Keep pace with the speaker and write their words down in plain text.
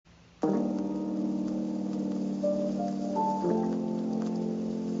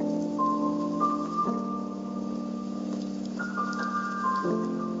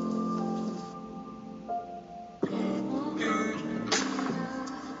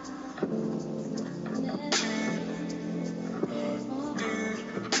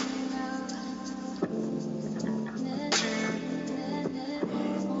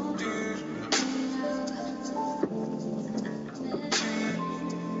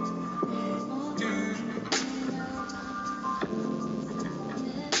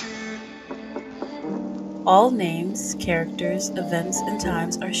All names, characters, events, and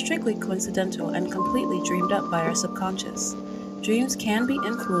times are strictly coincidental and completely dreamed up by our subconscious. Dreams can be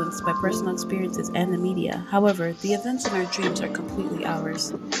influenced by personal experiences and the media. However, the events in our dreams are completely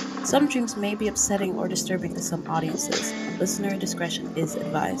ours. Some dreams may be upsetting or disturbing to some audiences. Listener discretion is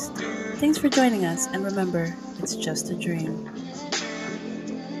advised. Thanks for joining us, and remember, it's just a dream.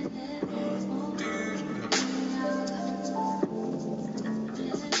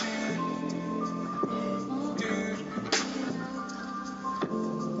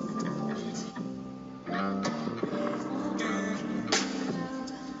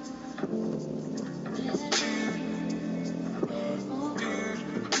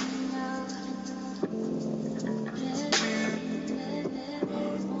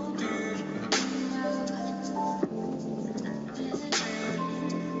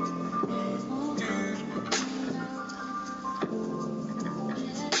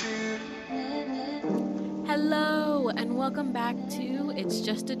 Hello, and welcome back to It's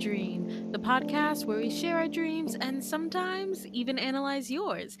Just a Dream, the podcast where we share our dreams and sometimes even analyze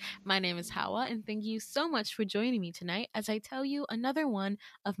yours. My name is Hawa, and thank you so much for joining me tonight as I tell you another one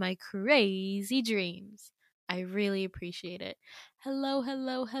of my crazy dreams. I really appreciate it. Hello,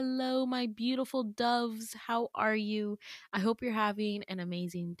 hello, hello, my beautiful doves. How are you? I hope you're having an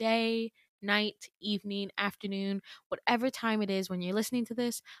amazing day, night, evening, afternoon, whatever time it is when you're listening to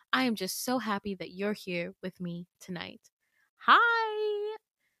this. I am just so happy that you're here with me tonight. Hi!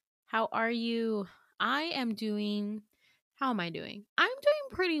 How are you? I am doing. How am I doing? I'm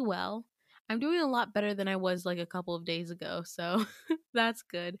doing pretty well. I'm doing a lot better than I was like a couple of days ago, so that's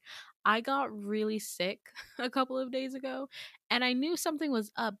good. I got really sick a couple of days ago, and I knew something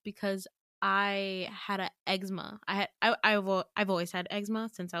was up because I had a eczema. I've always had eczema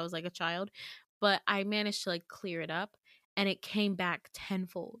since I was like a child, but I managed to like clear it up, and it came back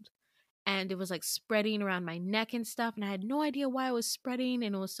tenfold, and it was like spreading around my neck and stuff, and I had no idea why it was spreading,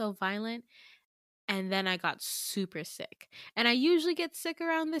 and it was so violent. And then I got super sick, and I usually get sick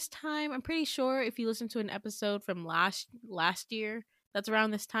around this time. I'm pretty sure if you listen to an episode from last year, that's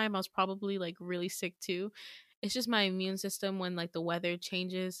around this time I was probably like really sick too. It's just my immune system when like the weather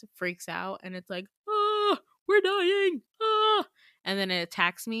changes freaks out, and it's like, oh, we're dying, ah, and then it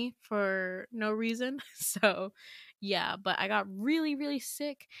attacks me for no reason. So yeah, but I got really really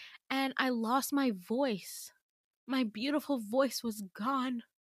sick, and I lost my voice. My beautiful voice was gone.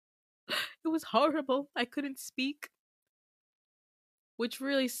 It was horrible. I couldn't speak, which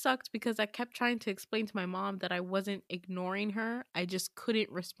really sucked because I kept trying to explain to my mom that I wasn't ignoring her. I just couldn't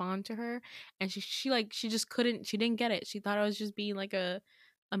respond to her, and she just couldn't. She didn't get it. She thought I was just being like a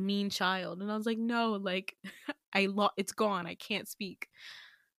mean child, and I was like, no, like it's gone. I can't speak.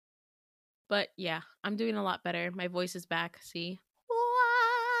 But yeah, I'm doing a lot better. My voice is back. See,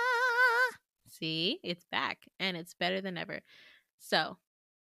 see, it's back, and it's better than ever. So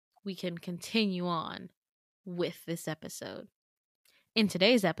we can continue on with this episode. In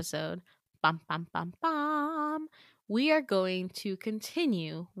today's episode, bum, bum, bum, bum, we are going to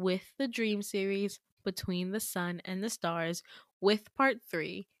continue with the dream series Between the Sun and the Stars with part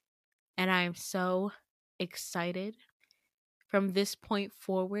 3. And I am so excited. From this point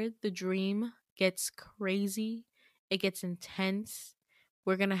forward, the dream gets crazy, it gets intense.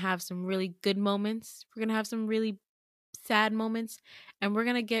 We're going to have some really good moments. We're going to have some really sad moments, and we're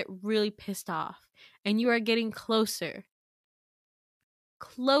going to get really pissed off. And you are getting closer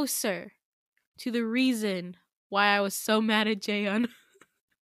to the reason why I was so mad at Jaehyun.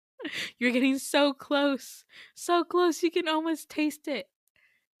 You're getting so close. So close you can almost taste it.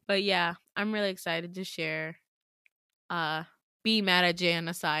 But yeah, I'm really excited to share uh be mad at Jaehyun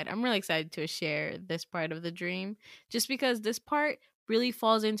aside. I'm really excited to share this part of the dream just because this part really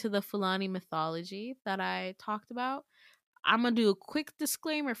falls into the Fulani mythology that I talked about. I'm going to do a quick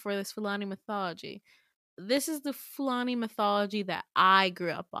disclaimer for this Fulani mythology. This is the Fulani mythology that I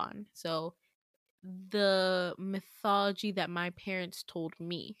grew up on. So the mythology that my parents told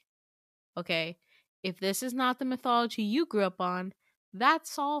me. Okay? If this is not the mythology you grew up on,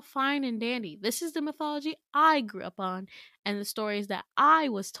 that's all fine and dandy. This is the mythology I grew up on and the stories that I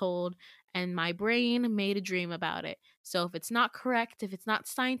was told, and my brain made a dream about it. So if it's not correct, if it's not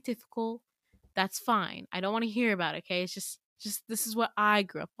scientifical, that's fine. I don't want to hear about it, okay? It's just this is what I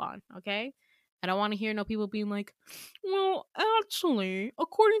grew up on, okay? I don't want to hear no people being like, well, actually,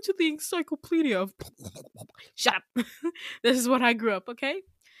 according to the encyclopedia of shut up. This is what I grew up, okay?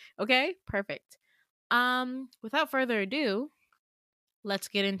 Okay? Perfect. Without further ado, let's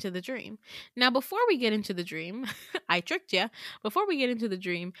get into the dream. Now, before we get into the dream, I tricked you. Before we get into the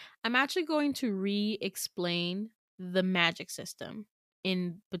dream, I'm actually going to re-explain the magic system.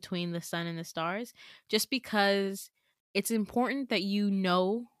 in Between the Sun and the Stars, just because it's important that you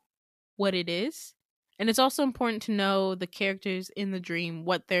know what it is. And it's also important to know the characters in the dream,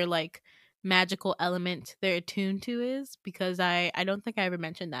 what their like magical element they're attuned to is, because I don't think I ever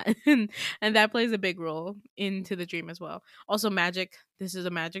mentioned that. And that plays a big role into the dream as well. Also magic, this is a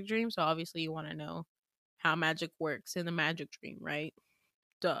magic dream, so obviously you want to know how magic works in the magic dream, right?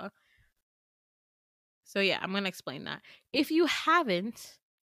 Duh. So yeah, I'm going to explain that. If you haven't,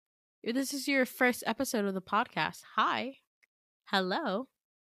 if this is your first episode of the podcast, hi. Hello.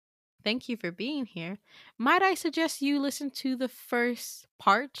 Thank you for being here. Might I suggest you listen to the first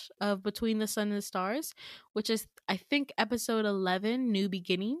part of Between the Sun and the Stars, which is, I think, episode 11, New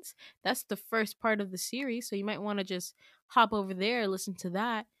Beginnings. That's the first part of the series, so you might want to just hop over there, listen to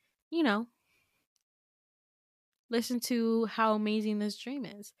that. You know, listen to how amazing this dream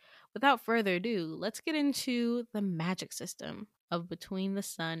is. Without further ado, let's get into the magic system of Between the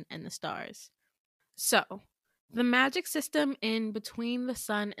Sun and the Stars. So, the magic system in Between the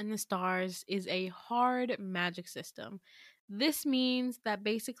Sun and the Stars is a hard magic system. This means that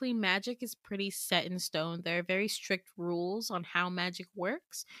basically magic is pretty set in stone. There are very strict rules on how magic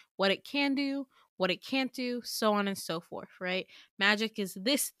works, what it can do, what it can't do, so on and so forth, right? Magic is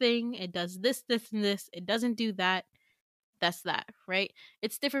this thing, it does this, this, and this, it doesn't do that. That's that, right?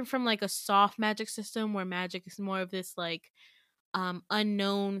 It's different from like a soft magic system where magic is more of this like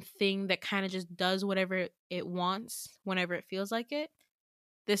unknown thing that kind of just does whatever it wants whenever it feels like it.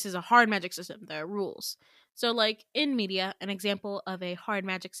 This is a hard magic system. There are rules. So like in media, an example of a hard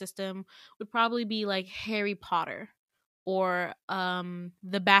magic system would probably be like Harry Potter or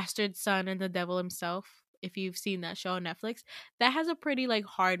The Bastard Son and the Devil Himself. If you've seen that show on Netflix, that has a pretty like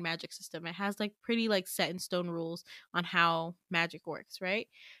hard magic system. It has like pretty like set in stone rules on how magic works, right?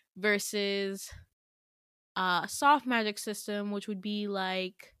 Versus soft magic system, which would be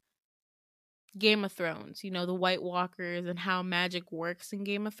like Game of Thrones, you know, the White Walkers and how magic works in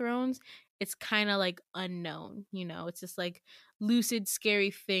Game of Thrones. It's kind of like unknown, you know, it's just like lucid,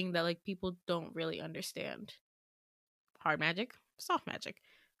 scary thing that like people don't really understand. Hard magic, soft magic,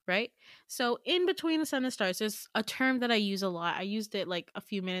 right? So in Between the Sun and Stars, there's a term that I use a lot. I used it like a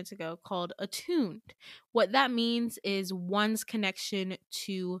few minutes ago called attuned. What that means is one's connection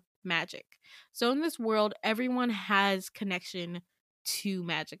to magic. So in this world, everyone has connection to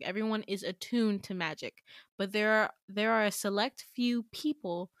magic. Everyone is attuned to magic. But there are a select few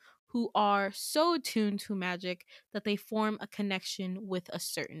people who are so attuned to magic that they form a connection with a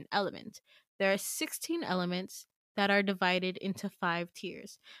certain element. There are 16 elements that are divided into 5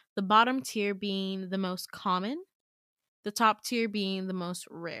 tiers. The bottom tier being the most common, the top tier being the most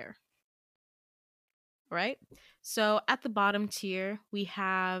rare. Right? So at the bottom tier, we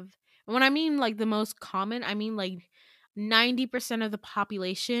have, and when I mean like the most common, I mean like 90% of the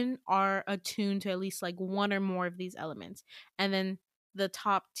population are attuned to at least like one or more of these elements. And then the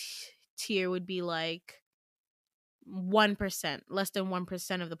top tier would be like 1%, less than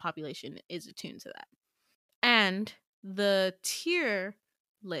 1% of the population is attuned to that. And the tier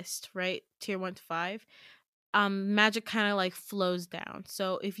list, right? Tier 1 to 5, magic kind of like flows down.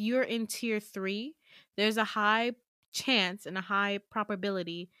 So if you're in tier 3, there's a high chance and a high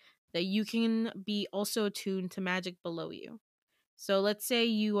probability that you can be also attuned to magic below you. So let's say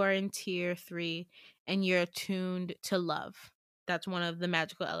you are in tier 3 and you're attuned to love. That's one of the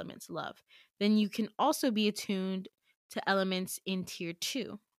magical elements, love. Then you can also be attuned to elements in tier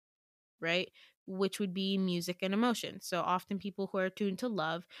 2, right? Which would be music and emotion. So often people who are attuned to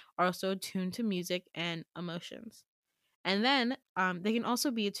love are also attuned to music and emotions. And then they can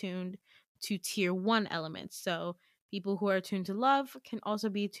also be attuned to tier 1 elements. So people who are attuned to love can also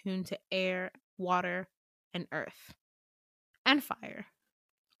be attuned to air, water, and earth, and fire.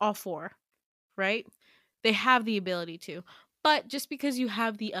 All 4, right? They have the ability to. But just because you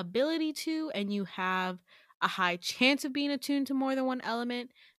have the ability to and you have a high chance of being attuned to more than one element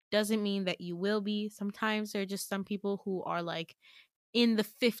doesn't mean that you will be. Sometimes there are just some people who are like in the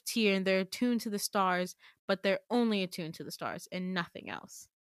 5th tier and they're attuned to the stars, but they're only attuned to the stars and nothing else,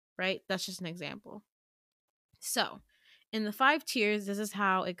 right? That's just an example. So, in the 5 tiers, this is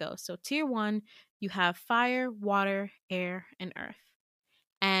how it goes. So, tier 1, you have fire, water, air, and earth.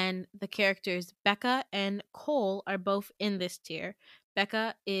 And the characters Becca and Cole are both in this tier.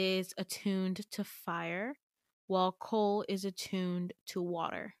 Becca is attuned to fire, while Cole is attuned to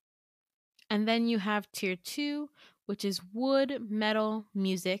water. And then you have tier 2, which is wood, metal,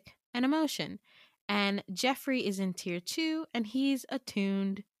 music, and emotion. And Jeffrey is in tier 2, and he's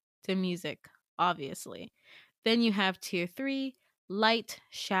attuned to music, obviously. Then you have tier 3, light,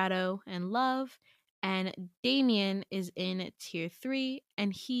 shadow, and love. And Damien is in tier 3,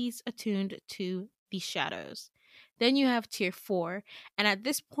 and he's attuned to the shadows. Then you have tier 4, and at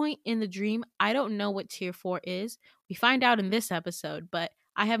this point in the dream, I don't know what tier 4 is. We find out in this episode, but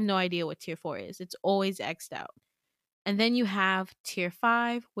I have no idea what tier 4 is. It's always X'd out. And then you have tier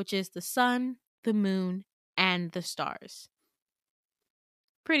 5, which is the sun, the moon, and the stars.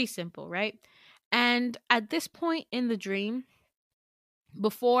 Pretty simple, right? And at this point in the dream,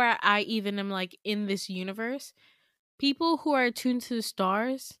 before I even am like in this universe, people who are attuned to the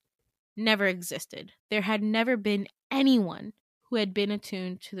stars never existed. There had never been anyone who had been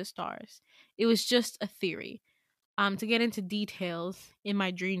attuned to the stars. It was just a theory. To get into details, in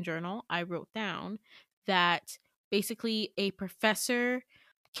my dream journal, I wrote down that basically a professor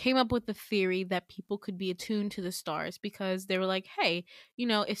came up with the theory that people could be attuned to the stars because they were like, hey,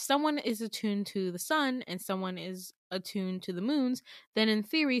 if someone is attuned to the sun and someone is attuned to the moons, then in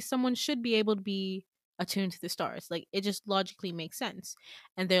theory, someone should be able to be attuned to the stars. Like, it just logically makes sense.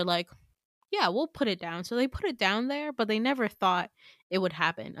 And they're like, yeah, we'll put it down. So they put it down there, but they never thought it would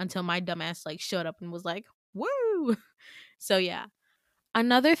happen until my dumbass like showed up and was like, woo. So yeah.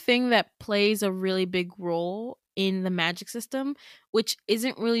 Another thing that plays a really big role in the magic system, which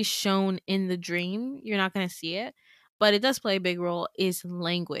isn't really shown in the dream, you're not going to see it, but it does play a big role, is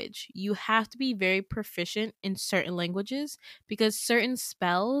language. You have to be very proficient in certain languages because certain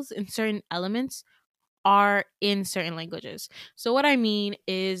spells and certain elements are in certain languages. So what I mean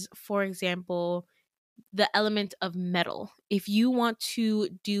is, for example, the element of metal. If you want to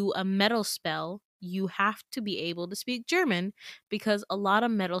do a metal spell, you have to be able to speak German because a lot of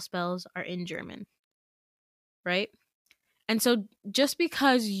metal spells are in German, right? And so just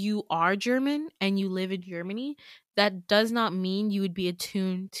because you are German and you live in Germany, that does not mean you would be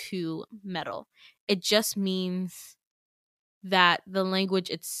attuned to metal. It just means that the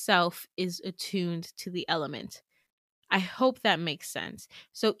language itself is attuned to the element. I hope that makes sense.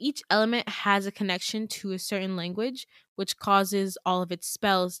 So each element has a connection to a certain language, which causes all of its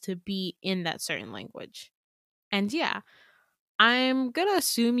spells to be in that certain language. And yeah, I'm going to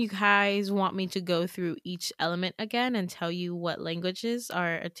assume you guys want me to go through each element again and tell you what languages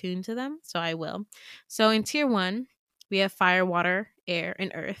are attuned to them. So I will. So in tier 1, we have fire, water, air,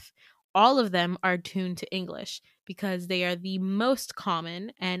 and earth. All of them are tuned to English because they are the most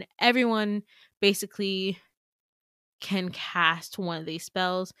common, and everyone basically can cast one of these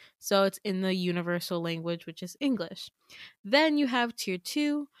spells. So it's in the universal language, which is English. Then you have tier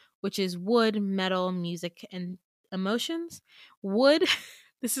 2, which is wood, metal, music, and emotions. Wood,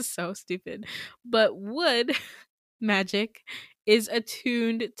 this is so stupid, but wood magic is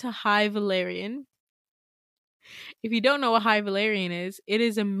attuned to High Valyrian. If you don't know what High Valyrian is, it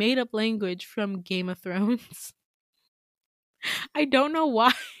is a made up language from Game of Thrones. I don't know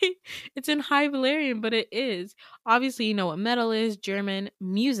why it's in High Valyrian, but it is. Obviously, you know what metal is, German.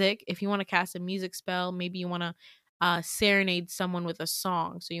 Music, if you want to cast a music spell, maybe you want to serenade someone with a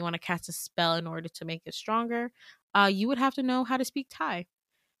song. So you want to cast a spell in order to make it stronger. You would have to know how to speak Thai.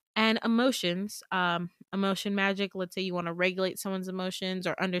 And emotions, emotion magic, let's say you want to regulate someone's emotions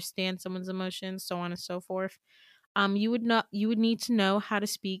or understand someone's emotions, so on and so forth. You would need to know how to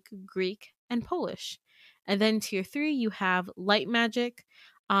speak Greek and Polish. And then tier 3, you have light magic,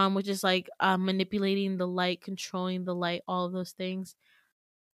 which is like manipulating the light, controlling the light, all of those things.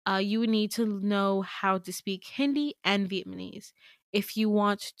 You would need to know how to speak Hindi and Vietnamese. If you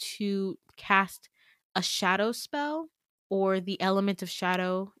want to cast a shadow spell or the element of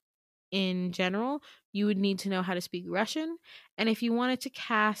shadow in general, you would need to know how to speak Russian. And if you wanted to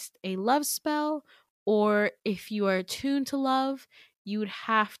cast a love spell, or if you are attuned to love, you would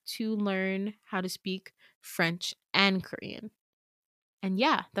have to learn how to speak French and Korean. And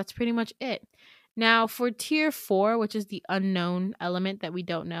yeah, that's pretty much it. Now, for tier 4, which is the unknown element that we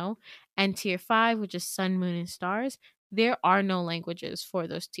don't know, and tier 5, which is sun, moon, and stars, there are no languages for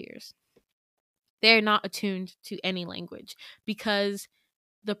those tiers. They're not attuned to any language because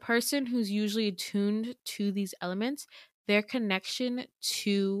the person who's usually attuned to these elements, their connection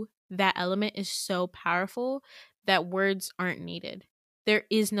to that element is so powerful that words aren't needed. There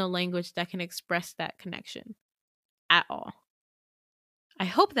is no language that can express that connection at all. I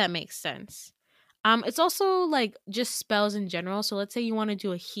hope that makes sense. It's also like just spells in general. So let's say you want to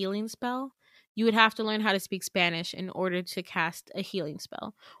do a healing spell, you would have to learn how to speak Spanish in order to cast a healing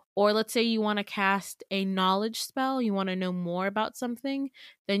spell. Or let's say you want to cast a knowledge spell, you want to know more about something,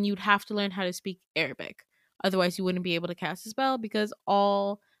 then you'd have to learn how to speak Arabic. Otherwise, you wouldn't be able to cast a spell because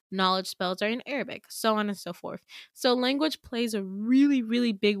all knowledge spells are in Arabic, so on and so forth. So language plays a really,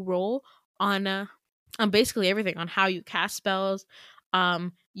 really big role on basically everything, on how you cast spells,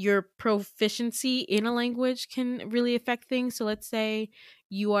 Your proficiency in a language can really affect things. So let's say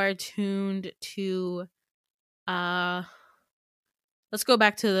you are tuned to uh let's go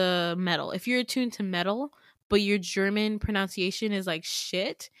back to the metal. If you're attuned to metal, but your German pronunciation is like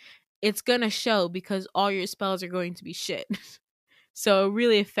shit, it's gonna show because all your spells are going to be shit. So it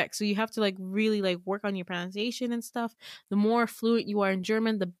really affects. So you have to like really like work on your pronunciation and stuff. The more fluent you are in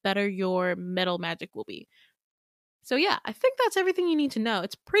German, the better your metal magic will be. So yeah, I think that's everything you need to know.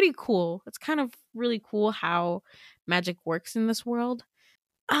 It's pretty cool. It's kind of really cool how magic works in this world.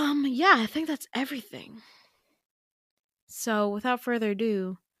 Yeah, I think that's everything. So without further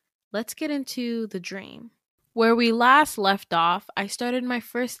ado, let's get into the dream. Where we last left off, I started my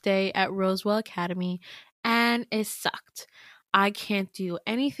first day at Rosewell Academy and it sucked. I can't do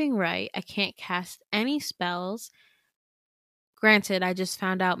anything right. I can't cast any spells. Granted, I just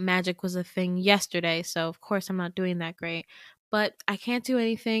found out magic was a thing yesterday, so of course I'm not doing that great. But I can't do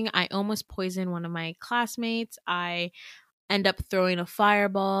anything. I almost poisoned one of my classmates. I end up throwing a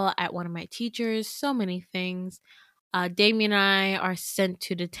fireball at one of my teachers. So many things. Damien and I are sent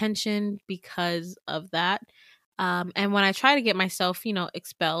to detention because of that. And when I try to get myself,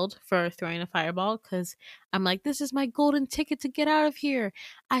 expelled for throwing a fireball, because I'm like, this is my golden ticket to get out of here,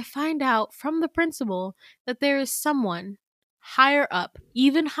 I find out from the principal that there is someone higher up,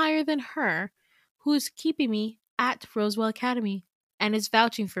 even higher than her, who is keeping me at Rosewell Academy and is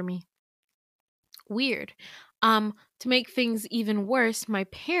vouching for me. Weird. To make things even worse, my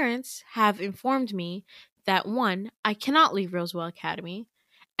parents have informed me that one, I cannot leave Rosewell Academy,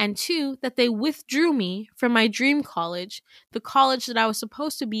 and two, that they withdrew me from my dream college, the college that I was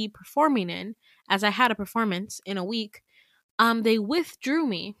supposed to be performing in, as I had a performance in a week. They withdrew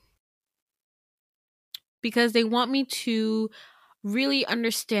me because they want me to really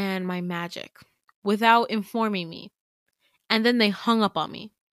understand my magic without informing me. And then they hung up on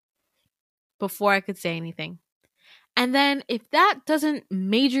me before I could say anything. And then if that doesn't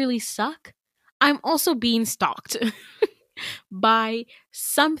majorly suck, I'm also being stalked by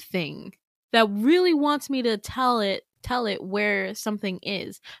something that really wants me to tell it where something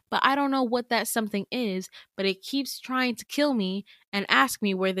is. But I don't know what that something is, but it keeps trying to kill me and ask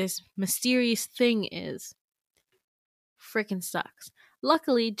me where this mysterious thing is. Freaking sucks.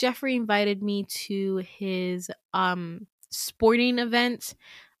 Luckily, Jeffrey invited me to his sporting event,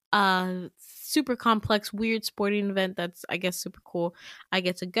 super complex, weird sporting event that's, I guess, super cool. I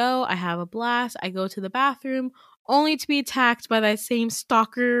get to go, I have a blast, I go to the bathroom, only to be attacked by that same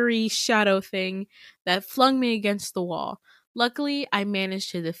stalkery shadow thing that flung me against the wall. Luckily, I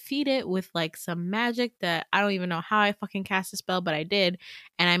managed to defeat it with like some magic that I don't even know how I fucking cast a spell, but I did,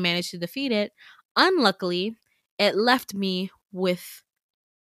 and I managed to defeat it. Unluckily, it left me with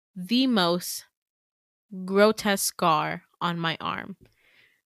the most grotesque scar on my arm.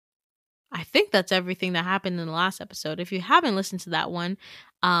 I think that's everything that happened in the last episode. If you haven't listened to that one,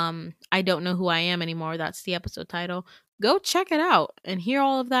 I Don't Know Who I Am Anymore, that's the episode title. Go check it out and hear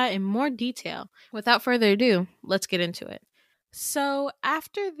all of that in more detail. Without further ado, let's get into it. So,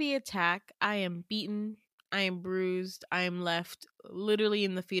 after the attack, I am beaten, I am bruised, I am left literally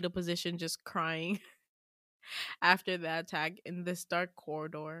in the fetal position just crying after the attack in this dark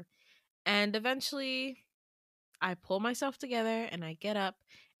corridor. And eventually, I pull myself together and I get up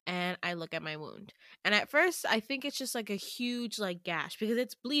and I look at my wound. And at first, I think it's just like a huge like gash because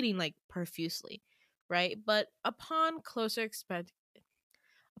it's bleeding like profusely, right? But upon a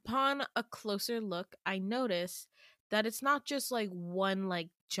closer look, I notice that it's not just like one like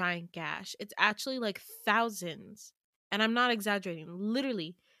giant gash. It's actually like thousands. And I'm not exaggerating.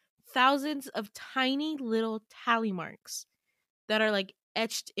 Literally thousands of tiny little tally marks that are like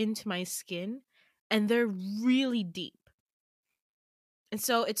etched into my skin, and they're really deep. And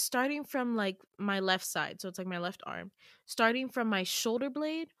so it's starting from like my left side, so it's like my left arm, starting from my shoulder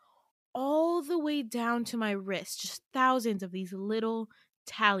blade all the way down to my wrist, just thousands of these little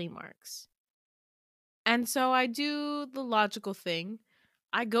tally marks. And so I do the logical thing.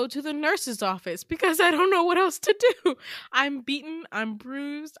 I go to the nurse's office because I don't know what else to do. I'm beaten, I'm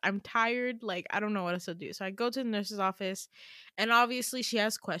bruised, I'm tired, like I don't know what else to do. So I go to the nurse's office and obviously she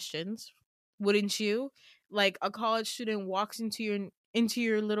has questions. Wouldn't you? Like a college student walks into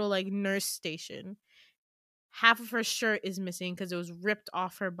your little like nurse station. Half of her shirt is missing because it was ripped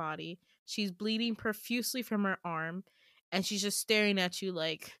off her body. She's bleeding profusely from her arm and she's just staring at you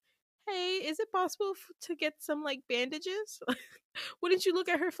like, "Hey, is it possible to get some like bandages?" Wouldn't you look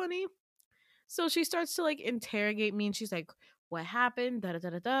at her funny? So she starts to like interrogate me and she's like, "What happened?" Da da da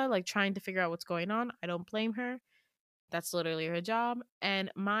da da, like trying to figure out what's going on. I don't blame her. That's literally her job.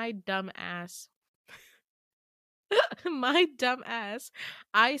 And my dumb ass my dumb ass,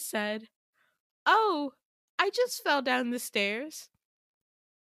 I said, "Oh, I just fell down the stairs."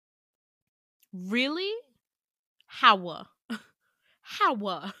 Really? How?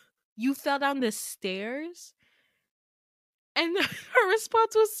 How? You fell down the stairs? And her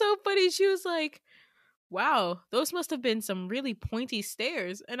response was so funny. She was like, "Wow, those must have been some really pointy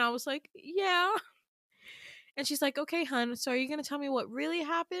stairs." And I was like, "Yeah." And she's like, "Okay, hun, so are you going to tell me what really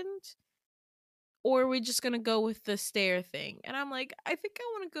happened? Or are we just gonna go with the stair thing?" And I'm like, "I think I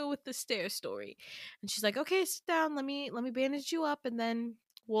want to go with the stair story." And she's like, "Okay, sit down. Let me bandage you up, and then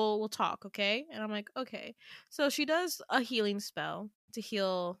we'll talk, okay?" And I'm like, "Okay." So she does a healing spell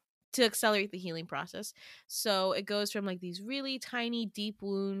to accelerate the healing process. So it goes from like these really tiny deep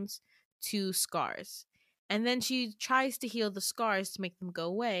wounds to scars. And then she tries to heal the scars to make them go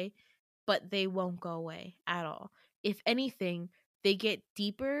away, but they won't go away at all. If anything, they get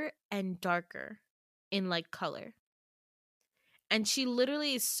deeper and darker in like color. And she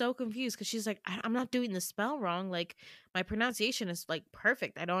literally is so confused because she's like, I'm not doing the spell wrong. Like, my pronunciation is like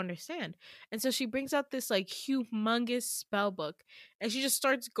perfect. I don't understand." And so she brings out this like humongous spell book and she just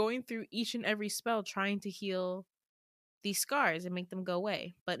starts going through each and every spell trying to heal these scars and make them go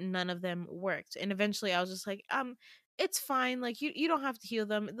away, but none of them worked. And eventually I was just like, it's fine. Like, you don't have to heal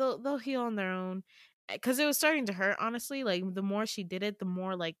them. They'll heal on their own. Cuz it was starting to hurt, honestly. Like, the more she did it, the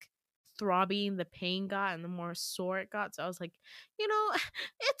more like throbbing the pain got and the more sore it got. So I was like, you know,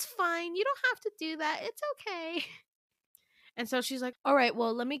 it's fine. You don't have to do that. It's okay. And so she's like, "All right,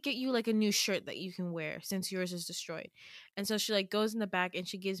 well, let me get you like a new shirt that you can wear since yours is destroyed." And so she like goes in the back and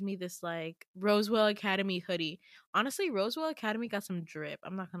she gives me this like Rosewell Academy hoodie. Honestly, Rosewell Academy got some drip.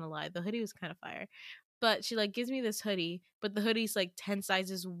 I'm not gonna lie. The hoodie was kind of fire. But she like gives me this hoodie, but the hoodie's like 10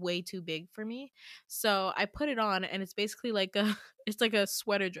 sizes way too big for me. So I put it on and it's basically like a it's like a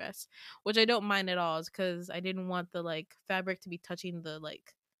sweater dress, which I don't mind at all because I didn't want the like fabric to be touching the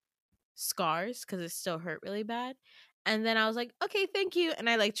like scars because it still hurt really bad. And then I was like, "Okay, thank you." And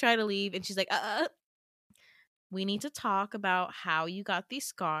I like try to leave and she's like, we need to talk about how you got these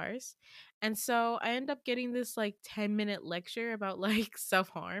scars." And so I end up getting this like 10-minute lecture about like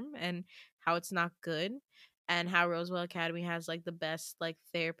self-harm and how it's not good and how Rosewell Academy has like the best like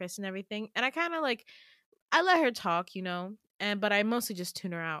therapists and everything. And I kind of like I let her talk, but I mostly just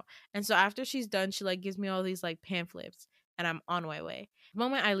tune her out. And so after she's done, she like gives me all these like pamphlets and I'm on my way. The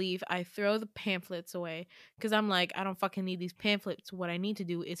moment I leave, I throw the pamphlets away because I'm like, I don't fucking need these pamphlets. What I need to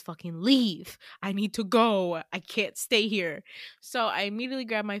do is fucking leave. I need to go. I can't stay here. So I immediately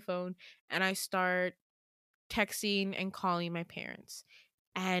grab my phone and I start texting and calling my parents.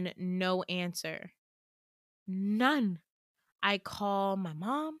 And no answer. None. I call my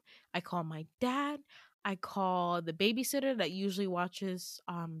mom, I call my dad, I call the babysitter that usually watches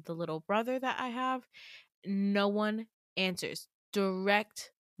the little brother that I have. No one answers.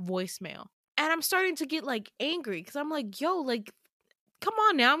 Direct voicemail. And I'm starting to get like angry cuz I'm like, "Yo, like come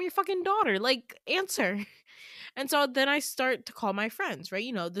on now, I'm your fucking daughter. Like answer." And so then I start to call my friends,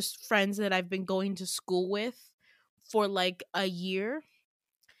 right? The friends that I've been going to school with for like a year.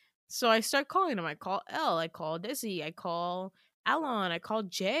 So I start calling them. I call Elle, I call Dizzy, I call Alon, I call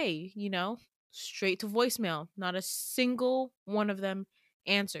Jay, straight to voicemail. Not a single one of them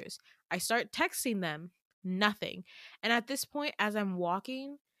answers. I start texting them, nothing. And at this point, as I'm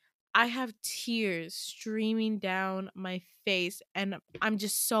walking, I have tears streaming down my face and I'm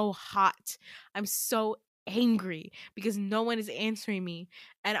just so hot. I'm so angry because no one is answering me.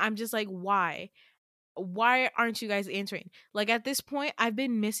 And I'm just like, why aren't you guys answering? Like, at this point, I've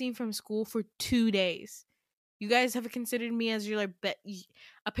been missing from school for 2 days. You guys have considered me as your like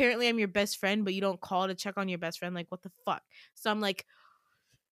apparently I'm your best friend, but you don't call to check on your best friend. Like, what the fuck? So I'm like,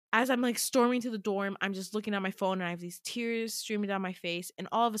 as I'm like storming to the dorm, I'm just looking at my phone and I have these tears streaming down my face, and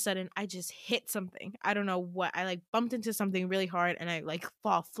all of a sudden I just hit something. I don't know what. I like bumped into something really hard and I like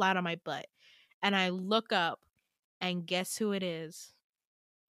fall flat on my butt. And I look up and guess who it is?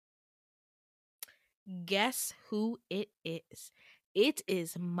 Guess who it is? It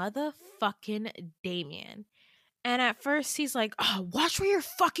is motherfucking Damien. And at first he's like, "Oh, watch where you're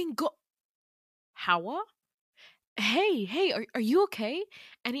fucking go." Howa? Hey, are you okay?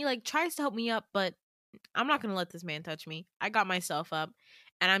 And he like tries to help me up, but I'm not gonna let this man touch me. I got myself up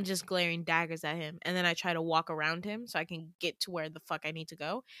and I'm just glaring daggers at him. And then I try to walk around him so I can get to where the fuck I need to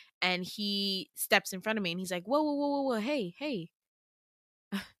go. And he steps in front of me and he's like, Whoa, hey.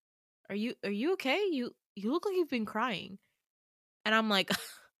 Are you okay? You look like you've been crying. And I'm like,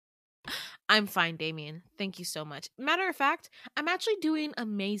 "I'm fine, Damien. Thank you so much. Matter of fact, I'm actually doing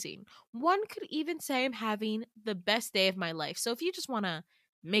amazing. One could even say I'm having the best day of my life. So if you just want to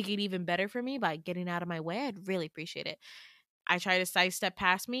make it even better for me by getting out of my way, I'd really appreciate it. I try to sidestep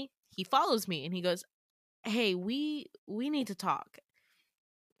past me. He follows me and he goes, "Hey, we need to talk."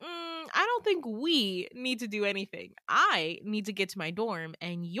 I don't think we need to do anything. I need to get to my dorm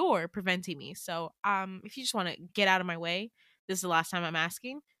and you're preventing me. So, if you just want to get out of my way, this is the last time I'm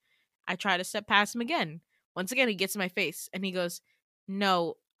asking. I try to step past him again. Once again, he gets in my face and he goes,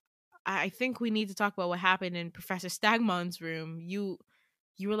 "No, I think we need to talk about what happened in Professor Stagmon's room. You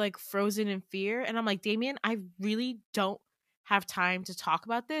were like frozen in fear." And I'm like, "Damien, I really don't have time to talk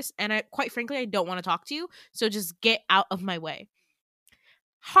about this. And I quite frankly, I don't want to talk to you. So just get out of my way."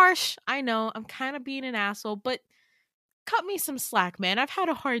 Harsh, I know. I'm kind of being an asshole, but cut me some slack, man. I've had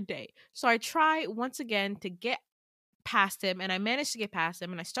a hard day. So I try once again to get past him and I manage to get past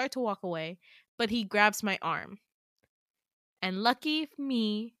him and I start to walk away, but he grabs my arm. And lucky for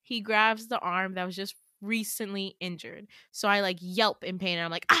me, he grabs the arm that was just recently injured. So I like yelp in pain and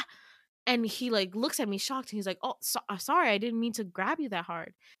I'm like, "Ah!" And he like looks at me shocked and he's like, "Oh, sorry, I didn't mean to grab you that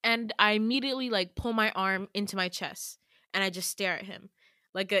hard." And I immediately like pull my arm into my chest and I just stare at him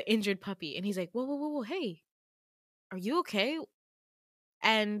like an injured puppy. And he's like, "Whoa, whoa, whoa, whoa, hey, are you okay?"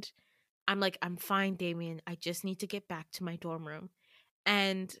 And I'm like, "I'm fine, Damien. I just need to get back to my dorm room."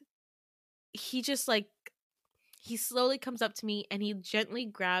 And he just like, he slowly comes up to me and he gently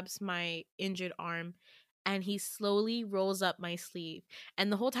grabs my injured arm and he slowly rolls up my sleeve.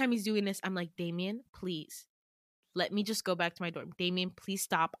 And the whole time he's doing this, I'm like, "Damien, please let me just go back to my dorm. Damien, please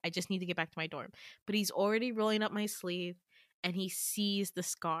stop. I just need to get back to my dorm." But he's already rolling up my sleeve and he sees the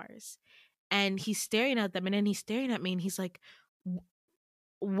scars and he's staring at them and then he's staring at me and he's like,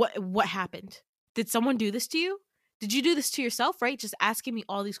 What happened? Did someone do this to you? Did you do this to yourself?" Right? Just asking me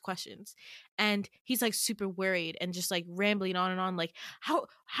all these questions. And he's like super worried and just like rambling on and on, like, how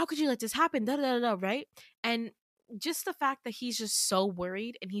could you let this happen? Da da da da, right? And just the fact that he's just so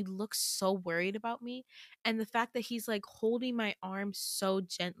worried and he looks so worried about me, and the fact that he's like holding my arm so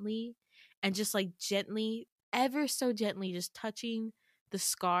gently and just like gently, ever so gently, just touching the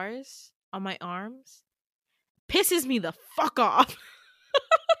scars on my arms pisses me the fuck off.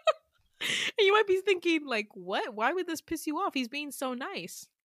 And you might be thinking, like, what? Why would this piss you off? He's being so nice.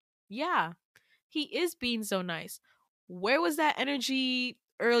 Yeah, he is being so nice. Where was that energy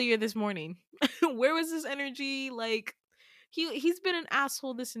earlier this morning? Where was this energy? Like, he's been an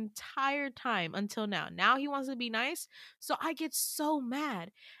asshole this entire time until now. Now he wants to be nice. So I get so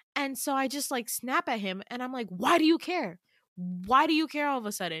mad. And so I just like snap at him and I'm like, "Why do you care? Why do you care all of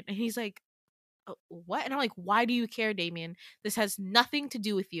a sudden?" And he's like, "What?" And I'm like, "Why do you care, Damien? This has nothing to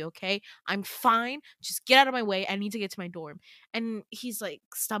do with you, okay? I'm fine. Just get out of my way. I need to get to my dorm." And he's like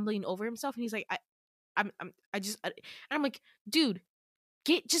stumbling over himself and he's like, and I'm like, "Dude,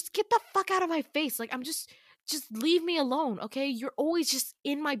 get the fuck out of my face. Like, just leave me alone, okay? You're always just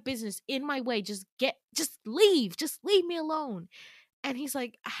in my business, in my way. Just leave me alone." And he's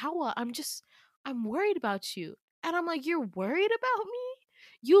like, "Hawa, I'm worried about you." And I'm like, "You're worried about me?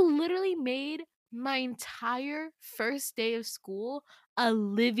 You literally made my entire first day of school a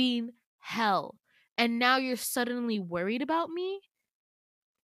living hell. And now you're suddenly worried about me?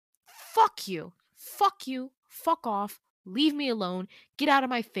 Fuck you. Fuck you. Fuck off. Leave me alone. Get out of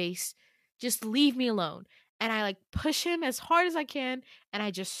my face. Just leave me alone." And I like push him as hard as I can and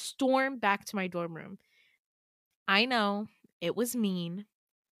I just storm back to my dorm room. I know it was mean,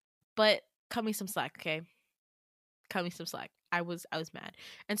 but cut me some slack, okay? Cut me some slack. I was mad.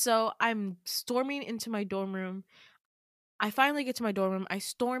 And so I'm storming into my dorm room. I finally get to my dorm room. I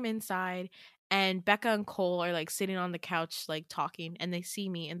storm inside and Becca and Cole are like sitting on the couch like talking and they see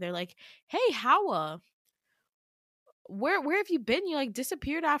me and they're like, "Hey, Hawa, where have you been? You like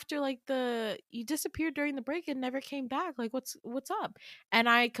disappeared after like you disappeared during the break and never came back. Like what's up?" And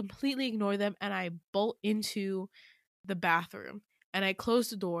I completely ignore them and I bolt into the bathroom and I close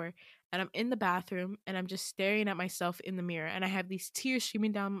the door and I'm in the bathroom and I'm just staring at myself in the mirror and I have these tears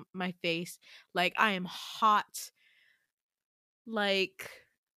streaming down my face like I am hot. Like,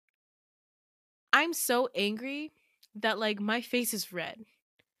 I'm so angry that like my face is red.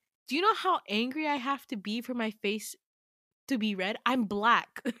 Do you know how angry I have to be for my face to be red? I'm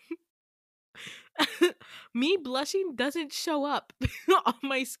black. Me blushing doesn't show up on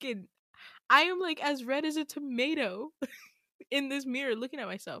my skin. I am like as red as a tomato in this mirror looking at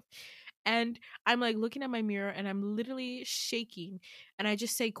myself. And I'm like looking at my mirror and I'm literally shaking. And I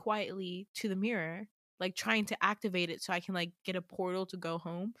just say quietly to the mirror, like trying to activate it so I can like get a portal to go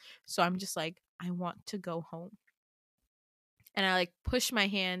home. So I'm just like, "I want to go home." And I like push my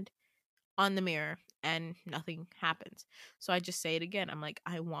hand on the mirror and nothing happens. So I just say it again. I'm like,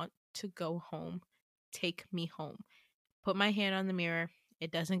 "I want to go home. Take me home." Put my hand on the mirror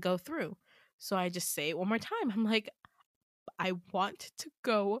It doesn't go through. So I just say it one more time. I'm like, I want to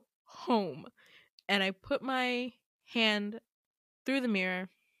go home. And I put my hand through the mirror,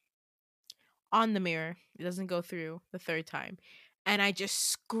 on the mirror. It doesn't go through the third time. And I just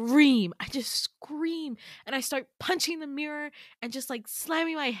scream. I just scream. And I start punching the mirror and just like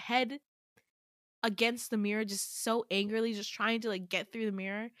slamming my head against the mirror, just so angrily, just trying to like get through the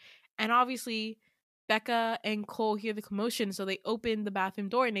mirror. And obviously, Becca and Cole hear the commotion, so they open the bathroom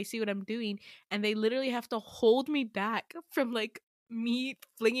door and they see what I'm doing, and they literally have to hold me back from like me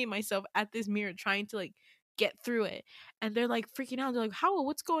flinging myself at this mirror, trying to like get through it. And they're like freaking out. They're like, "How?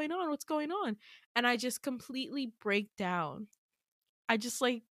 What's going on? What's going on?" And I just completely break down. I just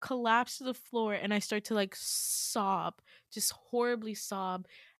like collapse to the floor and I start to like sob, just horribly sob.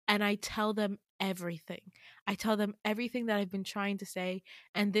 And I tell them everything. I tell them everything that I've been trying to say.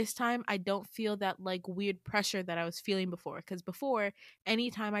 And this time I don't feel that like weird pressure that I was feeling before. Because before,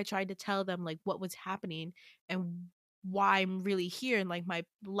 anytime I tried to tell them like what was happening and why I'm really here and like my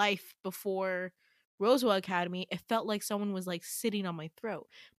life before Rosewell Academy, it felt like someone was like sitting on my throat.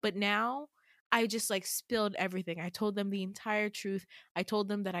 But now I just like spilled everything. I told them the entire truth. I told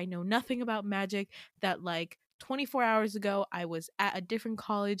them that I know nothing about magic, that like 24 hours ago I was at a different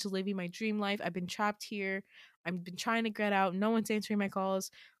college living my dream life. I've been trapped here. I've been trying to get out. No one's answering my calls.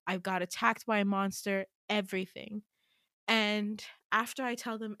 I got attacked by a monster, everything. And after I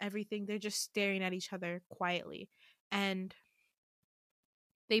tell them everything, they're just staring at each other quietly. And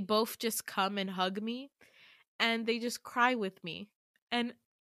they both just come and hug me and they just cry with me. And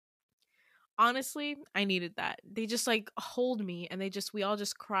honestly, I needed that. They just like hold me and we all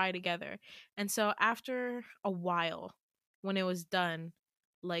just cry together. And so after a while, when it was done,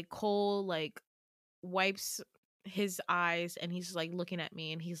 like Cole like wipes his eyes and he's like looking at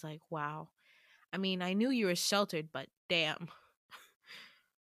me and he's like, "Wow. I mean, I knew you were sheltered, but damn."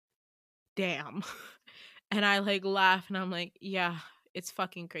 Damn. And I like laugh and I'm like, "Yeah, it's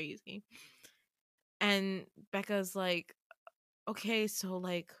fucking crazy." And Becca's like, "Okay, so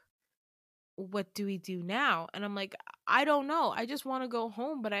like what do we do now?" And I'm like, I don't know. I just want to go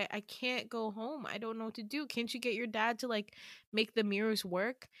home, but I can't go home. I don't know what to do. Can't you get your dad to like make the mirrors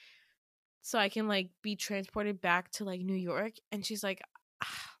work so I can like be transported back to like New York? And she's like,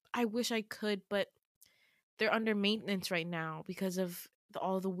 I wish I could, but they're under maintenance right now because of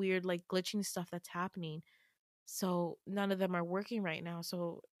all the weird like glitching stuff that's happening. So none of them are working right now.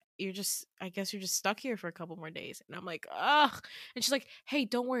 So I guess you're just stuck here for a couple more days. And I'm like, ugh. And she's like, hey,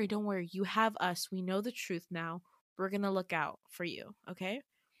 don't worry, don't worry. You have us. We know the truth now. We're going to look out for you. Okay.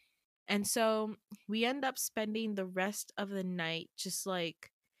 And so we end up spending the rest of the night just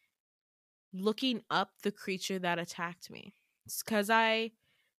like looking up the creature that attacked me. Because I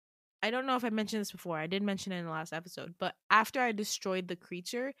don't know if I mentioned this before. I did mention it in the last episode, but after I destroyed the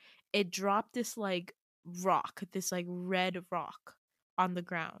creature, it dropped this like rock, this like red rock on the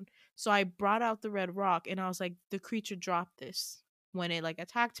ground. So I brought out the red rock and I was like, the creature dropped this when it like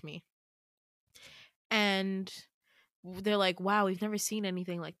attacked me. And they're like, wow, we've never seen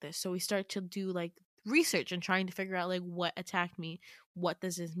anything like this. So we start to do like research and trying to figure out like what attacked me. What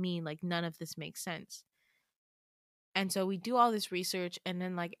does this mean? Like none of this makes sense. And so we do all this research and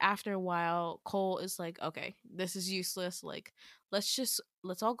then like after a while Cole is like, "Okay, this is useless. Like let's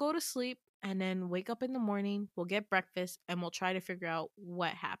all go to sleep and then wake up in the morning, we'll get breakfast and we'll try to figure out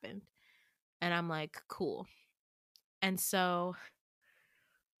what happened." And I'm like, "Cool." And so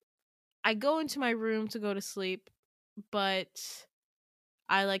I go into my room to go to sleep, but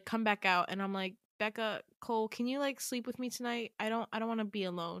I like come back out and I'm like, "Becca, Cole, can you like sleep with me tonight? I don't want to be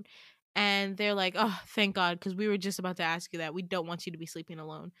alone." And they're like, "Oh, thank God, because we were just about to ask you that. We don't want you to be sleeping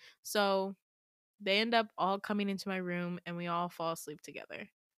alone." So they end up all coming into my room and we all fall asleep together.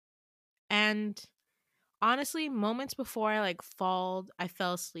 And honestly, moments before I fell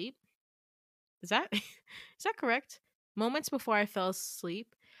asleep. Is that is that correct? Moments before I fell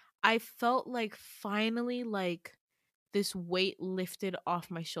asleep, I felt like finally like this weight lifted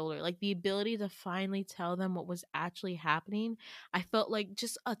off my shoulder, like the ability to finally tell them what was actually happening. I felt like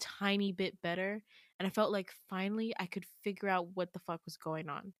just a tiny bit better, and I felt like finally I could figure out what the fuck was going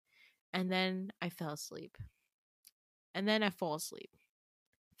on. And then I fell asleep. And then I fall asleep.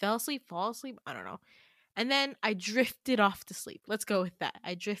 Fell asleep, fall asleep, I don't know. And then I drifted off to sleep. Let's go with that.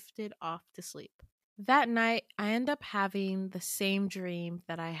 I drifted off to sleep. That night, I end up having the same dream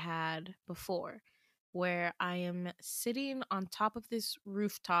that I had before, where I am sitting on top of this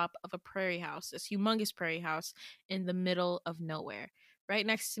rooftop of a prairie house, this humongous prairie house in the middle of nowhere. Right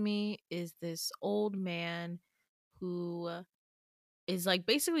next to me is this old man who is like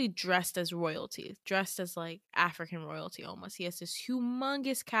basically dressed as royalty, dressed as like African royalty almost. He has this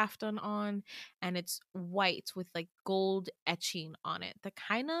humongous kaftan on, and it's white with like gold etching on it. The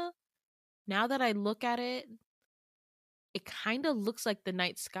kind of, now that I look at it, it kind of looks like the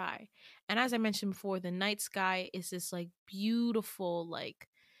night sky. And as I mentioned before, the night sky is this like beautiful like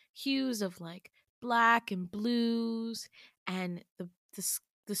hues of like black and blues, and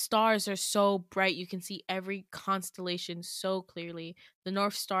the stars are so bright you can see every constellation so clearly. The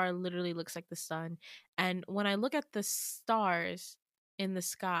North Star literally looks like the sun. And when I look at the stars in the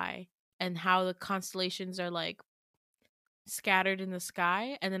sky and how the constellations are like scattered in the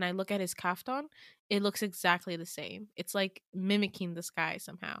sky, and then I look at his kaftan, it looks exactly the same. It's like mimicking the sky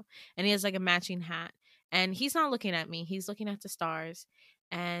somehow. And he has like a matching hat. And he's not looking at me, he's looking at the stars.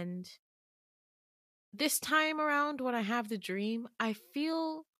 And this time around, when I have the dream, I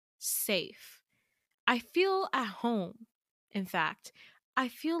feel safe. I feel at home. In fact, I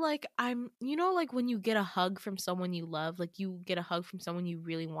feel like I'm, like when you get a hug from someone you love, like you get a hug from someone you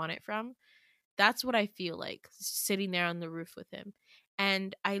really want it from. That's what I feel like sitting there on the roof with him.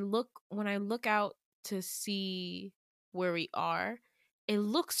 And when I look out to see where we are, it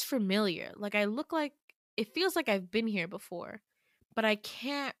looks familiar. Like it feels like I've been here before, but I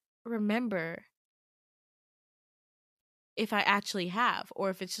can't remember if I actually have, or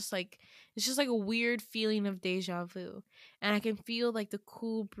if it's just like a weird feeling of deja vu. And I can feel like the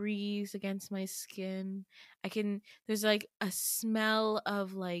cool breeze against my skin. There's like a smell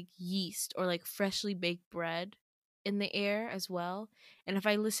of like yeast or like freshly baked bread in the air as well. And if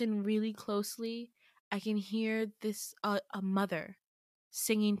I listen really closely, I can hear this a mother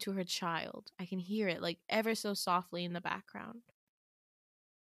singing to her child. I can hear it like ever so softly in the background.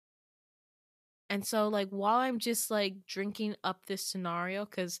 And so like while I'm just like drinking up this scenario,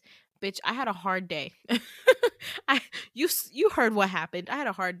 cuz bitch, I had a hard day. I you heard what happened. I had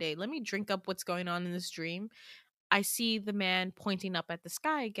a hard day. Let me drink up what's going on in this dream. I see the man pointing up at the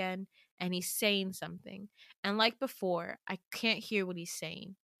sky again, and he's saying something. And like before, I can't hear what he's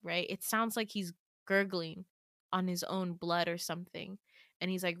saying, right? It sounds like he's gurgling on his own blood or something, and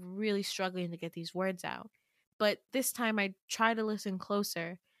he's like really struggling to get these words out. But this time I try to listen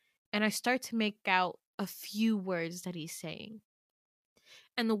closer, and I start to make out a few words that he's saying.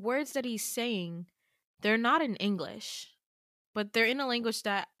 And the words that he's saying, they're not in English, but they're in a language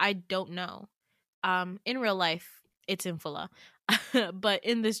that I don't know. In real life, it's in Fula. But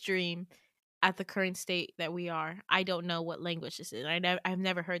in this dream, at the current state that we are, I don't know what language this is. I've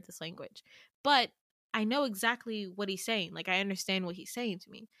never heard this language. But I know exactly what he's saying. Like, I understand what he's saying to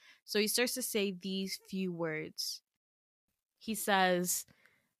me. So he starts to say these few words. He says,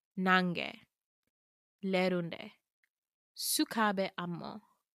 Nange, Lerunde, Sukabe Ammo,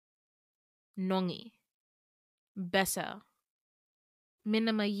 Nongi, Besa,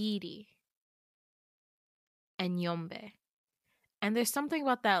 Minamayiri, and Yombe. And there's something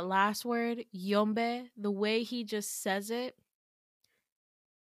about that last word, Yombe, the way he just says it,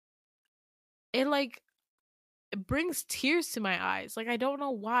 it brings tears to my eyes. Like, I don't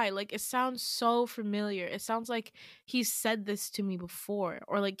know why. Like, it sounds so familiar. It sounds like he's said this to me before,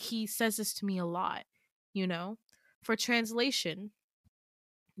 or like he says this to me a lot, you know? For translation,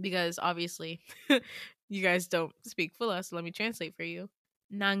 because obviously you guys don't speak Fula, so let me translate for you.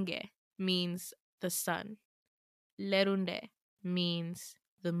 Nange means the sun. Lerunde means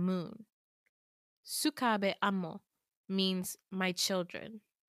the moon. Sukabe amo means my children.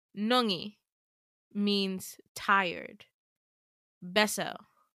 Nongi means tired. Beso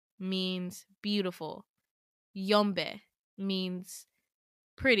means beautiful. Yombe means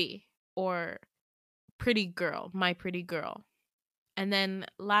pretty or pretty girl, my pretty girl. And then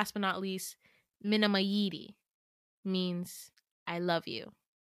last but not least, Minamayiri means I love you.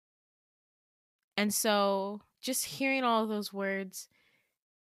 And so just hearing all of those words,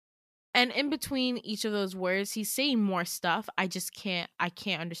 and in between each of those words, he's saying more stuff. I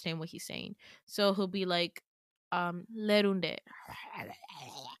can't understand what he's saying. So he'll be like, Lerunde.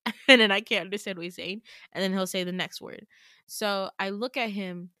 And then I can't understand what he's saying. And then he'll say the next word. So I look at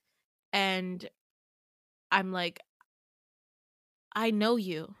him and I'm like, I know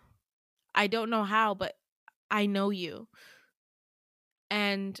you. I don't know how, but I know you.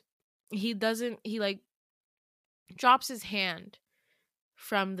 And he like drops his hand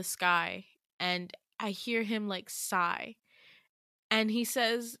from the sky, and I hear him like sigh. And he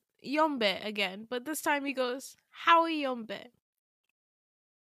says Yombe again, but this time he goes, Howie Yombe.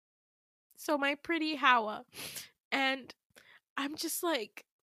 So my pretty Hawa. And I'm just like,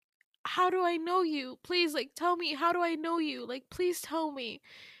 how do I know you? Please, like, tell me, how do I know you? Like, please tell me.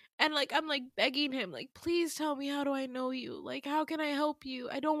 And like I'm like begging him, like, please tell me, how do I know you? Like, how can I help you?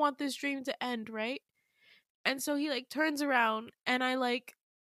 I don't want this dream to end, right? And so he like turns around, and I like,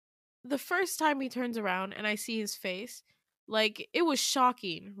 the first time he turns around and I see his face, like it was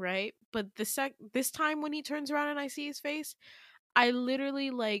shocking, right? But this time when he turns around and I see his face, I literally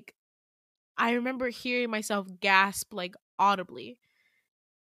like, I remember hearing myself gasp like audibly.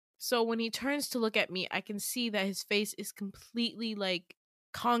 So when he turns to look at me, I can see that his face is completely like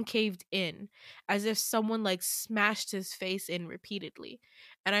concaved in, as if someone like smashed his face in repeatedly.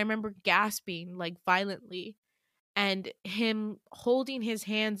 And I remember gasping like violently, and him holding his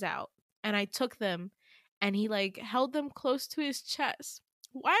hands out, and I took them, and he like held them close to his chest.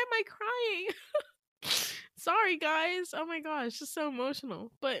 Why am I crying? Sorry guys. Oh my gosh, just so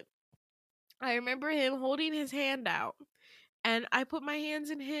emotional. But I remember him holding his hand out, and I put my hands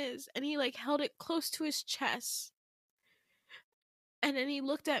in his, and he like held it close to his chest. And then he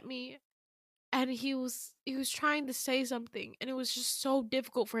looked at me, and he was trying to say something, and it was just so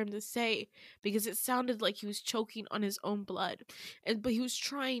difficult for him to say, because it sounded like he was choking on his own blood. And but he was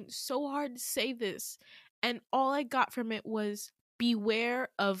trying so hard to say this, and all I got from it was, beware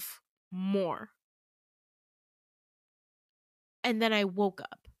of more. And then I woke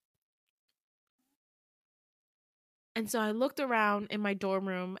up. And so I looked around in my dorm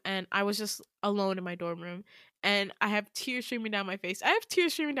room, and I was just alone in my dorm room, and I have tears streaming down my face. I have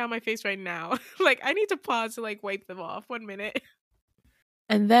tears streaming down my face right now. Like, I need to pause to like wipe them off. 1 minute.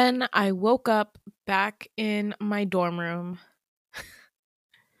 And then I woke up back in my dorm room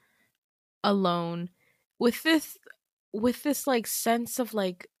alone, with this like sense of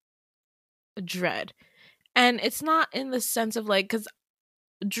like dread. And it's not in the sense of like, cuz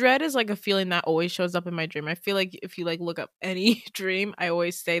dread is like a feeling that always shows up in my dream. I feel like if you like look up any dream, I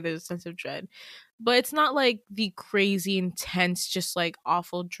always say there's a sense of dread. But it's not like the crazy intense, just like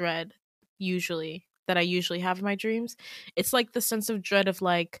awful dread usually that I usually have in my dreams. It's like the sense of dread of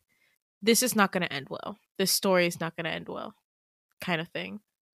like, this is not going to end well. This story is not going to end well, kind of thing.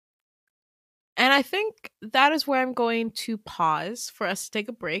 And I think that is where I'm going to pause for us to take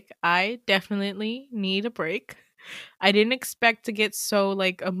a break. I definitely need a break. I didn't expect to get so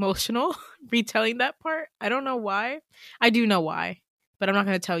like emotional retelling that part. I don't know why. I do know why, but I'm not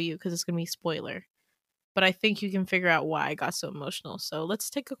going to tell you because it's going to be spoiler. But I think you can figure out why I got so emotional. So let's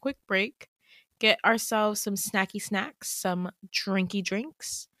take a quick break, get ourselves some snacky snacks, some drinky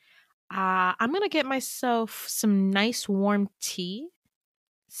drinks. I'm going to get myself some nice warm tea,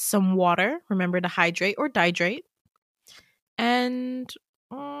 some water. Remember to hydrate or dihydrate. And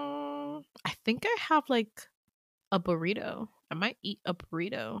I think I have like a burrito. I might eat a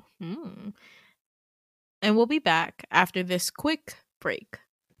burrito. And we'll be back after this quick break.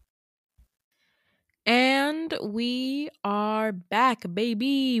 And we are back,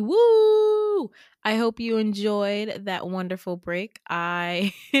 baby. Woo! I hope you enjoyed that wonderful break.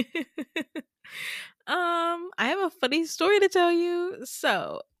 I have a funny story to tell you.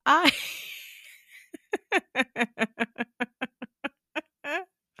 So, I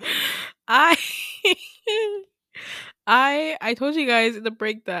I told you guys in the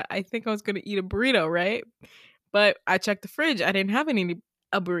break that I think I was gonna eat a burrito, right? But I checked the fridge. I didn't have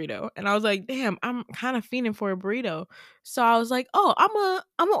a burrito, and I was like, "Damn, I'm kind of fiending for a burrito." So I was like, "Oh, I'm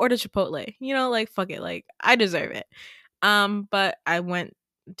gonna order Chipotle. You know, like fuck it, like I deserve it." But I went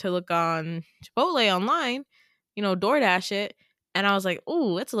to look on Chipotle online, DoorDash it, and I was like,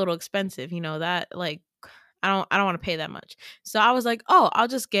 "Ooh, it's a little expensive." You know that like I don't want to pay that much. So I was like, "Oh, I'll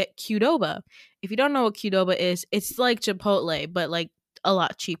just get Qdoba." If you don't know what Qdoba is, it's like Chipotle, but like a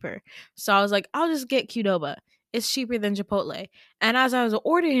lot cheaper. So I was like, "I'll just get Qdoba. It's cheaper than Chipotle." And as I was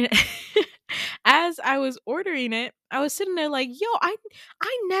ordering it, I was sitting there like, "Yo, I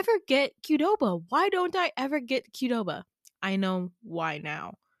never get Qdoba. Why don't I ever get Qdoba?" I know why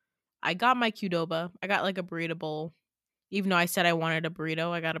now. I got my Qdoba. I got like a burrito bowl. Even though I said I wanted a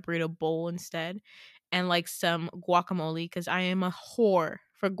burrito, I got a burrito bowl instead, and like some guacamole, because I am a whore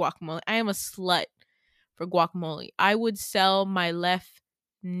for guacamole. I am a slut for guacamole. I would sell my left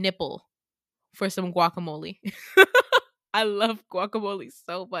nipple for some guacamole. I love guacamole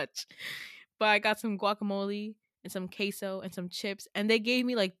so much. But I got some guacamole and some queso and some chips, and they gave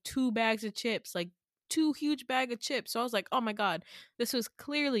me like 2 bags of chips, like 2 huge bag of chips. So I was like, "Oh my god, this was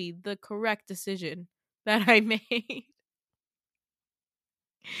clearly the correct decision that I made."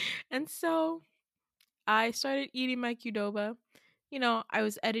 And so I started eating my Qdoba. I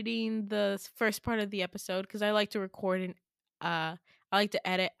was editing the first part of the episode because I like to record and I like to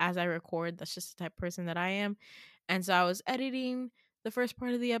edit as I record. That's just the type of person that I am. And so I was editing the first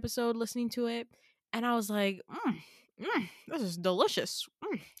part of the episode, listening to it, and I was like, This is delicious.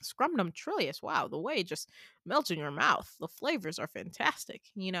 Scrumdum trillious. Wow, the way it just melts in your mouth. The flavors are fantastic,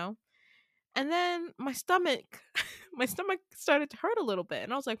 you know? And then my stomach, my stomach started to hurt a little bit.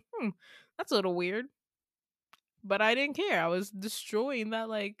 And I was like, that's a little weird. But I didn't care. I was destroying that,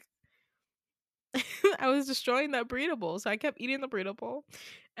 like, I was destroying that burrito bowl. So I kept eating the burrito bowl.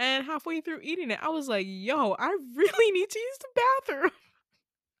 And halfway through eating it, I was like, yo, I really need to use the bathroom.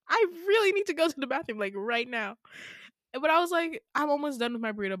 I really need to go to the bathroom, like, right now. But I was like, I'm almost done with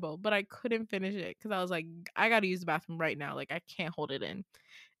my burrito bowl, but I couldn't finish it because I was like, I gotta use the bathroom right now. Like, I can't hold it in.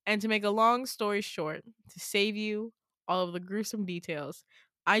 And to make a long story short, to save you all of the gruesome details,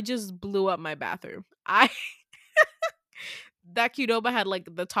 I just blew up my bathroom. I That Qdoba had like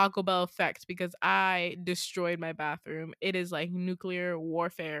the Taco Bell effect because I destroyed my bathroom. It is like nuclear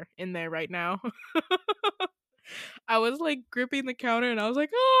warfare in there right now. I was like gripping the counter and I was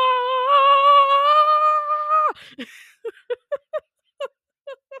like, ah!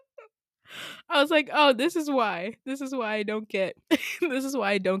 I was like, oh, this is why. This is why I don't get this is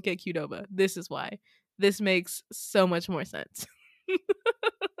why I don't get Qdoba. This is why. This makes so much more sense.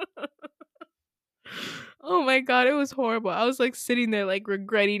 Oh my god, it was horrible. I was like sitting there like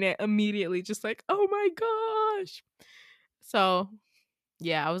regretting it immediately, just like, oh my gosh. So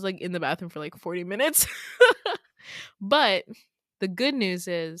yeah, I was like in the bathroom for like 40 minutes. But the good news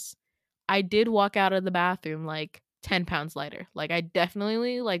is I did walk out of the bathroom like 10 pounds lighter. Like I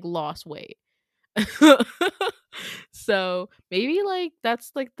definitely like lost weight. So maybe like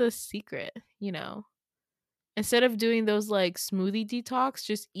that's like the secret, you know. Instead of doing those like smoothie detox,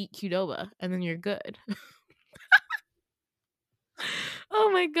 just eat Qdoba and then you're good.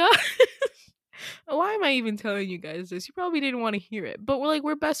 Oh my god. Why am I even telling you guys this? You probably didn't want to hear it. But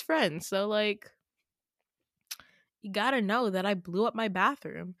we're best friends. So like you got to know that I blew up my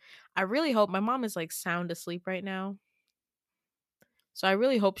bathroom. I really hope my mom is like sound asleep right now. So I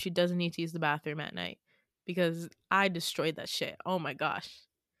really hope she doesn't need to use the bathroom at night because I destroyed that shit. Oh my gosh.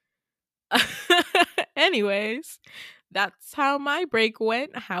 Anyways, that's how my break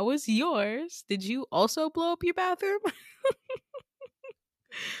went. How was yours? Did you also blow up your bathroom?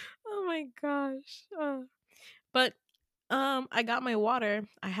 Oh my gosh. But I got my water.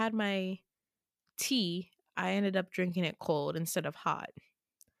 I had my tea. I ended up drinking it cold instead of hot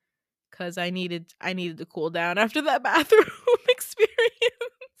cuz I needed to cool down after that bathroom experience.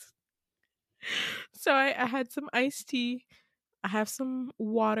 So I had some iced tea. I have some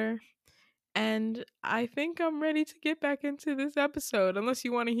water. And I think I'm ready to get back into this episode, unless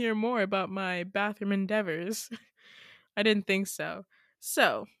you want to hear more about my bathroom endeavors. I didn't think so.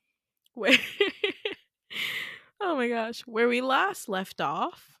 So, where. Oh my gosh. Where we last left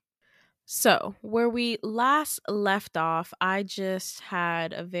off. So, where we last left off, I just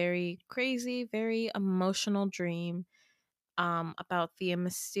had a very crazy, very emotional dream about the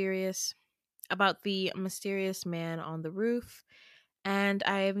mysterious man on the roof, and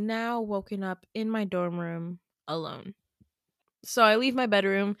I have now woken up in my dorm room alone. So I leave my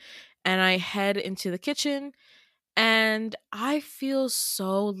bedroom and I head into the kitchen, and I feel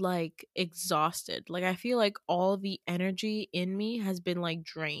so like exhausted. Like I feel like all the energy in me has been like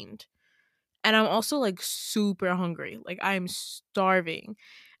drained. And I'm also like super hungry. Like I'm starving.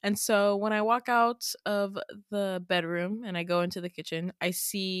 And so when I walk out of the bedroom and I go into the kitchen, I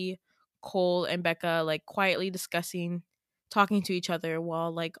see Cole and Becca like quietly discussing, talking to each other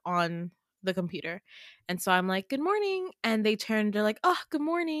while like on the computer. And so I'm like, good morning. And they turn, they're like, oh, good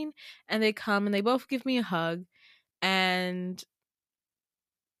morning. And they come and they both give me a hug. And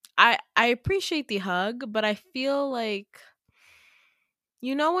I appreciate the hug, but I feel like,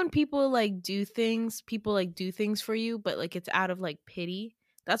 you know, when people like do things for you, but like it's out of like pity.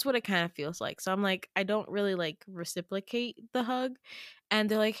 That's what it kind of feels like. So I'm like, I don't really like reciprocate the hug. And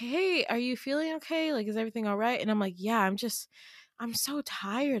they're like, hey, are you feeling okay? Like, is everything all right? And I'm like, yeah, I'm so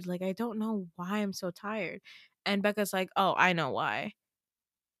tired. Like, I don't know why I'm so tired. And Becca's like, oh, I know why.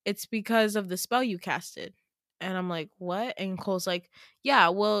 It's because of the spell you casted. And I'm like, what? And Cole's like, yeah,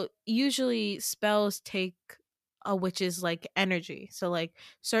 well, usually spells take a witch's like energy. So like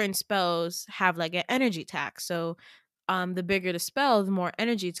certain spells have like an energy tax. So the bigger the spell, the more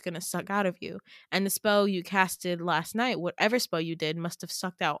energy it's gonna suck out of you. And the spell you casted last night, whatever spell you did, must have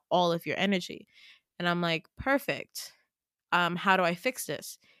sucked out all of your energy. And I'm like, perfect. How do I fix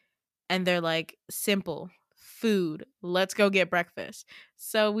this? And they're like, simple, food. Let's go get breakfast.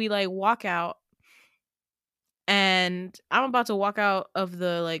 So we like walk out, and I'm about to walk out of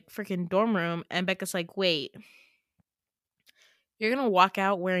the like freaking dorm room, and Becca's like, wait, you're gonna walk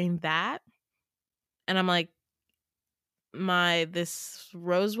out wearing that? And I'm like, my this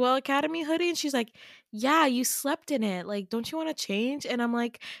Rosewell Academy hoodie? And she's like, yeah, you slept in it. Like, don't you want to change? And I'm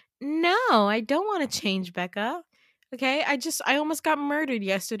like, no, I don't want to change, Becca. Okay, I almost got murdered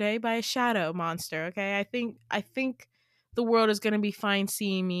yesterday by a shadow monster. Okay, I think the world is gonna be fine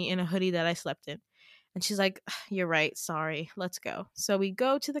seeing me in a hoodie that I slept in. And she's like, you're right, sorry, let's go. So we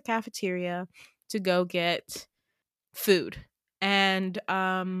go to the cafeteria to go get food. And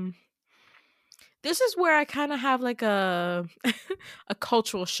this is where I kind of have like a a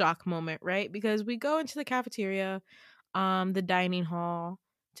cultural shock moment, right? Because we go into the cafeteria, the dining hall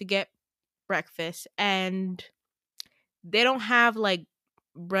to get breakfast, and they don't have like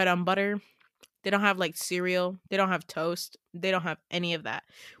bread on butter. They don't have like cereal. They don't have toast. They don't have any of that.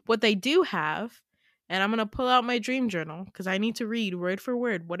 What they do have, and I'm going to pull out my dream journal because I need to read word for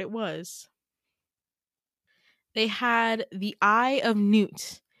word what it was. They had the Eye of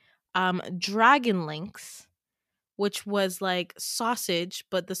Newt, dragon links, which was like sausage,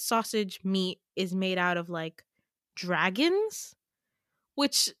 but the sausage meat is made out of like dragons,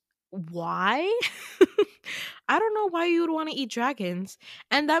 which why? I don't know why you would want to eat dragons.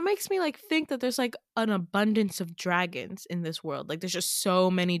 And that makes me like think that there's like an abundance of dragons in this world. Like there's just so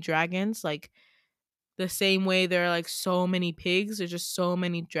many dragons, like the same way there are like so many pigs, there's just so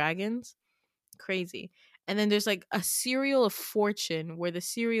many dragons. Crazy. And then there's like a cereal of fortune where the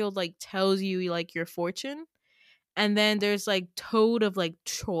cereal like tells you like your fortune. And then there's like Toad of like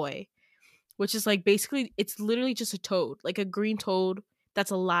Troy, which is like basically it's literally just a toad, like a green toad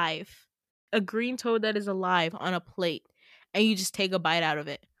that's alive. A green toad that is alive on a plate, and you just take a bite out of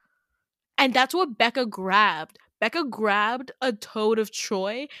it. And that's what Becca grabbed. Becca grabbed a Toad of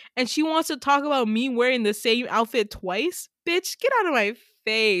Troy, and she wants to talk about me wearing the same outfit twice? Bitch, get out of my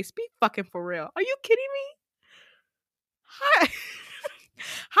face. Be fucking for real. Are you kidding me? How,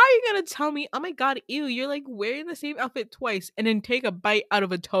 how are you gonna tell me, oh my god, ew, you're like wearing the same outfit twice and then take a bite out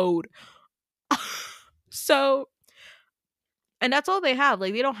of a toad? So, and that's all they have.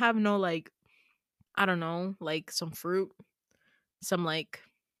 Like, they don't have no, like, I don't know, like some fruit, some like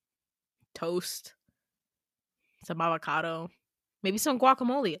toast, some avocado, maybe some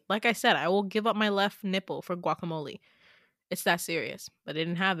guacamole. Like I said, I will give up my left nipple for guacamole. It's that serious, but I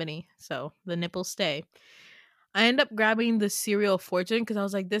didn't have any, so the nipples stay. I end up grabbing the cereal fortune because I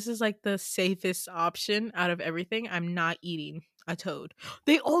was like, this is like the safest option out of everything. I'm not eating a toad.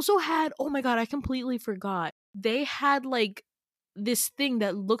 They also had, oh my god, I completely forgot. They had like this thing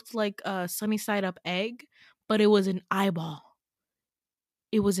that looked like a sunny side up egg, but it was an eyeball.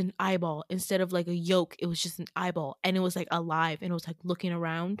 It was an eyeball instead of like a yolk. It was just an eyeball, and it was like alive, and it was like looking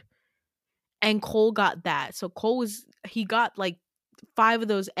around. And Cole got that. So he got like 5 of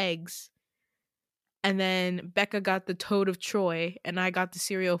those eggs, and then Becca got the Toad of Troy, and I got the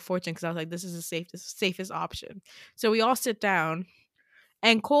cereal of fortune because I was like, this is the safest option. So we all sit down,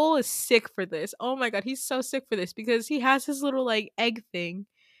 and Cole is sick for this. Oh my god, he's so sick for this because he has his little like egg thing,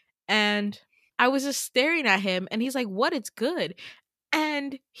 and I was just staring at him, and he's like, "What? It's good."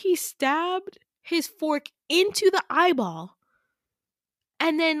 And he stabbed his fork into the eyeball,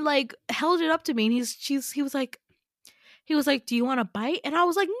 and then like held it up to me, and he was like, "Do you want a bite?" And I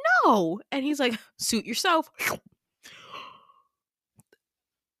was like, "No." And he's like, "Suit yourself."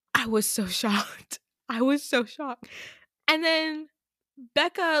 I was so shocked. I was so shocked. And then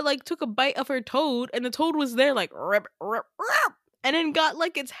Becca like took a bite of her toad, and the toad was there like rip, rip, rip, and then got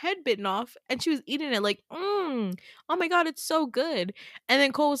like its head bitten off, and she was eating it like, oh my god, it's so good. And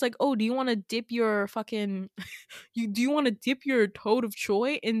then Cole was like, oh, do you want to dip your fucking do you want to dip your Toad of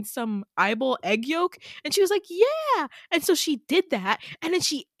Troy in some eyeball egg yolk? And she was like, yeah. And so she did that, and then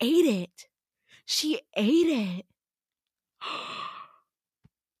she ate it. She ate it.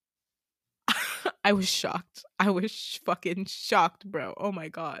 I was shocked. I was fucking shocked, bro. Oh my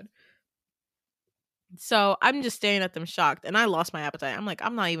god. So I'm just staring at them shocked, and I lost my appetite. I'm like,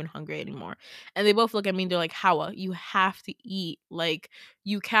 I'm not even hungry anymore. And they both look at me and they're like, Hawa, you have to eat. Like,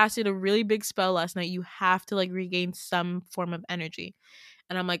 you casted a really big spell last night. You have to like regain some form of energy.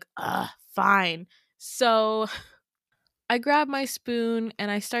 And I'm like, fine. So I grab my spoon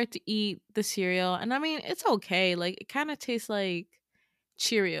and I start to eat the cereal. And I mean, it's okay. Like, it kind of tastes like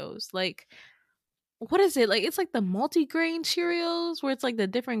Cheerios. Like, what is it? Like, it's like the multi-grain Cheerios where it's like the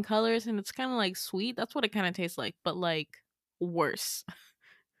different colors and it's kind of like sweet. That's what it kind of tastes like, but like worse.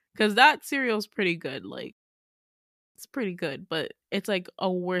 Cuz that cereal's pretty good. Like, it's pretty good, but it's like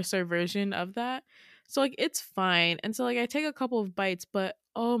a worser version of that. So like it's fine. And so like I take a couple of bites, but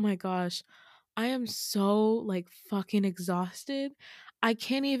oh my gosh, I am so like fucking exhausted. I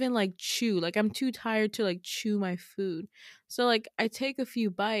can't even like chew. Like I'm too tired to like chew my food. So like I take a few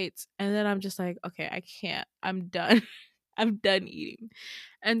bites and then I'm just like, okay, I can't. I'm done. I'm done eating.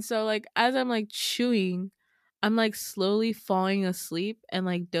 And so like as I'm like chewing, I'm like slowly falling asleep and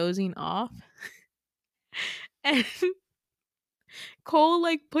like dozing off. And Cole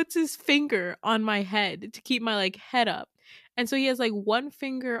like puts his finger on my head to keep my like head up. And so he has like one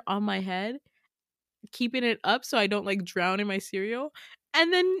finger on my head, keeping it up so I don't like drown in my cereal.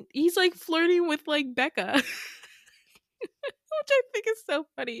 And then he's like flirting with like Becca, which I think is so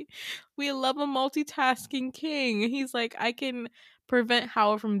funny. We love a multitasking king. He's like, I can prevent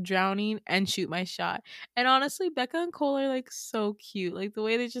Howard from drowning and shoot my shot. And honestly, Becca and Cole are like so cute. Like the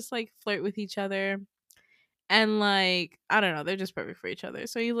way they just like flirt with each other. And like, I don't know, they're just perfect for each other.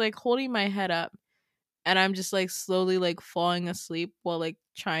 So he's like holding my head up and I'm just like slowly like falling asleep while like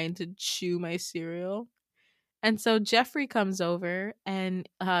trying to chew my cereal. And so Jeffrey comes over and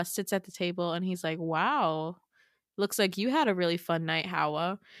sits at the table and he's like, "Wow, looks like you had a really fun night,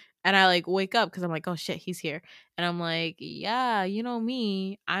 Howa." And I like wake up because I'm like, "Oh shit, he's here." And I'm like, "Yeah, you know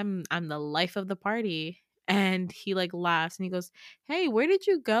me. I'm the life of the party." And he like laughs and he goes, "Hey, where did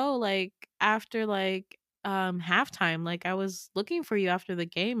you go like after like halftime? Like I was looking for you after the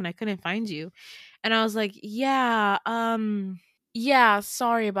game and I couldn't find you." And I was like, yeah,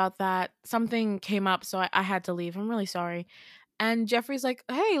 sorry about that. Something came up, so I had to leave. I'm really sorry." And Jeffrey's like,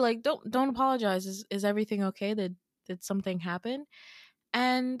 "Hey, like don't apologize. Is everything okay? Did something happen?"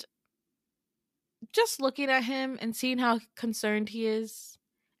 And just looking at him and seeing how concerned he is.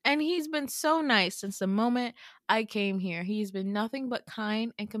 And he's been so nice since the moment I came here. He's been nothing but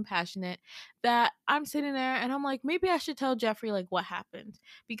kind and compassionate that I'm sitting there and I'm like, maybe I should tell Jeffrey like what happened.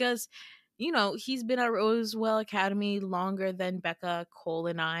 Because, you know, he's been at Rosewell Academy longer than Becca, Cole,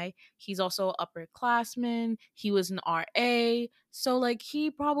 and I. He's also upperclassman. He was an RA. So like he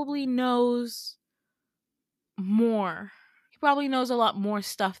probably knows more. He probably knows a lot more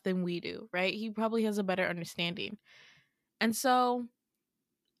stuff than we do, right? He probably has a better understanding. And so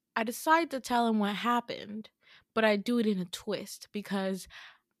I decide to tell him what happened, but I do it in a twist because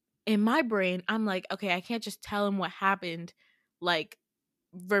in my brain, I'm like, okay, I can't just tell him what happened like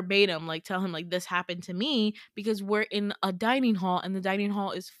verbatim, like tell him like this happened to me because we're in a dining hall and the dining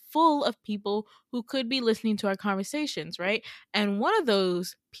hall is full of people who could be listening to our conversations, right? And one of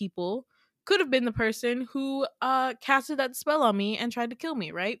those people could have been the person who casted that spell on me and tried to kill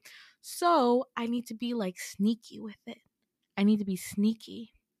me, right? So I need to be like sneaky with it. I need to be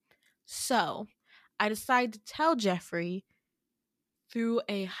sneaky. So I decide to tell Jeffrey through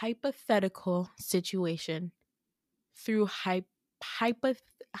a hypothetical situation, through hypo-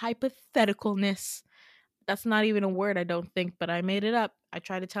 hypotheticalness. That's not even a word, I don't think, but I made it up. I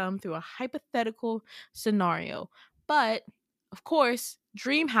try to tell him through a hypothetical scenario. But of course,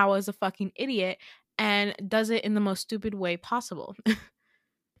 Dreamhower is a fucking idiot and does it in the most stupid way possible.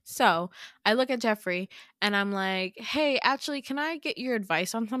 So I look at Jeffrey and I'm like, "Hey, actually, can I get your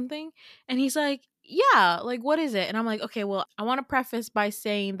advice on something?" And he's like, "Yeah, like what is it?" And I'm like, "Okay, well, I want to preface by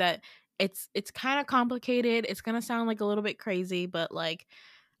saying that it's kind of complicated. It's going to sound like a little bit crazy, but like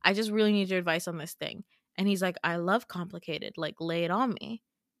I just really need your advice on this thing." And he's like, "I love complicated. Like lay it on me."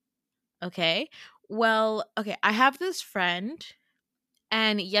 Okay? Well, okay, I have this friend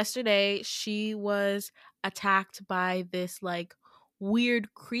and yesterday she was attacked by this like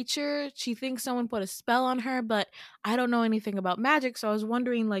weird creature. She thinks someone put a spell on her, but I don't know anything about magic, so I was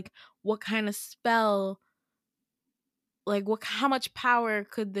wondering like what kind of spell, like what how much power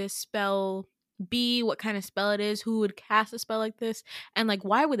could this spell be, what kind of spell it is, who would cast a spell like this, and like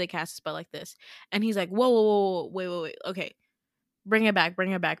why would they cast a spell like this? And he's like, "Whoa, whoa, whoa, whoa, wait. Okay. Bring it back,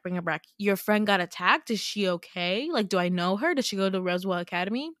 bring it back, bring it back. Your friend got attacked. Is she okay? Like, do I know her? Does she go to Roswell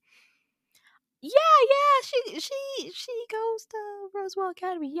Academy?" Yeah, she goes to Roswell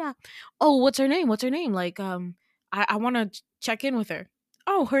Academy. Yeah. "Oh, what's her name? What's her name? Like, I want to check in with her."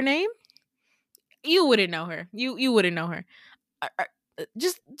 "Oh, her name? You wouldn't know her. You wouldn't know her.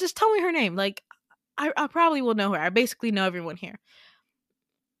 Just tell me her name. Like, I probably will know her. I basically know everyone here.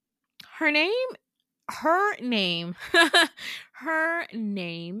 Her name, her name, her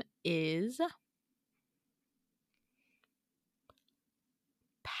name is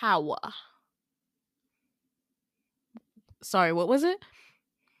Power." Sorry, what was it?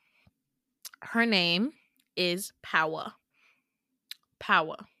 Her name is Power.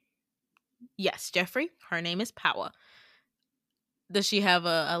 Power. Yes, Jeffrey. Her name is Power. Does she have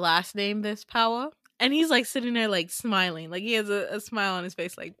a last name, this Power? And he's like sitting there like smiling. Like he has a smile on his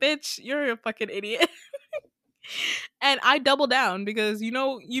face, like, "Bitch, you're a fucking idiot." And I double down because you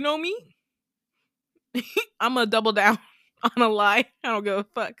know me? I'm gonna double down on a lie. I don't give a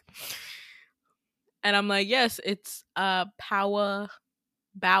fuck. And I'm like, "Yes, it's Power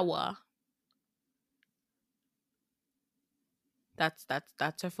Bower."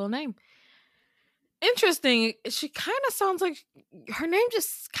 That's her full name. Interesting. She kind of sounds like her name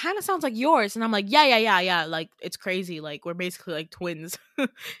just kind of sounds like yours, and I'm like, yeah. Like it's crazy. Like we're basically like twins.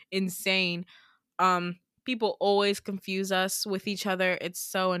 Insane. People always confuse us with each other. It's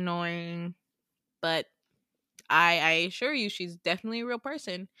so annoying, but I assure you, she's definitely a real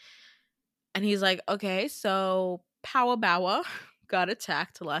person. And he's like, okay, so Powabawa got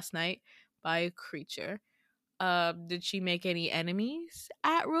attacked last night by a creature. Did she make any enemies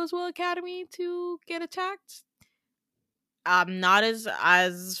at Roswell Academy to get attacked? Not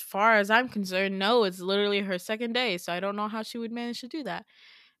as far as I'm concerned. No, it's literally her second day, so I don't know how she would manage to do that.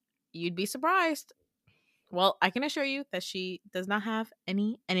 You'd be surprised. Well, I can assure you that she does not have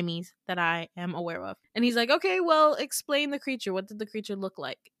any enemies that I am aware of. And he's like, okay, well, explain the creature. What did the creature look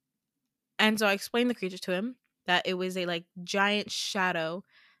like? And so I explained the creature to him, that it was a like giant shadow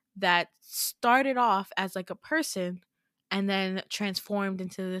that started off as like a person and then transformed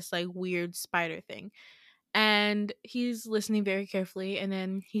into this like weird spider thing. And he's listening very carefully, and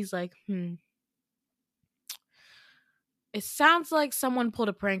then he's like, it sounds like someone pulled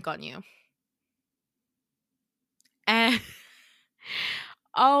a prank on you. And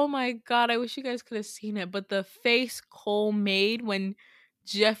oh my god, I wish you guys could have seen it, but the face Cole made when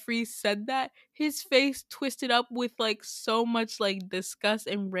Jeffrey said that, his face twisted up with like so much like disgust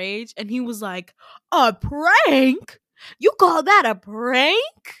and rage, and he was like, "A prank? You call that a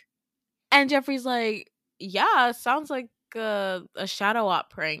prank?" And Jeffrey's like, "Yeah, sounds like a shadow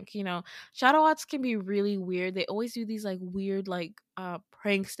op prank. You know, shadow ops can be really weird. They always do these like weird like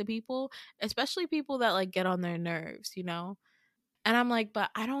pranks to people, especially people that like get on their nerves. You know." And I'm like,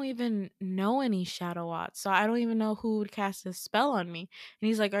 but I don't even know any shadow ots, so I don't even know who would cast a spell on me. And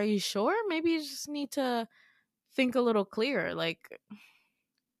he's like, are you sure? Maybe you just need to think a little clearer. Like,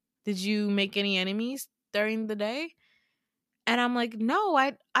 did you make any enemies during the day? And I'm like, no,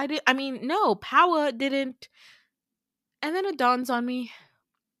 I did. I mean, no, Power didn't. And then it dawns on me,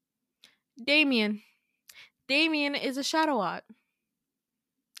 Damien. Damien is a shadow ot.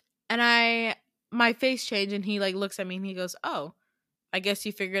 And my face changed, and he like looks at me and he goes, oh, I guess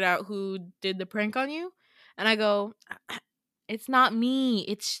you figured out who did the prank on you? And I go, it's not me.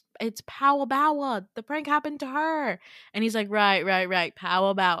 It's Power Bowa. The prank happened to her. And he's like, right.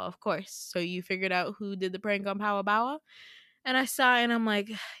 Power Bowa, of course. So you figured out who did the prank on Power Bowa? And I sigh and I'm like,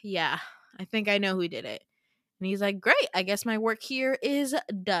 yeah, I think I know who did it. And he's like, great. I guess my work here is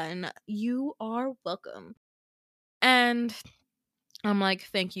done. You are welcome. And I'm like,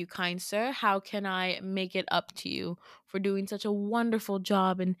 thank you, kind sir. How can I make it up to you for doing such a wonderful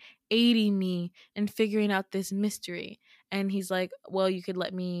job and aiding me in figuring out this mystery? And he's like, well, you could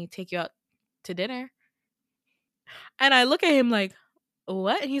let me take you out to dinner. And I look at him like,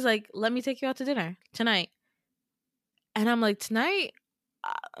 what? And he's like, let me take you out to dinner tonight. And I'm like, tonight?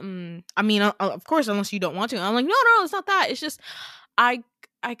 I mean, of course, unless you don't want to. I'm like, no, it's not that. It's just, I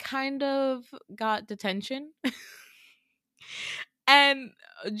kind of got detention. And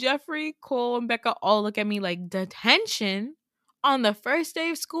Jeffrey, Cole, and Becca all look at me like, detention on the first day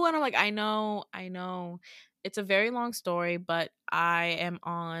of school? And I'm like, I know. It's a very long story, but I am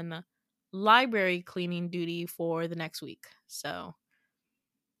on library cleaning duty for the next week. So,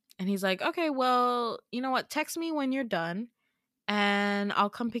 and he's like, okay, well, you know what? Text me when you're done and I'll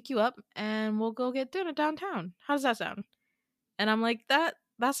come pick you up and we'll go get dinner downtown. How does that sound? And I'm like, that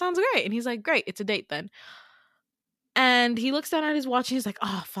sounds great. And he's like, great, it's a date then. And he looks down at his watch and he's like,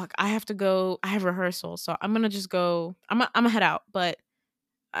 oh fuck, I have to go. I have rehearsal. So I'm gonna just go. I'm gonna head out, but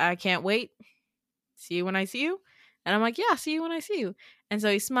I can't wait. See you when I see you. And I'm like, yeah, see you when I see you. And so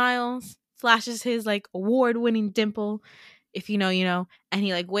he smiles, flashes his like award-winning dimple. If you know, you know. And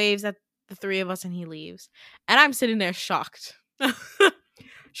he like waves at the three of us and he leaves. And I'm sitting there shocked.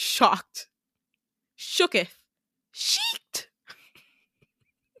 Shocked. Shooketh. Sheeked.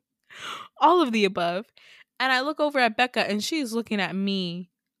 All of the above. And I look over at Becca and she's looking at me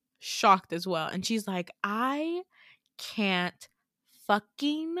shocked as well. And she's like, I can't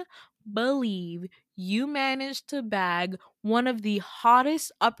fucking believe you managed to bag one of the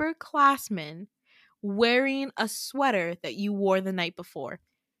hottest upperclassmen wearing a sweater that you wore the night before.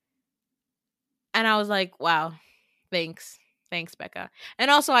 And I was like, wow, thanks. Thanks, Becca. And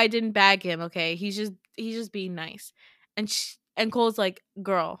also I didn't bag him, okay? He's just being nice. And Cole's like,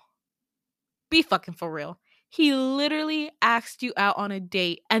 girl, be fucking for real. He literally asked you out on a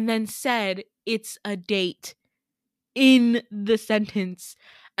date and then said it's a date in the sentence.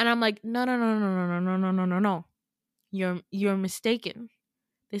 And I'm like, no. You're mistaken.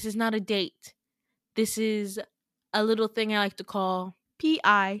 This is not a date. This is a little thing I like to call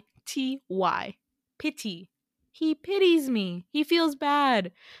PITY. Pity. He pities me. He feels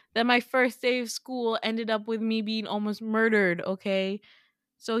bad that my first day of school ended up with me being almost murdered, okay?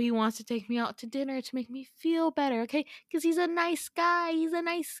 So he wants to take me out to dinner to make me feel better, okay? Because he's a nice guy. He's a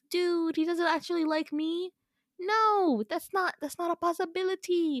nice dude. He doesn't actually like me. No, that's not a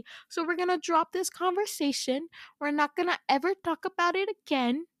possibility. So we're gonna drop this conversation. We're not gonna ever talk about it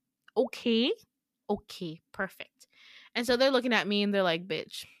again. Okay? Okay, perfect. And so they're looking at me and they're like,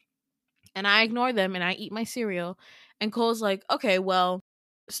 bitch. And I ignore them and I eat my cereal. And Cole's like, okay, well,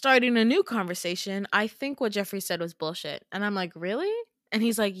 starting a new conversation, I think what Jeffrey said was bullshit. And I'm like, really? And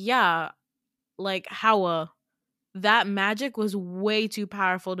he's like, yeah, like Howa, that magic was way too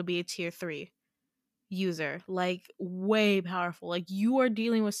powerful to be a tier 3 user. Like way powerful. Like you are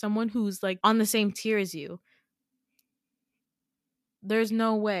dealing with someone who's like on the same tier as you. There's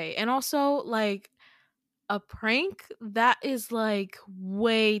no way. And also like a prank that is like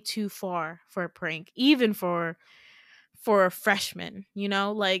way too far for a prank, even for a freshman, you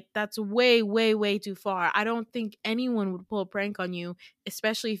know? Like that's way too far. I don't think anyone would pull a prank on you,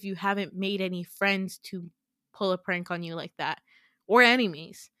 especially if you haven't made any friends to pull a prank on you like that or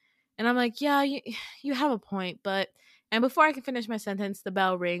enemies. And I'm like, yeah, you have a point, but and before I can finish my sentence, the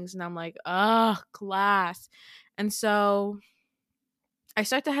bell rings and I'm like, ugh, class. And so I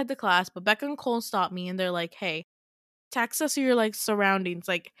start to head to class, but Becca and Cole stop me and they're like, hey, text us your like surroundings.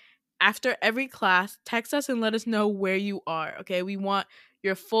 Like after every class, text us and let us know where you are. Okay. We want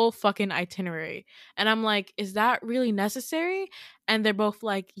your full fucking itinerary. And I'm like, is that really necessary? And they're both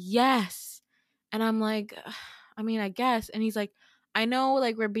like, yes. And I'm like, I mean, I guess. And he's like, I know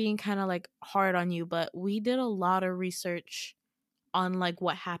like we're being kind of like hard on you, but we did a lot of research on like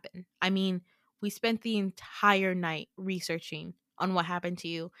what happened. I mean, we spent the entire night researching on what happened to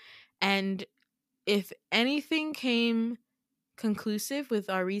you. And if anything came conclusive with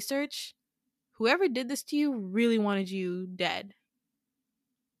our research, whoever did this to you really wanted you dead.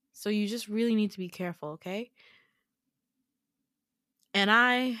 So you just really need to be careful, okay? And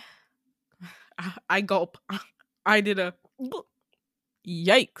I gulp. I did a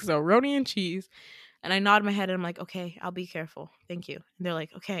yikes, a roni and cheese. And I nod my head and I'm like, okay, I'll be careful. Thank you. And they're like,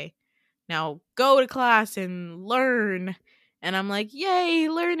 okay, now go to class and learn. And I'm like, yay,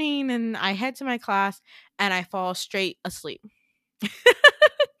 learning. And I head to my class and I fall straight asleep.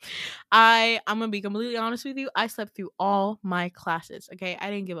 I'm gonna be completely honest with you. I slept through all my classes. Okay,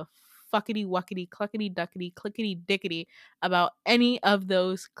 I didn't give a fuckity wuckity cluckety duckety clickety dickety about any of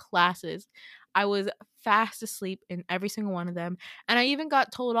those classes. I was fast asleep in every single one of them, and I even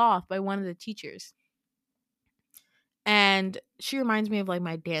got told off by one of the teachers. And she reminds me of like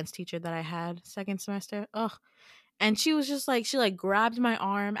my dance teacher that I had second semester. Ugh. And she was just like, she like grabbed my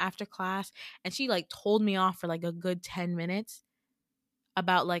arm after class and she like told me off for like a good 10 minutes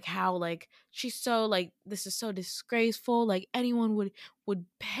about like how like she's so like this is so disgraceful, like anyone would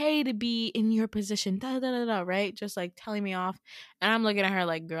pay to be in your position, da da da da, right? Just like telling me off. And I'm looking at her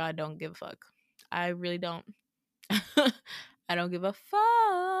like, girl, I don't give a fuck. I really don't. I don't give a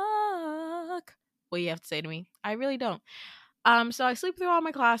fuck what you have to say to me. I really don't. So I sleep through all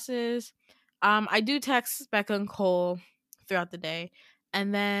my classes. I do text Becca and Cole throughout the day,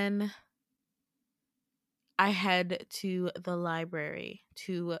 and then I head to the library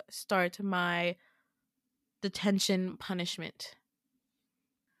to start my detention punishment.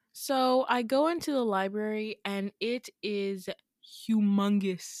 So I go into the library and it is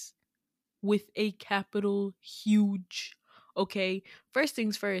humongous with a capital huge. Okay, first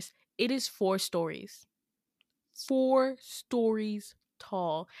things first, it is 4 stories. 4 stories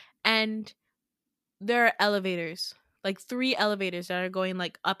tall. And there are elevators, like 3 elevators that are going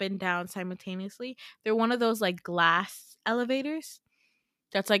like up and down simultaneously. They're one of those like glass elevators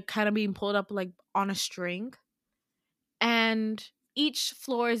that's like kind of being pulled up like on a string. And each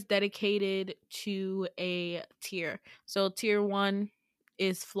floor is dedicated to a tier. So tier 1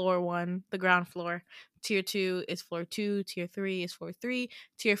 is floor 1, the ground floor. Tier 2 is floor 2, tier 3 is floor 3,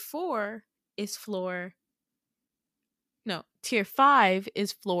 tier 4 is floor no, tier 5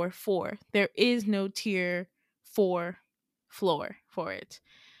 is floor 4. There is no tier 4 floor for it,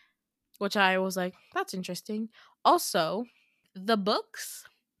 which I was like, that's interesting. Also, the books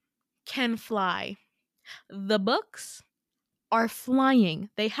can fly. The books are flying.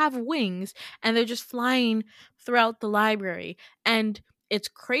 They have wings and they're just flying throughout the library. And it's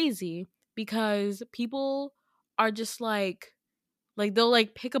crazy because people are just like they'll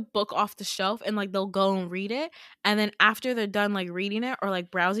like pick a book off the shelf and like they'll go and read it, and then after they're done like reading it or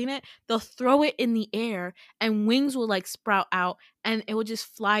like browsing it, they'll throw it in the air and wings will like sprout out and it will just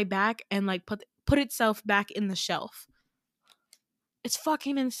fly back and like put itself back in the shelf. It's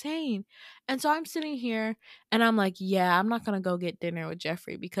fucking insane. And so I'm sitting here and I'm like, yeah, I'm not going to go get dinner with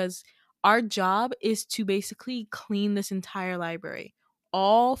Jeffrey because our job is to basically clean this entire library,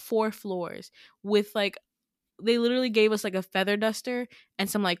 all 4 floors, with like, they literally gave us like a feather duster and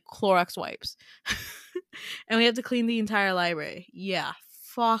some like Clorox wipes. And we had to clean the entire library. Yeah,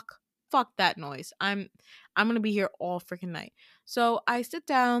 fuck that noise. I'm going to be here all freaking night. So I sit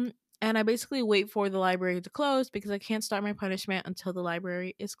down and I basically wait for the library to close because I can't start my punishment until the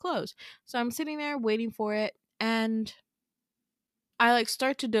library is closed. So I'm sitting there waiting for it, and I like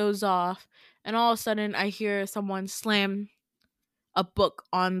start to doze off, and all of a sudden I hear someone slam a book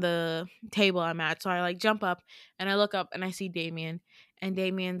on the table I'm at. So I like jump up and I look up and I see Damien, and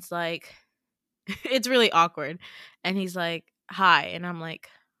Damien's like it's really awkward. And he's like, "Hi." And I'm like,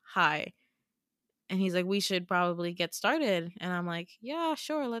 "Hi." And he's like, "We should probably get started." And I'm like, "Yeah,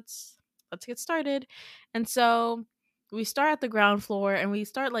 sure. Let's get started." And so we start at the ground floor and we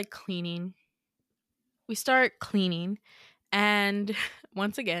start like cleaning. We start cleaning, and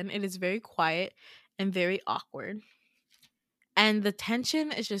once again, it is very quiet and very awkward. And the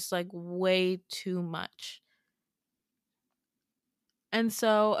tension is just like way too much. And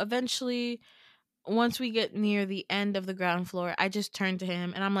so eventually, once we get near the end of the ground floor, I just turn to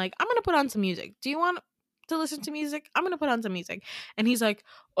him and I'm like, "I'm gonna put on some music. Do you want to listen to music? I'm gonna put on some music." And he's like,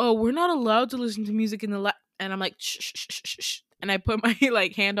 "Oh, we're not allowed to listen to music in the And I'm like, "Shh, shh, shh, shh, shh." And I put my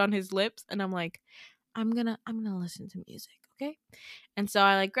like hand on his lips and I'm like, I'm gonna listen to music, okay?" And so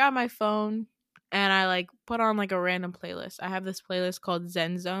I like grab my phone and I like put on like a random playlist. I have this playlist called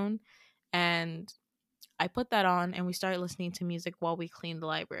Zen Zone, and I put that on and we started listening to music while we cleaned the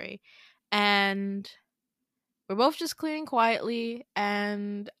library. And we're both just cleaning quietly,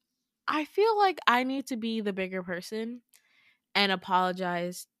 and I feel like I need to be the bigger person and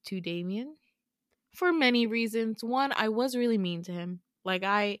apologize to Damien for many reasons. One, I was really mean to him. Like,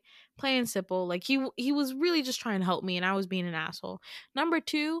 I plain and simple, like he was really just trying to help me and I was being an asshole. Number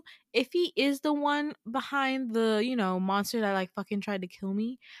two, if he is the one behind the, monster that like fucking tried to kill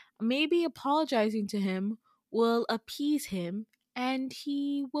me, maybe apologizing to him will appease him and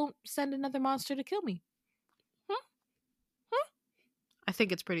he won't send another monster to kill me. Hmm? I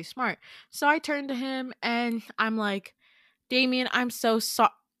think it's pretty smart. So I turn to him and I'm like, "Damien, I'm so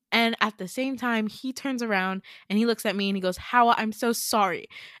sorry." And at the same time, he turns around and he looks at me and he goes, "How? I'm so sorry."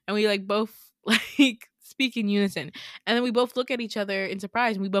 And we like both like speak in unison. And then we both look at each other in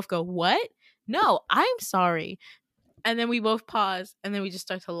surprise and we both go, "What? No, I'm sorry." And then we both pause and then we just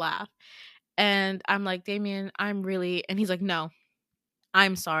start to laugh. And I'm like, "Damien, I'm really," and he's like, "No,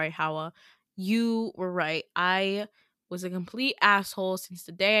 I'm sorry, Hawa. You were right. I was a complete asshole since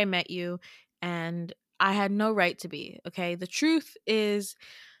the day I met you, and I had no right to be. Okay. The truth is,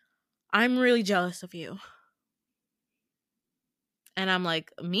 I'm really jealous of you." And I'm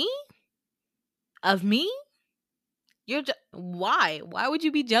like, "Me? Of me? Why? Why would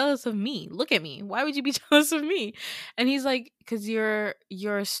you be jealous of me? Look at me. Why would you be jealous of me?" And he's like, "Cause you're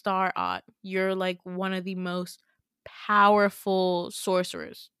a star art. You're like one of the most powerful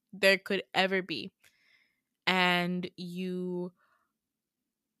sorcerers there could ever be. And you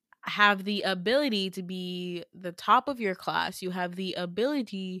have the ability to be the top of your class. You have the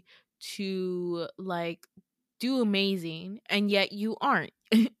ability to like do amazing, and yet you aren't."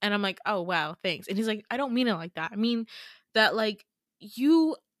 And I'm like, "Oh wow, thanks." And he's like, "I don't mean it like that. I mean that like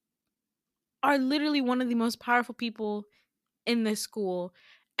you are literally one of the most powerful people in this school,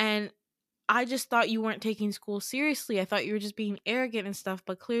 and I just thought you weren't taking school seriously. I thought you were just being arrogant and stuff,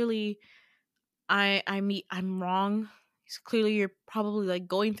 but clearly I'm wrong. So clearly you're probably like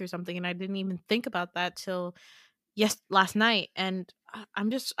going through something, and I didn't even think about that till last night, and I'm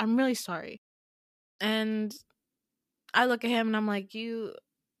really sorry." And I look at him and I'm like, "You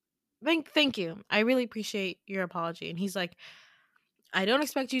thank you. I really appreciate your apology." And he's like, "I don't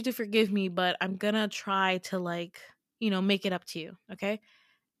expect you to forgive me, but I'm gonna try to like, make it up to you, okay?"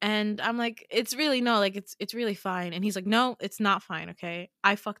 And I'm like, "It's really no, like it's really fine." And he's like, "No, it's not fine, okay?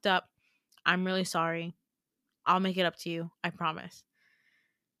 I fucked up. I'm really sorry. I'll make it up to you. I promise."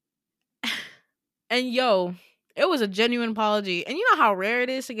 And yo, it was a genuine apology. And you know how rare it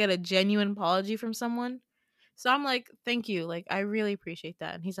is to get a genuine apology from someone? So I'm like, "Thank you. Like, I really appreciate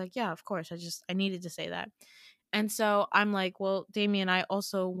that." And he's like, "Yeah, of course. I needed to say that." And so I'm like, "Well, Damien, I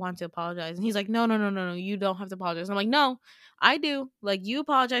also want to apologize." And he's like, "No, no, no, no, no. You don't have to apologize." I'm like, "No, I do. Like, you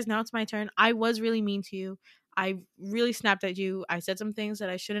apologize. Now it's my turn. I was really mean to you. I really snapped at you. I said some things that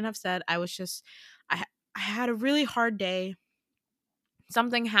I shouldn't have said. I had a really hard day.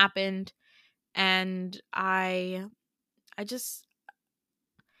 Something happened, and I just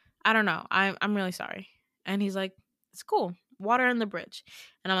I don't know. I'm really sorry." And he's like, "It's cool. water on the bridge.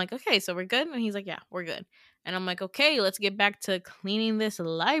 And I'm like, okay, so we're good. And he's like, yeah, we're good. And I'm like, okay, let's get back to cleaning this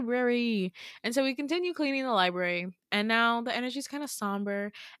library. And so we continue cleaning the library. And now the energy's kind of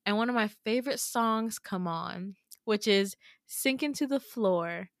somber. And one of my favorite songs come on, which is Sink Into the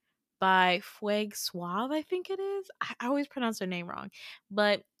Floor by Fueg Suave, I think it is. I always pronounce her name wrong.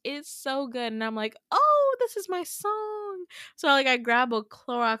 But it's so good. And I'm like, oh, this is my song. So like I grab a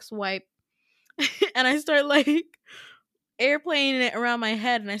Clorox wipe and I start like airplaning it around my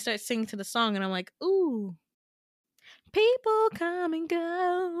head and I start singing to the song and I'm like, ooh, people come and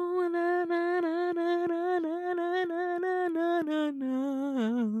go. Na, na, na, na, na, na, na, na, na, na,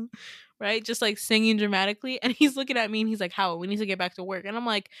 na. Right? Just like singing dramatically. And he's looking at me and he's like, How? We need to get back to work. And I'm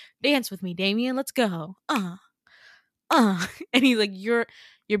like, dance with me, Damien. Let's go. And he's like, You're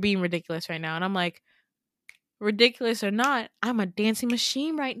being ridiculous right now. And I'm like, ridiculous or not, I'm a dancing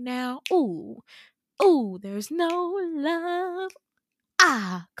machine right now. Ooh, there's no love.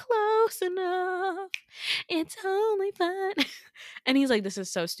 Close enough. It's only fun. And he's like, this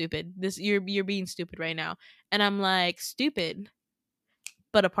is so stupid. This you're being stupid right now. And I'm like, stupid,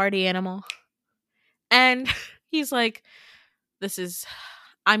 but a party animal. And he's like,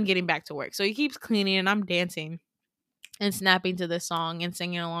 I'm getting back to work. So he keeps cleaning and I'm dancing and snapping to this song and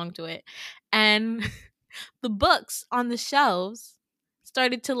singing along to it. And the books on the shelves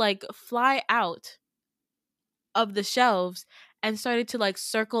started to like fly out of the shelves and started to like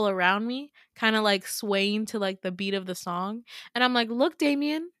circle around me, kind of like swaying to like the beat of the song. And I'm like, look,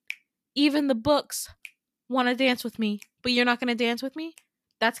 Damien, even the books want to dance with me, but you're not going to dance with me?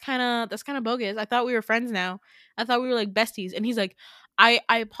 That's kind of bogus. I thought we were friends now. I thought we were like besties. And he's like, I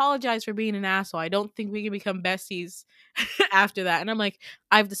apologize for being an asshole. I don't think we can become besties after that. And I'm like,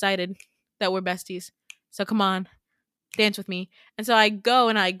 I've decided that we're besties. So come on, dance with me. And so I go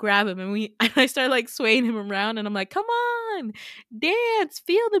and I grab him and and I start like swaying him around and I'm like, come on, dance,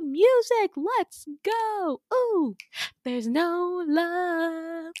 feel the music, let's go. Ooh, there's no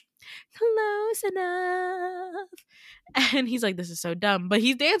love close enough. And he's like, this is so dumb. But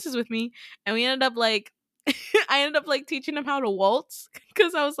he dances with me and we ended up like I ended up like teaching him how to waltz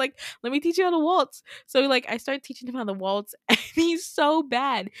because I was like, let me teach you how to waltz. So like I started teaching him how to waltz and he's so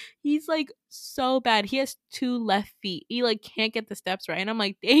bad. He's like so bad. He has 2 left feet. He like can't get the steps right. And I'm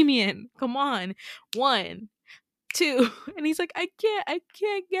like, Damien, come on. 1, 2. And he's like, I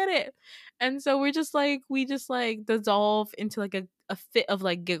can't get it. And so we just like dissolve into like a fit of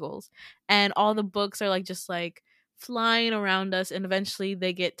like giggles. And all the books are like just like flying around us and eventually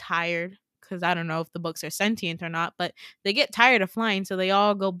they get tired because I don't know if the books are sentient or not, but they get tired of flying, so they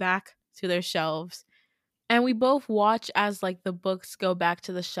all go back to their shelves. And we both watch as like the books go back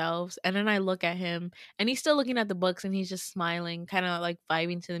to the shelves. And then I look at him and he's still looking at the books and he's just smiling, kind of like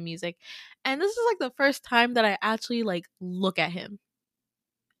vibing to the music. And this is like the first time that I actually like look at him.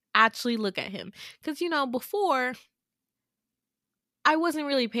 Actually look at him. Because, before I wasn't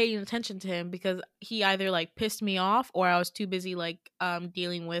really paying attention to him because he either like pissed me off or I was too busy like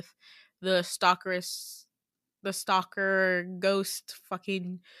dealing with the stalker ghost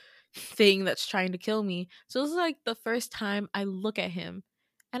fucking thing that's trying to kill me. So this is like the first time I look at him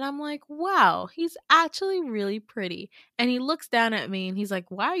and I'm like, wow, he's actually really pretty. And he looks down at me and he's like,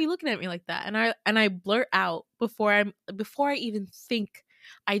 why are you looking at me like that? And I blurt out before I even think,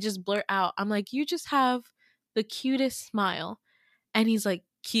 I just blurt out, I'm like, you just have the cutest smile. And he's like,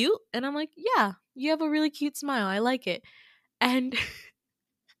 cute? And I'm like, yeah, you have a really cute smile. I like it. And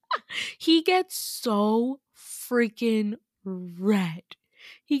he gets so freaking red.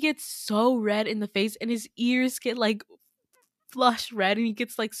 He gets so red in the face and his ears get like flush red and he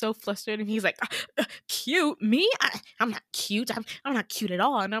gets like so flustered and he's like, cute me? I'm not cute. I'm not cute at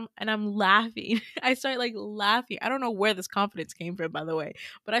all. And I'm laughing. I start like laughing. I don't know where this confidence came from, by the way,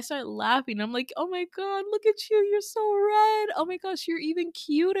 but I start laughing. I'm like, oh my god, look at you, you're so red. Oh my gosh, you're even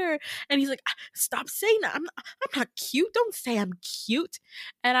cuter. And he's like, stop saying that. I'm not cute. Don't say I'm cute.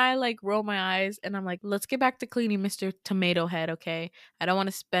 And I like roll my eyes and I'm like, let's get back to cleaning, Mr. Tomato Head, okay? I don't want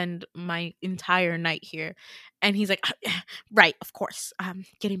to spend my entire night here. And he's like, right, of course.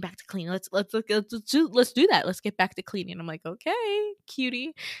 Getting back to cleaning. Let's do that. Let's get back to cleaning. I'm like, okay,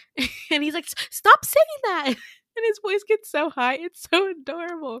 cutie. And he's like, stop saying that. And his voice gets so high. It's so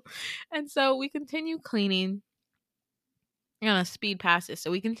adorable. And so we continue cleaning. I'm gonna speed past this. So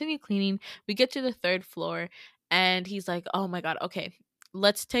we continue cleaning. We get to the 3rd floor, and he's like, oh my god, okay.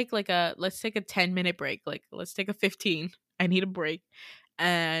 Let's take a 10-minute break. Like, let's take a 15. I need a break.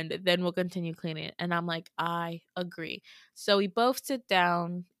 And then we'll continue cleaning it. And I'm like, I agree. So we both sit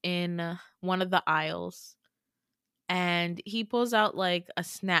down in one of the aisles and he pulls out like a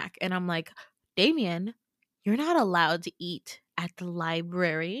snack. And I'm like, Damien, you're not allowed to eat at the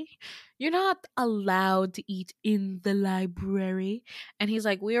library. You're not allowed to eat in the library. And he's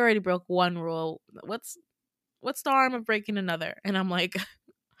like, we already broke one rule. What's the harm of breaking another? And I'm like,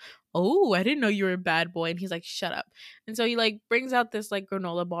 oh, I didn't know you were a bad boy. And he's like, shut up. And so he like brings out this like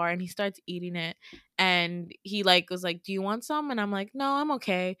granola bar and he starts eating it. And he like was like, do you want some? And I'm like, no, I'm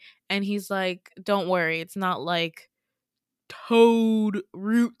okay. And he's like, don't worry. It's not like toad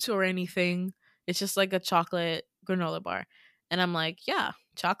root or anything. It's just like a chocolate granola bar. And I'm like, yeah,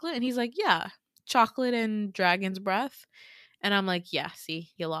 chocolate? And he's like, yeah, chocolate and dragon's breath. And I'm like, yeah, see,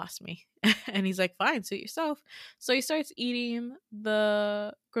 you lost me. And he's like, fine, suit yourself. So he starts eating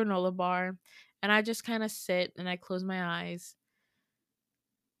the granola bar. And I just kind of sit and I close my eyes.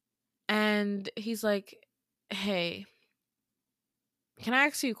 And he's like, hey, can I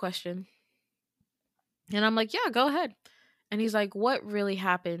ask you a question? And I'm like, yeah, go ahead. And he's like, what really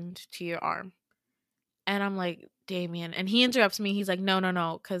happened to your arm? And I'm like, Damien. And he interrupts me. He's like, no, no,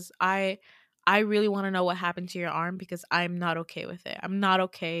 no. Because I really want to know what happened to your arm because I'm not okay with it. I'm not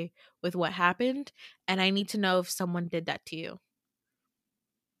okay with what happened. And I need to know if someone did that to you.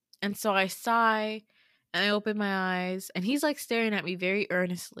 And so I sigh and I open my eyes. And he's like staring at me very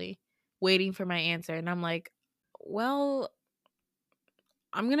earnestly, waiting for my answer. And I'm like, well,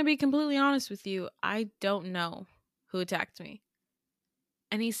 I'm going to be completely honest with you. I don't know who attacked me.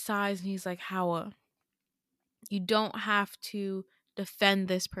 And he sighs and he's like, Howa, you don't have to defend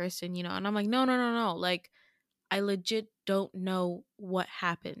this person, you know? And I'm like, no, no, no, no. Like, I legit don't know what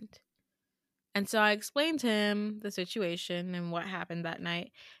happened. And so I explained to him the situation and what happened that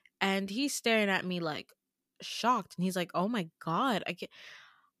night. And he's staring at me like shocked. And he's like, oh my God,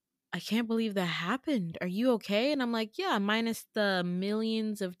 I can't believe that happened. Are you okay? And I'm like, yeah, minus the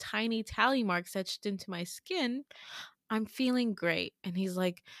millions of tiny tally marks etched into my skin, I'm feeling great. And he's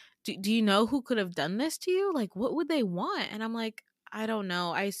like, do you know who could have done this to you? Like, what would they want? And I'm like, I don't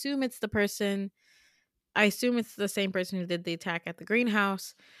know. I assume it's the same person who did the attack at the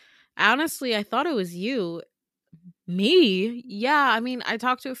greenhouse. Honestly, I thought it was you. Me? Yeah. I mean, I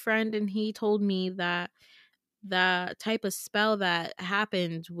talked to a friend and he told me that the type of spell that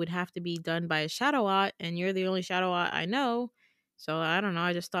happened would have to be done by a Shadowot, and you're the only Shadowot I know. So I don't know.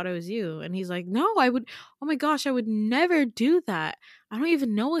 I just thought it was you. And he's like, no, I would. Oh my gosh, I would never do that. I don't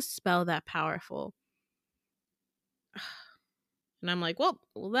even know a spell that powerful. And I'm like, well,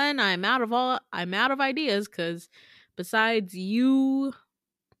 then I'm out of ideas because besides you,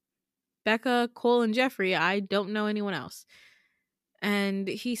 Becca, Cole, and Jeffrey, I don't know anyone else. And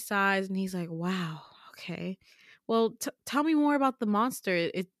he sighs and he's like, wow, okay. Well, tell me more about the monster.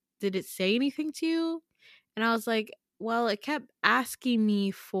 Did it say anything to you? And I was like, well, I kept asking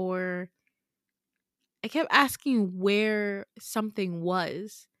where something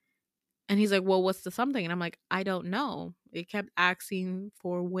was. And he's like, well, what's the something? And I'm like, I don't know. It kept asking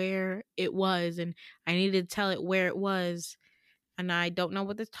for where it was, and I needed to tell it where it was. And I don't know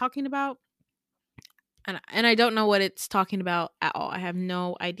what it's talking about. And I don't know what it's talking about at all. I have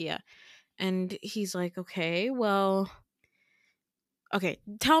no idea. And he's like, okay,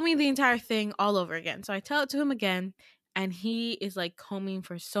 tell me the entire thing all over again. So I tell it to him again, and he is like combing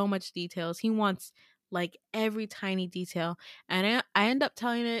for so much details. He wants like every tiny detail. And I end up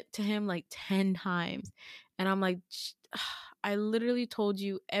telling it to him like 10 times. And I'm like, I literally told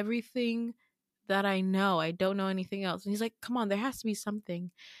you everything that I know. I don't know anything else. And he's like, come on, there has to be something.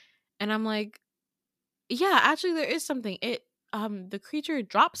 And I'm like, yeah, actually there is something. The creature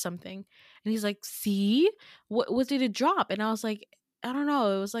dropped something. And he's like, see? What did it drop? And I was like, I don't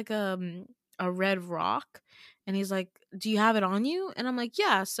know. It was like a red rock. And he's like, do you have it on you? And I'm like,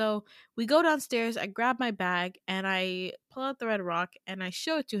 yeah. So we go downstairs, I grab my bag and I pull out the red rock and I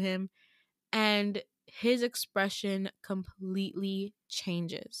show it to him, and his expression completely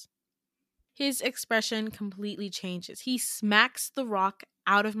changes. His expression completely changes. He smacks the rock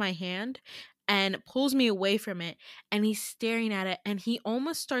out of my hand and pulls me away from it, and he's staring at it, and he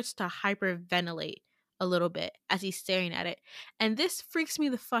almost starts to hyperventilate a little bit as he's staring at it. And this freaks me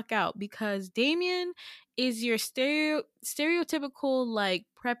the fuck out because Damien is your stereotypical like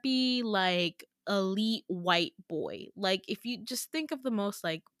preppy like elite white boy. Like if you just think of the most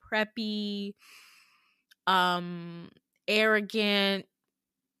like preppy um arrogant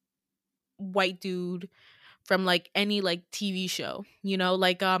white dude from like any like TV show, you know,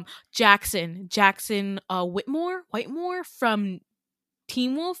 like Jackson Whitmore from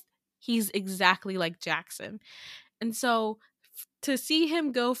Teen Wolf. He's exactly like Jackson. And so to see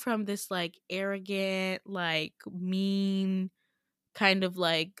him go from this like arrogant, like mean kind of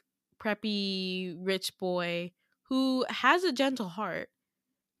like preppy rich boy who has a gentle heart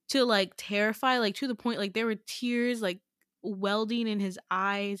to like terrify, like to the point like there were tears like welding in his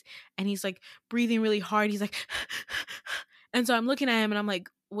eyes, and he's like breathing really hard. He's like and so I'm looking at him and I'm like,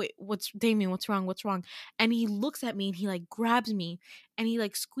 wait, what's Damien, what's wrong? What's wrong? And he looks at me and he like grabs me and he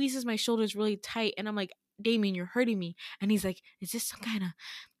like squeezes my shoulders really tight, and I'm like, Damien, you're hurting me. And he's like, is this some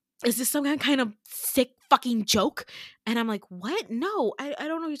kind of sick fucking joke? And I'm like, what? No, I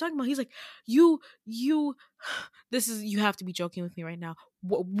don't know what you're talking about. He's like, you you have to be joking with me right now.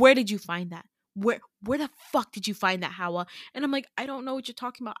 Where did you find that? Where the fuck did you find that, Hawa? And I'm like, I don't know what you're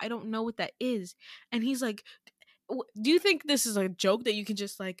talking about. I don't know what that is. And he's like, do you think this is a joke that you can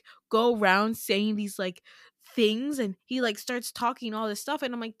just like go around saying these like things? And he like starts talking all this stuff,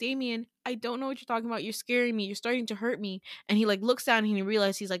 and I'm like, Damien, I don't know what you're talking about. You're scaring me. You're starting to hurt me. And he like looks down and he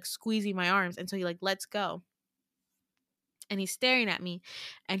realizes he's like squeezing my arms, and so he like lets go. And he's staring at me,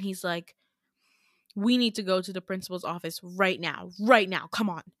 and he's like, we need to go to the principal's office right now. Right now. Come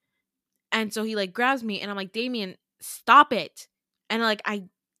on. And so he like grabs me, and I'm like, Damien, stop it. And I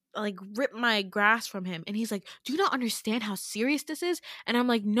like rip my grasp from him, and he's like, do you not understand how serious this is? And I'm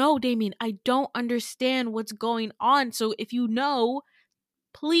like, no, Damien, I don't understand what's going on. So if you know,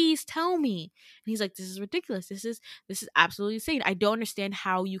 please tell me. And he's like, this is ridiculous. This is absolutely insane. I don't understand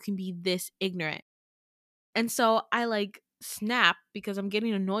how you can be this ignorant. And so I like snap because I'm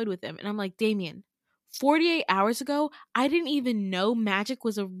getting annoyed with him, and I'm like, Damien, 48 hours ago, I didn't even know magic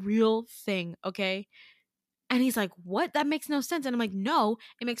was a real thing, okay? And he's like, what? That makes no sense. And I'm like, no,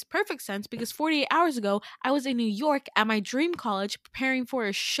 it makes perfect sense because 48 hours ago, I was in New York at my dream college preparing for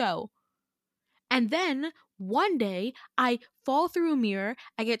a show. And then one day, I fall through a mirror.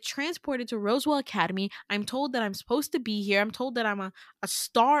 I get transported to Roswell Academy. I'm told that I'm supposed to be here. I'm told that I'm a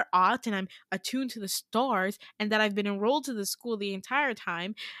star ot and I'm attuned to the stars and that I've been enrolled to the school the entire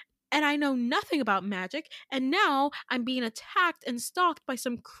time, and I know nothing about magic, and now I'm being attacked and stalked by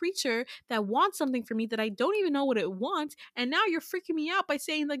some creature that wants something from me that I don't even know what it wants, and now you're freaking me out by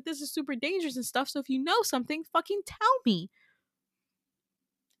saying like this is super dangerous and stuff, so if you know something, fucking tell me.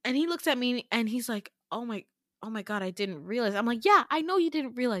 And he looks at me and he's like, oh my god, I didn't realize. I'm like, yeah, I know you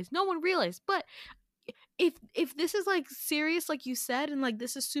didn't realize. No one realized. But if this is like serious like you said, and like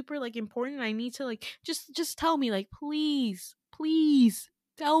this is super like important, I need to like just tell me, like, please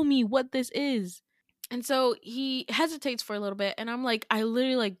tell me what this is. And so he hesitates for a little bit, and I'm like, I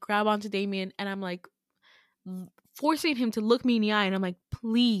literally like grab onto Damien, and I'm like forcing him to look me in the eye, and I'm like,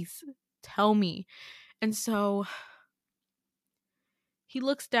 please tell me. And so he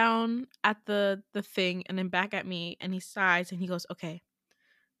looks down at the thing and then back at me, and he sighs and he goes, okay,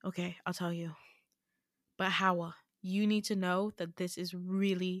 I'll tell you. But Hawa, you need to know that this is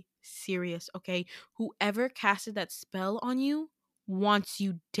really serious, okay? Whoever casted that spell on you wants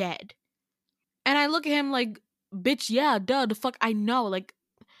you dead. And I look at him like, bitch, yeah, duh, the fuck, I know. Like,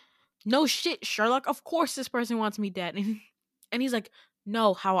 no shit, Sherlock. Of course this person wants me dead. And he's like,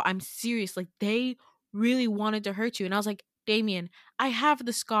 no, Hawa, I'm serious. Like, they really wanted to hurt you. And I was like, Damien, I have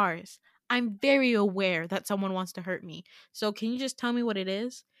the scars. I'm very aware that someone wants to hurt me. So can you just tell me what it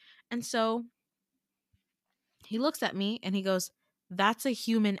is? And so he looks at me and he goes, that's a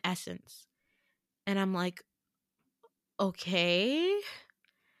human essence. And I'm like, okay.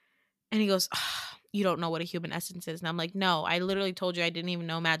 And he goes, you don't know what a human essence is. And I'm like, no, I literally told you I didn't even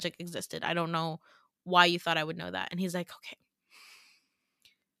know magic existed. I don't know why you thought I would know that. And he's like, okay.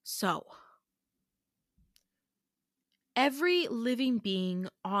 So every living being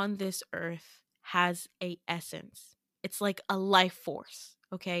on this earth has a essence. It's like a life force,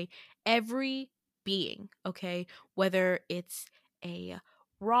 okay? Every being, okay? Whether it's a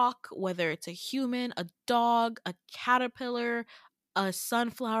rock, whether it's a human, a dog, a caterpillar, a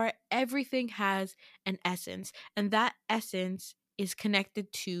sunflower, everything has an essence, and that essence is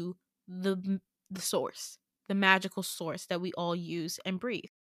connected to the source, the magical source that we all use and breathe.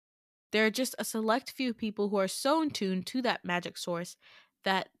 There are just a select few people who are so in tune to that magic source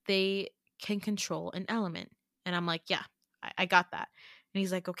that they can control an element. And I'm like, yeah, I got that. And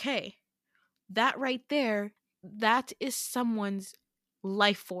he's like, okay, that right there, that is someone's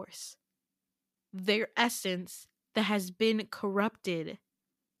life force, their essence that has been corrupted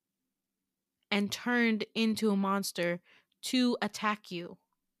and turned into a monster to attack you.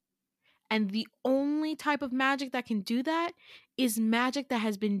 And the only type of magic that can do that is magic that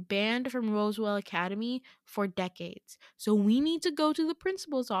has been banned from Roswell Academy for decades. So we need to go to the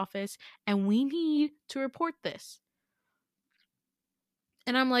principal's office and we need to report this.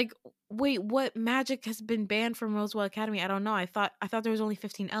 And I'm like, wait, what magic has been banned from Roswell Academy? I don't know. I thought there was only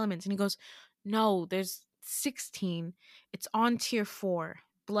 15 elements. And he goes, no, there's 16. It's on tier 4,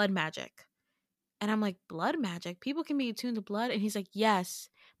 blood magic. And I'm like, blood magic? People can be attuned to blood? And he's like, yes,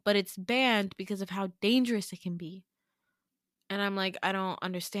 but it's banned because of how dangerous it can be. And I'm like, I don't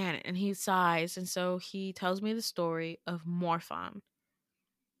understand it. And he sighs. And so he tells me the story of Morphon.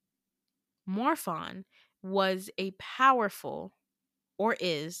 Morphon was a powerful, or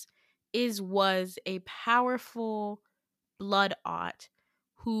was a powerful blood ot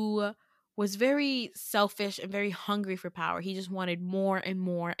who was very selfish and very hungry for power. He just wanted more and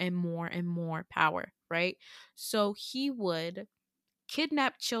more and more and more power, right? So he would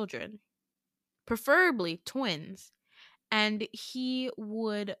kidnap children, preferably twins, and he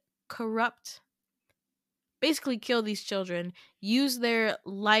would corrupt, basically kill these children, use their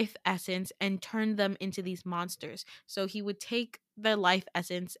life essence and turn them into these monsters. So he would take their life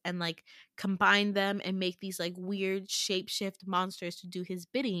essence and like combine them and make these like weird shapeshift monsters to do his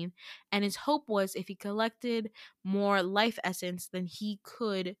bidding. And his hope was if he collected more life essence, then he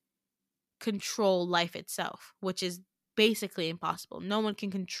could control life itself, which is basically impossible. No one can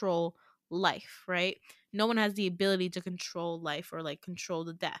control life, right? No one has the ability to control life or like control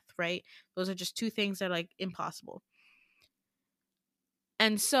the death, right? Those are just two things that are like impossible.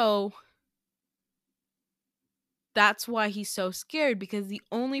 And so that's why he's so scared, because the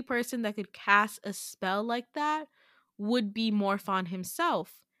only person that could cast a spell like that would be Morphon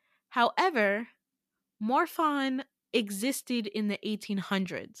himself. However, Morphon existed in the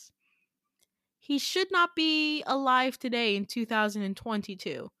 1800s. He should not be alive today in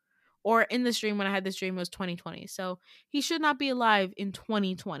 2022. Or in this dream, when I had this dream, it was 2020. So he should not be alive in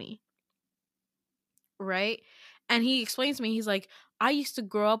 2020. Right? And he explains to me, he's like, I used to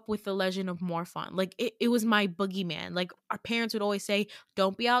grow up with the legend of Morphon. Like, it was my boogeyman. Like, our parents would always say,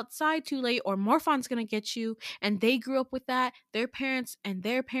 don't be outside too late or Morphon's going to get you. And they grew up with that. Their parents and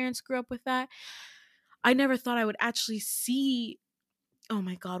their parents grew up with that. I never thought I would actually see. Oh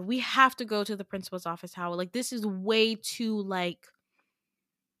my God, we have to go to the principal's office, Howard. Like, this is way too, like,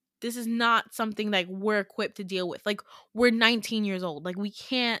 this is not something like we're equipped to deal with. Like, we're 19 years old. Like, we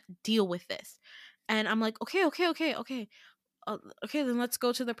can't deal with this. And I'm like, okay. Okay, then let's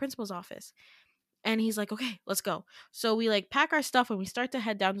go to the principal's office. And he's like, okay, let's go. So we like pack our stuff and we start to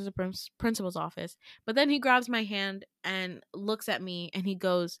head down to the principal's office. But then he grabs my hand and looks at me and he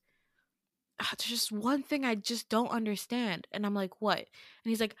goes, there's just one thing I just don't understand. And I'm like, what? And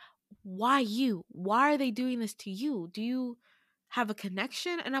he's like, why you? Why are they doing this to you? Do you have a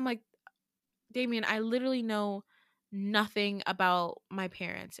connection? And I'm like, Damien, I literally know nothing about my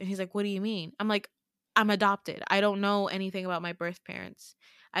parents. And he's like, what do you mean? I'm like, I'm adopted. I don't know anything about my birth parents.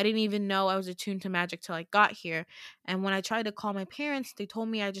 I didn't even know I was attuned to magic till I got here. And when I tried to call my parents, they told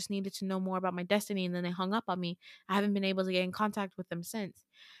me I just needed to know more about my destiny. And then they hung up on me. I haven't been able to get in contact with them since.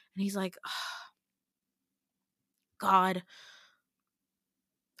 And he's like, oh, God.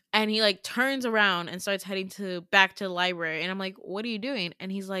 And he like turns around and starts heading back to the library. And I'm like, what are you doing?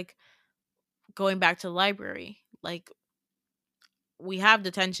 And he's like, going back to the library. Like, we have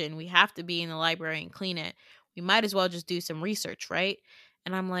detention. We have to be in the library and clean it. We might as well just do some research, right?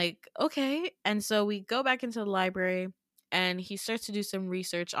 And I'm like, okay. And so we go back into the library and he starts to do some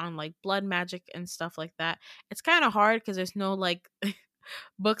research on like blood magic and stuff like that. It's kind of hard because there's no like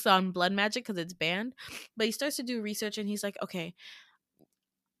books on blood magic because it's banned. But he starts to do research and he's like, okay,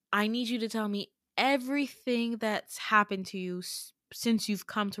 I need you to tell me everything that's happened to you since you've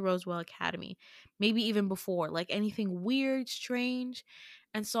come to Rosewell Academy. Maybe even before, like anything weird, strange.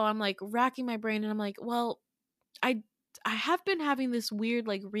 And so I'm like racking my brain and I'm like, well, I I have been having this weird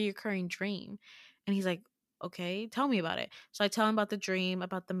like reoccurring dream. And he's like, "Okay, tell me about it." So I tell him about the dream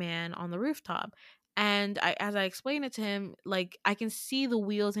about the man on the rooftop. And as I explain it to him, like I can see the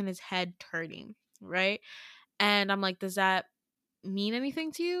wheels in his head turning, right? And I'm like, "Does that mean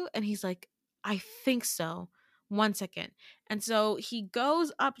anything to you?" And he's like, I think so. 1 second. And so he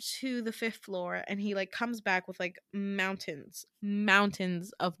goes up to the fifth floor and he like comes back with like mountains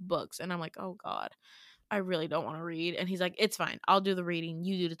of books. And I'm like, oh God, I really don't want to read. And he's like, it's fine. I'll do the reading.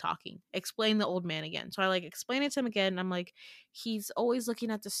 You do the talking. Explain the old man again. So I like explain it to him again. And I'm like, he's always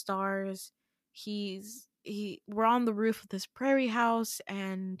looking at the stars. We're on the roof of this prairie house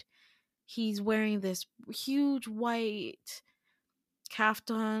and he's wearing this huge white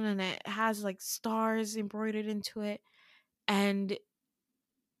kaftan and it has like stars embroidered into it. And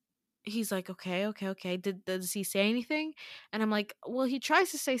he's like, okay. Does he say anything? And I'm like, well, he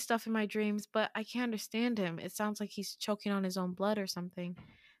tries to say stuff in my dreams, but I can't understand him. It sounds like he's choking on his own blood or something.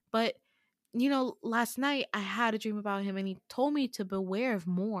 But last night I had a dream about him and he told me to beware of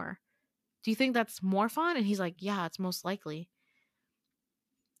more. Do you think that's Morphon? And he's like, yeah, it's most likely.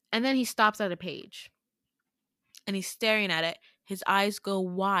 And then he stops at a page and he's staring at it. His eyes go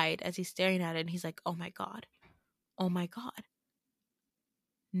wide as he's staring at it and he's like, oh my God. Oh my God.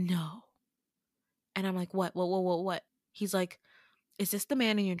 no. And I'm like, what? He's like, is this the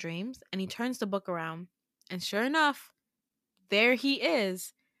man in your dreams? And he turns the book around. And sure enough, there he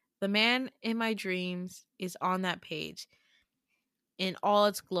is. The man in my dreams is on that page in all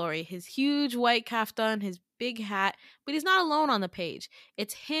its glory. His huge white kaftan, his big hat, but he's not alone on the page.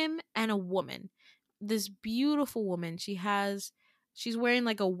 It's him and a woman. This beautiful woman. She's wearing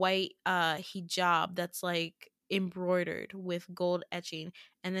like a white hijab that's like embroidered with gold etching,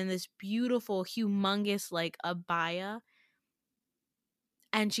 and then this beautiful humongous like abaya,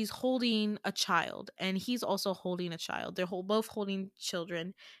 and she's holding a child, and he's also holding a child. They're both holding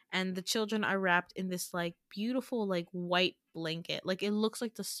children, and the children are wrapped in this like beautiful like white blanket. Like it looks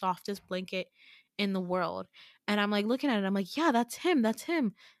like the softest blanket in the world. And I'm like looking at it, I'm like, yeah, that's him, that's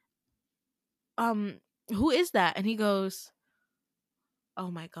him. um who is that? And he goes,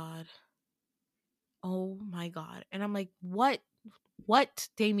 oh my god, oh my god. And I'm like, what,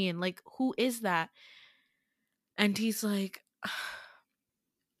 Damien, like who is that? And he's like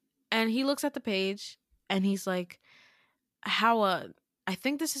and he looks at the page, and he's like, how I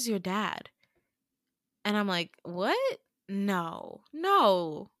think this is your dad. And I'm like, what? No,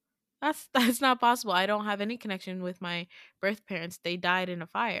 no, that's not possible. I don't have any connection with my birth parents. They died in a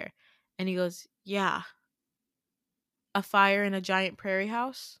fire. And he goes, yeah, a fire in a giant prairie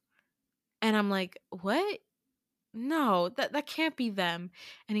house. And I'm like, what? No, that can't be them.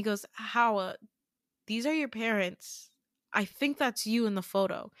 And he goes, how these are your parents. I think that's you in the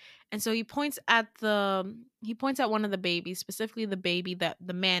photo. And so he points at one of the babies, specifically the baby that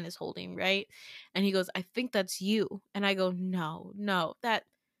the man is holding, right? And he goes, I think that's you. And I go, no, no, that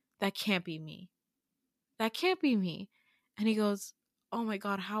can't be me. That can't be me. And he goes, oh my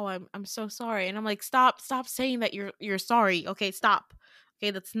god, how I'm so sorry. And I'm like, stop saying that you're sorry. Okay, stop.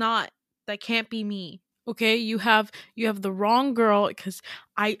 Okay, that can't be me. Okay, you have the wrong girl, because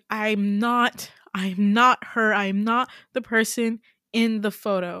I'm not her. I'm not the person in the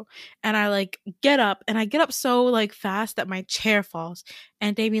photo. And I like get up, and I get up so like fast that my chair falls.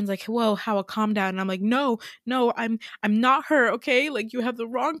 And Damien's like, whoa, Howard, calm down. And I'm like, no, I'm not her. Okay, like you have the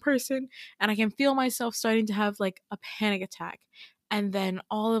wrong person. And I can feel myself starting to have like a panic attack. And then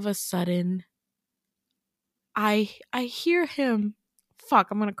all of a sudden I hear him.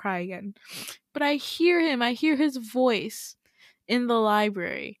 Fuck, I'm gonna cry again. But I hear him. I hear his voice in the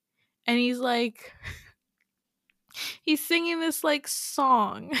library. And he's like, he's singing this like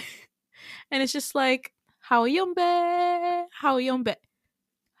song. And it's just like, Hawayombe, Hawayombe,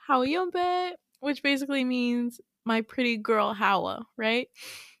 Hawayombe, which basically means my pretty girl Hawa, right?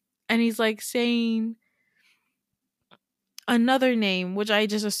 And he's like saying another name, which I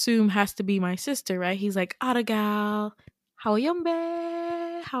just assume has to be my sister, right? He's like, Aragal,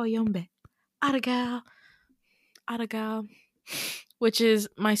 Hawayombe, Hawayombe, Aragal, Aragal, which is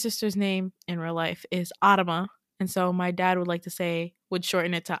my sister's name in real life is Adama. And so my dad would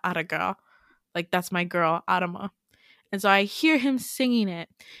shorten it to Aragal. Like that's my girl, Adama. And so I hear him singing it,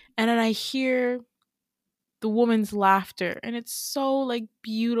 and then I hear the woman's laughter, and it's so like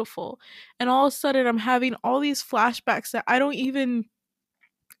beautiful. And all of a sudden I'm having all these flashbacks that I don't even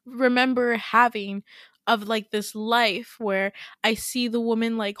remember having, of like this life where I see the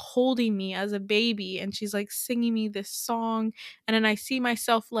woman like holding me as a baby, and she's like singing me this song, and then I see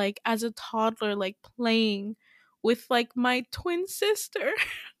myself like as a toddler like playing with like my twin sister.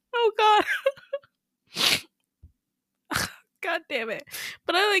 Oh god. God damn it.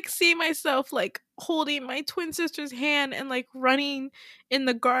 But I like see myself like holding my twin sister's hand and like running in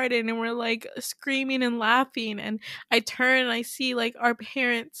the garden, and we're like screaming and laughing, and I turn and I see like our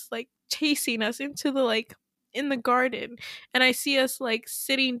parents like chasing us into the like in the garden, and I see us like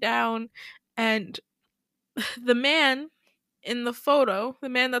sitting down, and the man in the photo, the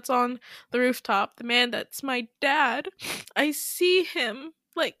man that's on the rooftop, the man that's my dad, I see him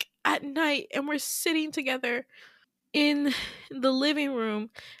like at night, and we're sitting together in the living room,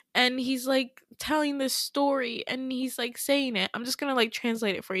 and he's like telling this story, and he's like saying it. I'm just gonna like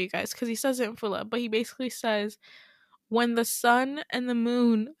translate it for you guys because he says it in full up, but he basically says, when the sun and the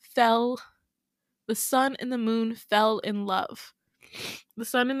moon fell, the sun and the moon fell in love. The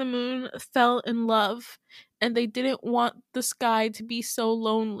sun and the moon fell in love, and they didn't want the sky to be so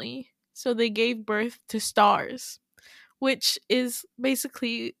lonely, so they gave birth to stars, which is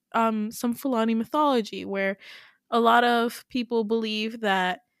basically some Fulani mythology where a lot of people believe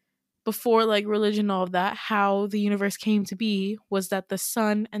that before like religion, all of that, how the universe came to be was that the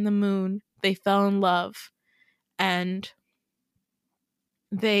sun and the moon, they fell in love, and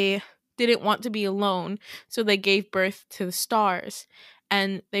they didn't want to be alone, so they gave birth to the stars,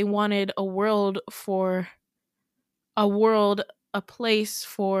 and they wanted a world a place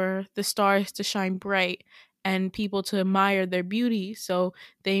for the stars to shine bright and people to admire their beauty. So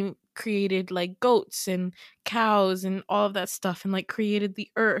they created like goats and cows and all of that stuff, and like created the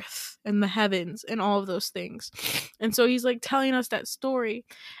earth and the heavens and all of those things. And so he's like telling us that story.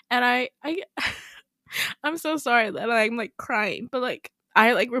 And I I'm so sorry that I'm like crying, but like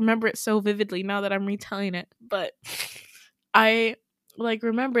I like remember it so vividly now that I'm retelling it. But I like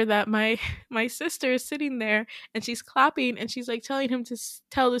remember that my sister is sitting there and she's clapping and she's like telling him to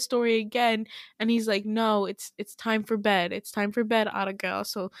tell the story again, and he's like, no, it's time for bed, it's time for bed, Abigail,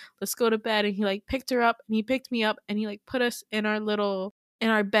 so let's go to bed. And he like picked her up and he picked me up and he like put us in our little in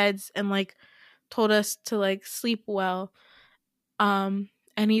our beds and like told us to like sleep well. And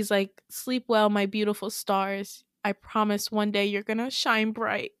he's like, sleep well, my beautiful stars, I promise one day you're gonna shine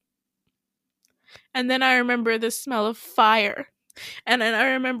bright. And then I remember the smell of fire. And then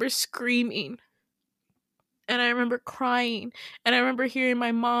I remember screaming. And I remember crying. And I remember hearing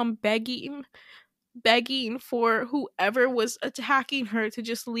my mom begging for whoever was attacking her to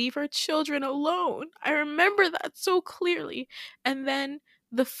just leave her children alone. I remember that so clearly. And then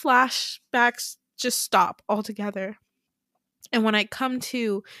the flashbacks just stop altogether. And when I come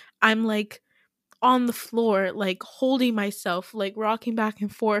to, I'm like on the floor, like holding myself, like rocking back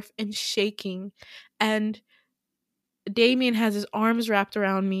and forth and shaking. And Damien has his arms wrapped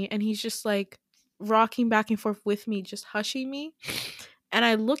around me and he's just like rocking back and forth with me, just hushing me. And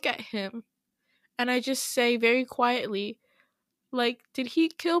I look at him and I just say very quietly, like, did he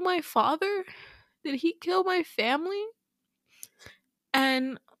kill my father? Did he kill my family?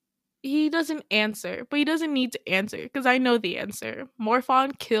 And he doesn't answer, but he doesn't need to answer because I know the answer.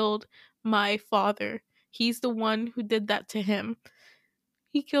 Morphon killed my father. He's the one who did that to him.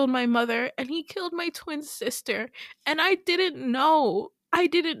 He killed my mother and he killed my twin sister. And I didn't know. I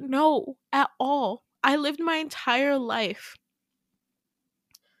didn't know at all. I lived my entire life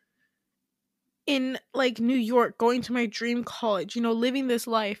in like New York, going to my dream college, living this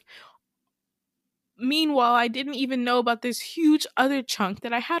life. Meanwhile, I didn't even know about this huge other chunk,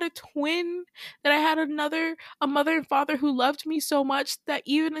 that I had a twin, that I had a mother and father who loved me so much that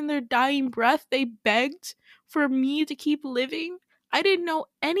even in their dying breath, they begged for me to keep living. I didn't know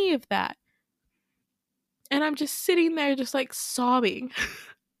any of that. And I'm just sitting there just like sobbing.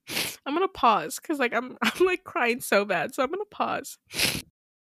 I'm gonna pause because like I'm like crying so bad. So I'm gonna pause.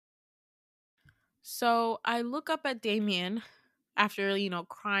 So I look up at Damien after,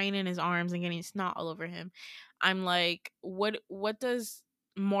 crying in his arms and getting snot all over him. I'm like, what does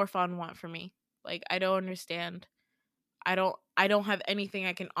Morphon want from me? Like, I don't understand. I don't have anything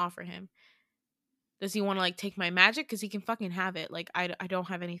I can offer him. Does he want to like take my magic? Because he can fucking have it. Like, I don't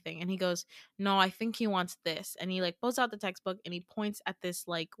have anything. And he goes, no, I think he wants this. And he like pulls out the textbook and he points at this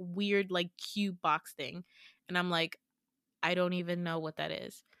like weird like cube box thing. And I'm like, I don't even know what that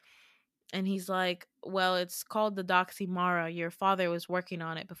is. And he's like, well, it's called the Doxymara. Your father was working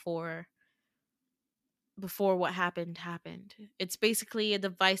on it before what happened. It's basically a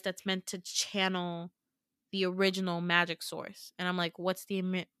device that's meant to channel the original magic source. And I'm like, what's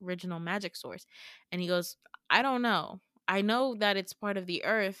the original magic source? And he goes, I don't know. I know that it's part of the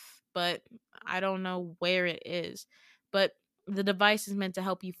earth, but I don't know where it is. But the device is meant to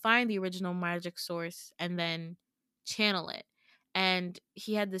help you find the original magic source and then channel it. And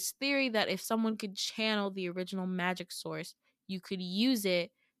he had this theory that if someone could channel the original magic source, you could use it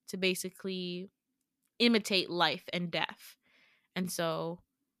to basically imitate life and death. And so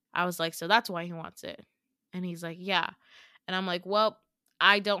I was like, so that's why he wants it. And he's like, yeah. And I'm like, well,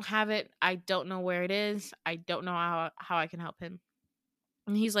 I don't have it. I don't know where it is. I don't know how I can help him.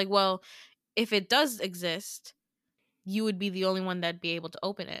 And he's like, well, if it does exist, you would be the only one that'd be able to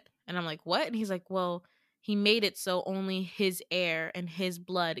open it. And I'm like, what? And he's like, well, he made it so only his air and his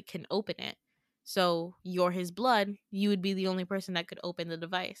blood can open it. So you're his blood, you would be the only person that could open the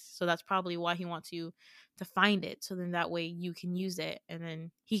device. So that's probably why he wants you to find it. So then that way you can use it and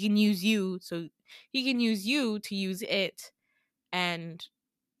then he can use you. So he can use you to use it and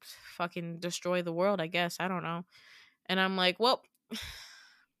fucking destroy the world, I guess. I don't know. And I'm like, well,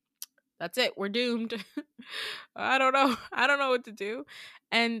 that's it. We're doomed. I don't know. I don't know what to do.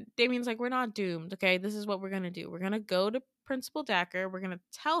 And Damien's like, we're not doomed. Okay. This is what we're going to do. We're going to go to Principal Dacker. We're going to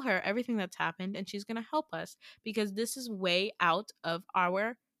tell her everything that's happened and she's going to help us because this is way out of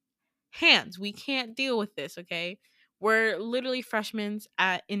our hands. We can't deal with this. Okay. We're literally freshmen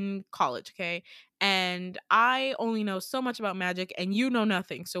in college. Okay. And I only know so much about magic and you know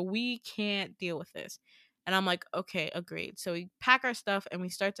nothing. So we can't deal with this. And I'm like, okay, agreed. So we pack our stuff and we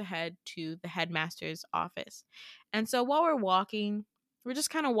start to head to the headmaster's office. And so while we're walking, we're just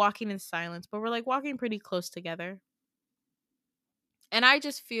kind of walking in silence, but we're like walking pretty close together. And I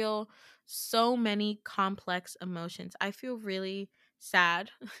just feel so many complex emotions. I feel really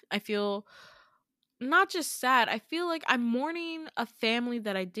sad. I feel not just sad. I feel like I'm mourning a family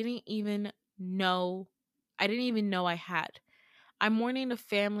that I didn't even know. I didn't even know I had. I'm mourning a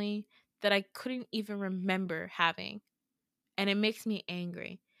family that I couldn't even remember having. And it makes me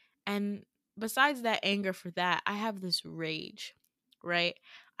angry. And besides that anger for that, I have this rage, right?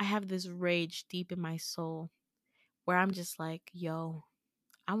 I have this rage deep in my soul where I'm just like, yo,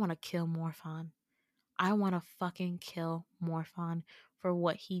 I want to kill Morphon. I want to fucking kill Morphon for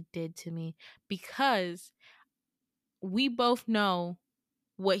what he did to me, because we both know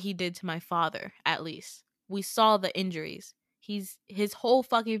what he did to my father. At least we saw the injuries. His whole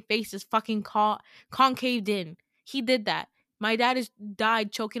fucking face is fucking concaved in. He did that. My dad is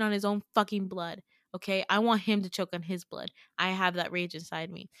died choking on his own fucking blood. Okay, I want him to choke on his blood. I have that rage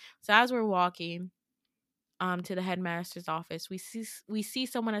inside me. So as we're walking to the headmaster's office, we see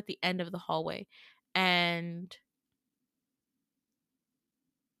someone at the end of the hallway, and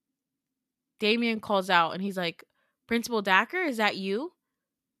Damien calls out and he's like, "Principal Dacker, is that you?"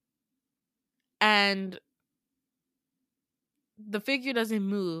 And the figure doesn't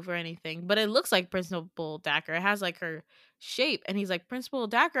move or anything, but it looks like Principal Dacker. It has like her shape. And he's like, "Principal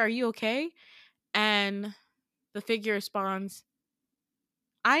Dacker, are you okay?" And the figure responds,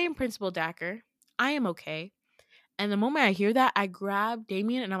 "I am Principal Dacker. I am okay." And the moment I hear that, I grab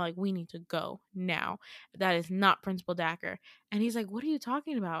Damien and I'm like, "We need to go now. That is not Principal Dacker." And he's like, "What are you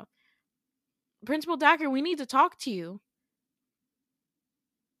talking about?" "Principal Dacker, we need to talk to you."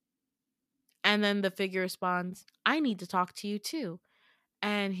 And then the figure responds, "I need to talk to you too."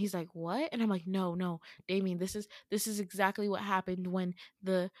 And he's like, "What?" And I'm like, "No, no, Damien, this is exactly what happened when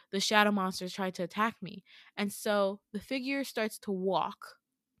the shadow monsters tried to attack me." And so the figure starts to walk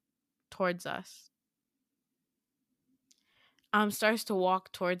towards us. Starts to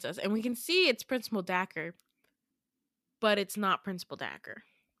walk towards us. And we can see it's Principal Dacker, but it's not Principal Dacker.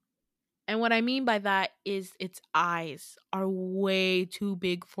 And what I mean by that is its eyes are way too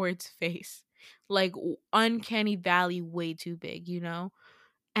big for its face. Like uncanny valley way too big, you know?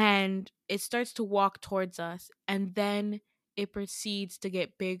 And it starts to walk towards us, and then it proceeds to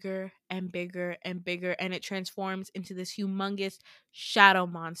get bigger and bigger and bigger, and it transforms into this humongous shadow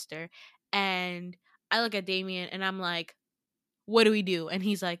monster. And I look at Damien and I'm like, "What do we do?" And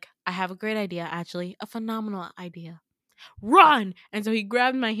he's like, "I have a great idea, actually, a phenomenal idea. Run!" And so he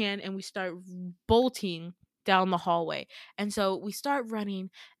grabbed my hand and we start bolting down the hallway. And so we start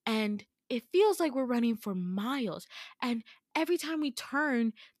running, and it feels like we're running for miles. And every time we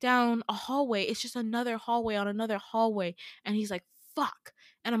turn down a hallway, it's just another hallway on another hallway. And he's like, "Fuck."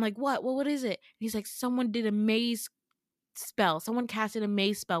 And I'm like, "What? Well, what is it?" And he's like, "Someone did a maze spell. Someone casted a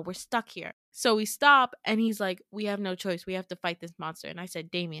maze spell. We're stuck here." So we stop and he's like, "We have no choice. We have to fight this monster." And I said,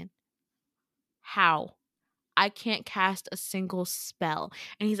 "Damien, how? I can't cast a single spell."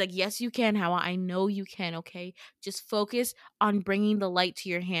 And he's like, "Yes, you can, How I know you can, okay? Just focus on bringing the light to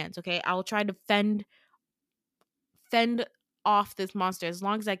your hands, okay? I will try to fend off this monster as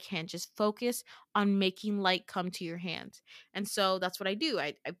long as I can. Just focus on making light come to your hands." And so that's what I do.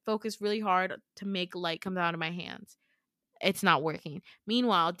 I focus really hard to make light come out of my hands. It's not working.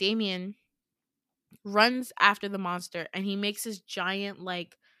 Meanwhile, Damien runs after the monster and he makes this giant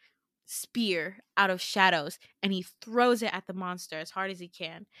like spear out of shadows and he throws it at the monster as hard as he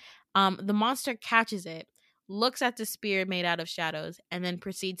can. The monster catches it, looks at the spear made out of shadows, and then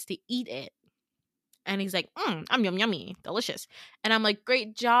proceeds to eat it. And he's like, I'm yummy, delicious." And I'm like,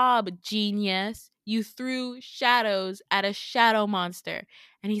 "Great job, genius. You threw shadows at a shadow monster."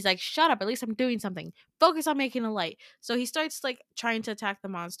 And he's like, "Shut up. At least I'm doing something. Focus on making a light." So he starts like trying to attack the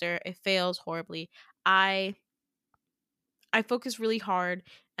monster. It fails horribly. I I focus really hard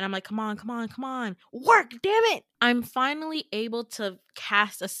and I'm like, "Come on, come on, come on. Work, damn it." I'm finally able to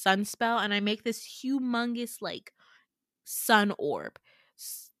cast a sun spell and I make this humongous like sun orb.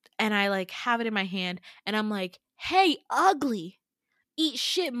 And I like have it in my hand and I'm like, "Hey, ugly. Eat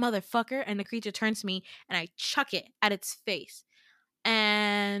shit, motherfucker." And the creature turns to me and I chuck it at its face.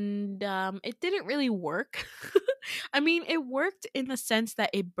 And it didn't really work. I mean, it worked in the sense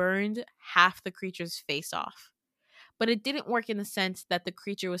that it burned half the creature's face off, but it didn't work in the sense that the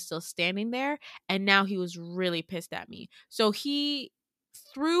creature was still standing there and now he was really pissed at me. So he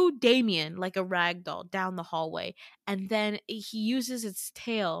threw Damien like a rag doll down the hallway, and then he uses his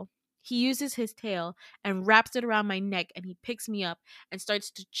tail and wraps it around my neck, and he picks me up and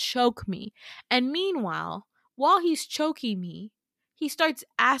starts to choke me. And meanwhile, while he's choking me, he starts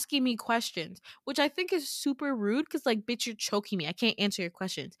asking me questions, which I think is super rude because, like, bitch, you're choking me. I can't answer your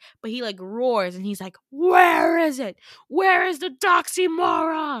questions. But he, like, roars and he's like, where is it? Where is the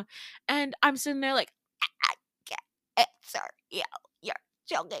Doxymora? And I'm sitting there like, I can't answer you. You're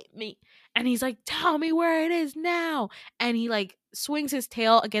choking me. And he's like, tell me where it is now. And he, like, swings his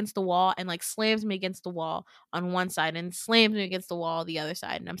tail against the wall and, like, slams me against the wall on one side and slams me against the wall the other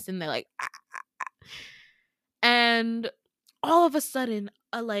side. And I'm sitting there like, ah. And all of a sudden,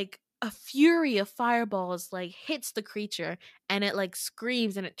 a fury of fireballs like hits the creature, and it like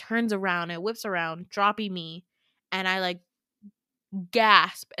screams and it turns around, it whips around, dropping me, and I like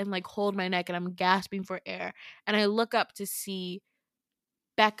gasp and like hold my neck, and I'm gasping for air, and I look up to see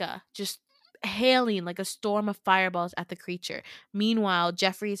Becca just hailing like a storm of fireballs at the creature. Meanwhile,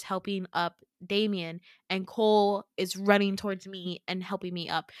 Jeffrey's helping up Damien, and Cole is running towards me and helping me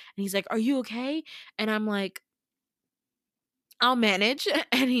up. And he's like, are you okay? And I'm like, I'll manage.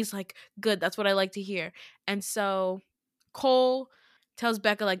 And he's like, good, that's what I like to hear. And so Cole tells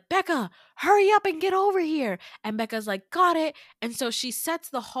Becca, like, Becca, hurry up and get over here. And Becca's like, got it. And so she sets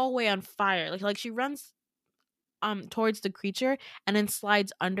the hallway on fire. Like she runs towards the creature and then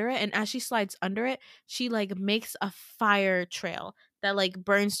slides under it, and as she slides under it, she like makes a fire trail that like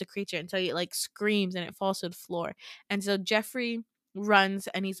burns the creature until it like screams and it falls to the floor. And so Jeffrey runs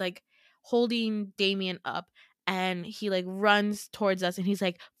and he's like holding Damien up, and he like runs towards us and he's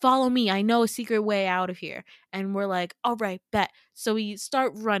like, follow me, I know a secret way out of here. And we're like, all right, bet. So we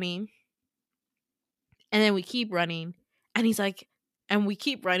start running, and then we keep running, and he's like, and we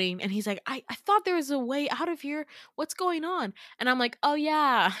keep running, and he's like, I thought there was a way out of here. What's going on? And I'm like, oh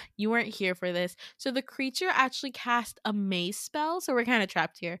yeah, you weren't here for this. So the creature actually cast a maze spell, so we're kind of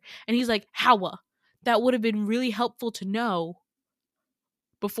trapped here. And he's like, Howa, that would have been really helpful to know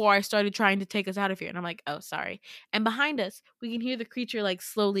before I started trying to take us out of here. And I'm like, oh, sorry. And behind us, we can hear the creature like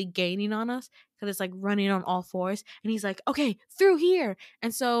slowly gaining on us because it's like running on all fours. And he's like, okay, through here.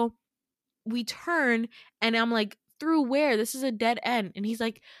 And so we turn, and I'm like, through where? This is a dead end. And he's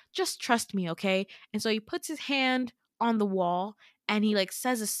like, just trust me, okay? And so he puts his hand on the wall and he like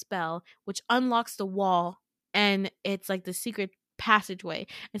says a spell which unlocks the wall, and it's like the secret passageway.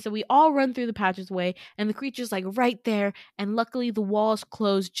 And so we all run through the passageway, and the creature's like right there, and luckily the walls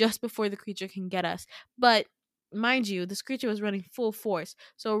close just before the creature can get us. But mind you, this creature was running full force.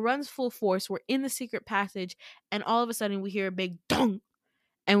 So it runs full force. We're in the secret passage, and all of a sudden we hear a big dong,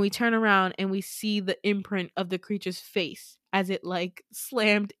 and we turn around and we see the imprint of the creature's face as it like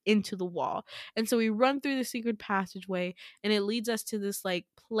slammed into the wall. And so we run through the secret passageway, and it leads us to this like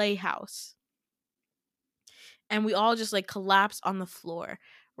playhouse, and we all just like collapse on the floor,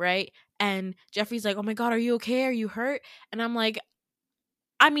 right? And Jeffrey's like, oh my god, are you okay, are you hurt? And I'm like,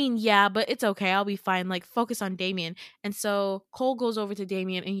 I mean, yeah, but it's okay. I'll be fine. Like, focus on Damien. And so Cole goes over to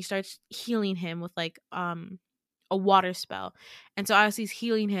Damien and he starts healing him with like a water spell. And so as he's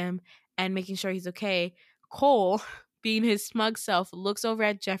healing him and making sure he's okay, Cole, being his smug self, looks over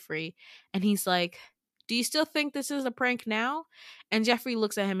at Jeffrey and he's like, do you still think this is a prank now? And Jeffrey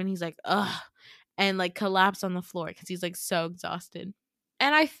looks at him and he's like, ugh, and like collapse on the floor because he's like so exhausted.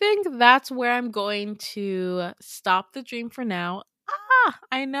 And I think that's where I'm going to stop the dream for now.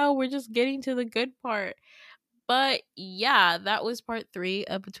 I know we're just getting to the good part. But yeah, that was part 3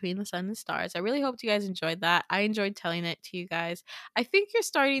 of Between the Sun and Stars. I really hope you guys enjoyed that. I enjoyed telling it to you guys. I think you're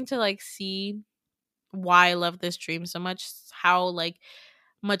starting to like see why I love this dream so much, how like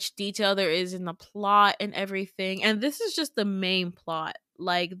much detail there is in the plot and everything. And this is just the main plot.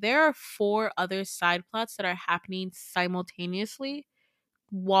 Like there are 4 other side plots that are happening simultaneously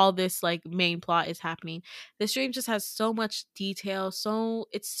while this like main plot is happening. This dream just has so much detail, so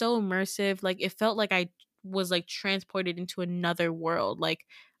it's so immersive. Like it felt like I was like transported into another world, like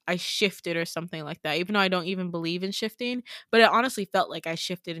I shifted or something like that, even though I don't even believe in shifting. But it honestly felt like I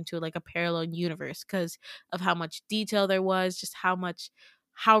shifted into like a parallel universe because of how much detail there was, just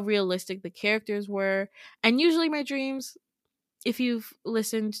how realistic the characters were. And usually my dreams, if you've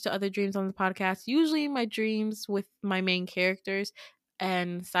listened to other dreams on the podcast, usually my dreams with my main characters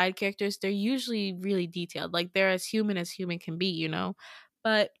and side characters, they're usually really detailed. Like they're as human can be, you know?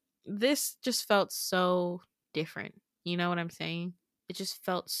 But this just felt so different. You know what I'm saying? It just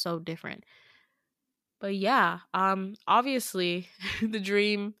felt so different. But yeah, obviously the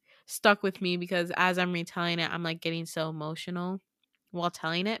dream stuck with me because as I'm retelling it, I'm like getting so emotional while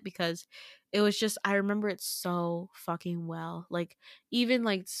telling it because it was just I remember it so fucking well. Like even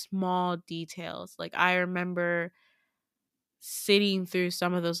like small details. Like I remember sitting through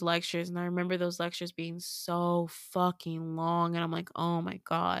some of those lectures and I remember those lectures being so fucking long and I'm like, "Oh my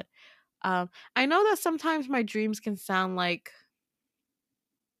god." I know that sometimes my dreams can sound like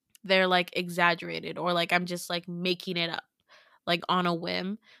they're like exaggerated or like I'm just like making it up like on a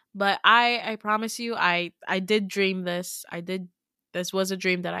whim. But I promise you, I did dream this. This was a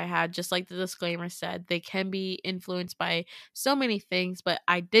dream that I had, just like the disclaimer said. They can be influenced by so many things, but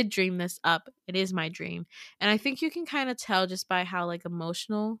I did dream this up. It is my dream. And I think you can kind of tell just by how like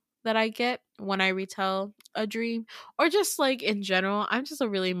emotional that I get when I retell a dream, or just like in general. I'm just a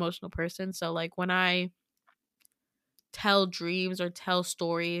really emotional person, so like when I tell dreams or tell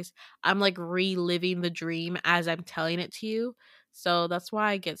stories, I'm like reliving the dream as I'm telling it to you. So that's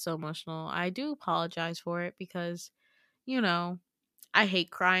why I get so emotional. I do apologize for it because, you know, I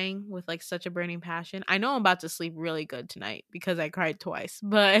hate crying with like such a burning passion. I know I'm about to sleep really good tonight because I cried twice,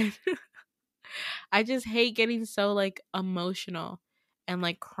 but I just hate getting so like emotional and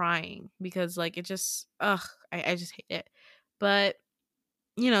like crying because like it just, I just hate it. But,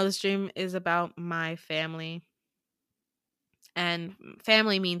 this dream is about my family, and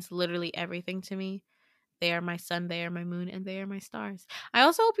family means literally everything to me. They are my sun, they are my moon, and they are my stars. I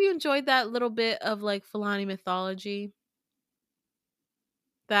also hope you enjoyed that little bit of like Fulani mythology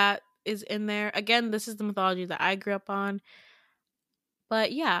that is in there. Again, this is the mythology that I grew up on.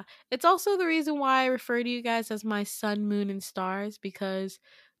 But yeah, it's also the reason why I refer to you guys as my sun, moon, and stars, because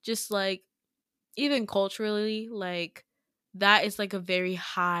just like even culturally, like that is like a very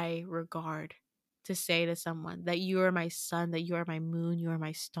high regard to say to someone that you are my sun, that you are my moon, you are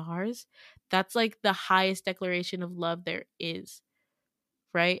my stars. That's like the highest declaration of love there is,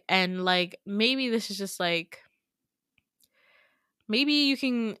 right? And like maybe this is just like, maybe you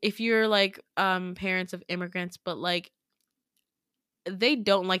can, if you're like parents of immigrants, but like they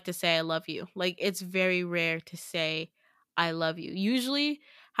don't like to say I love you. Like it's very rare to say I love you. Usually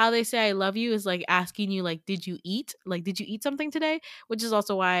how they say I love you is like asking you like did you eat? Like did you eat something today? Which is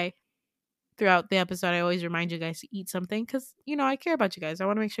also why throughout the episode I always remind you guys to eat something, cuz I care about you guys. I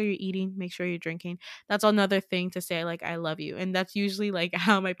want to make sure you're eating, make sure you're drinking. That's another thing to say like I love you. And that's usually like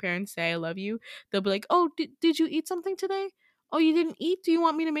how my parents say I love you. They'll be like, "Oh, did you eat something today? Oh, you didn't eat? Do you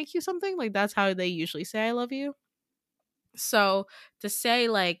want me to make you something?" Like that's how they usually say I love you. So to say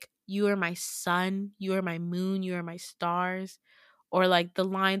like you are my sun, you are my moon, you are my stars, or like the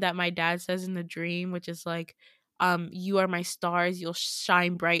line that my dad says in the dream, which is like, you are my stars, you'll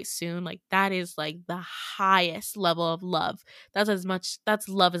shine bright soon. Like that is like the highest level of love. That's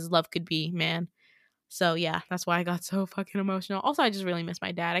love as love could be, man. So yeah, that's why I got so fucking emotional. Also, I just really miss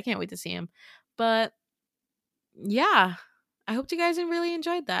my dad. I can't wait to see him. But yeah, I hope you guys really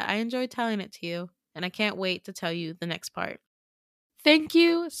enjoyed that. I enjoyed telling it to you, and I can't wait to tell you the next part. Thank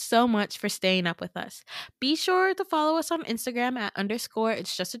you so much for staying up with us. Be sure to follow us on Instagram at underscore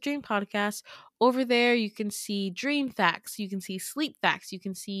It's Just a Dream Podcast. Over there, you can see dream facts, you can see sleep facts, you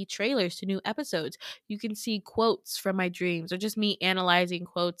can see trailers to new episodes, you can see quotes from my dreams, or just me analyzing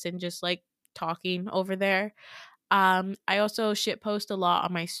quotes and just like talking over there. I also shit post a lot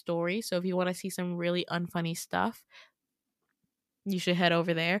on my story, so if you want to see some really unfunny stuff, you should head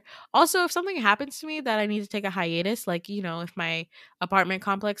over there. Also, if something happens to me that I need to take a hiatus, like, if my apartment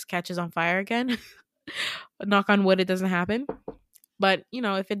complex catches on fire again, knock on wood, it doesn't happen. But,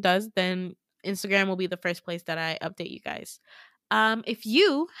 if it does, then Instagram will be the first place that I update you guys. If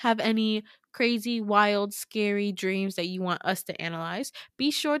you have any crazy, wild, scary dreams that you want us to analyze,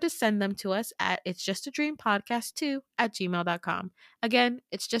 be sure to send them to us at it's just a dream podcast 2 at gmail.com. Again,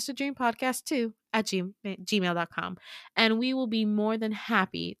 it's just a dream podcast 2 at gmail.com. And we will be more than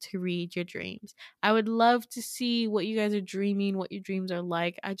happy to read your dreams. I would love to see what you guys are dreaming, what your dreams are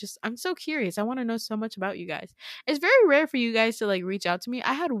like. I'm so curious. I want to know so much about you guys. It's very rare for you guys to like reach out to me.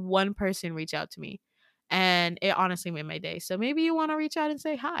 I had one person reach out to me, and it honestly made my day. So maybe you want to reach out and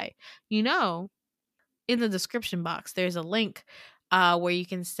say hi. In the description box, there's a link where you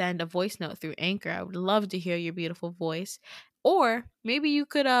can send a voice note through Anchor. I would love to hear your beautiful voice. Or maybe you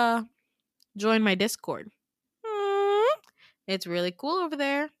could join my Discord. It's really cool over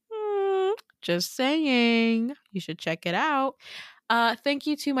there. Just saying. You should check it out. Thank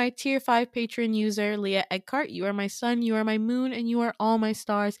you to my tier 5 patron user, Leah Eckhart. You are my sun, you are my moon, and you are all my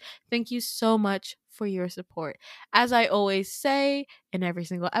stars. Thank you so much for your support. As I always say in every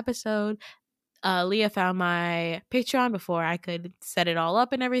single episode, Leah found my Patreon before I could set it all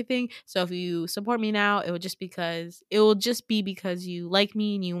up and everything. So if you support me now, it will just be because you like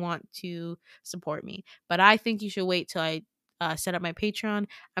me and you want to support me. But I think you should wait till I set up my Patreon.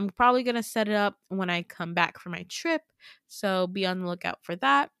 I'm probably gonna set it up when I come back from my trip, so be on the lookout for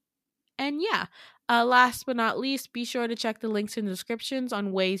that. And yeah, last but not least, be sure to check the links in the descriptions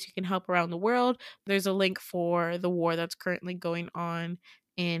on ways you can help around the world. There's a link for the war that's currently going on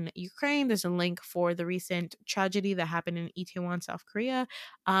in Ukraine. There's a link for the recent tragedy that happened in Itaewon, South Korea.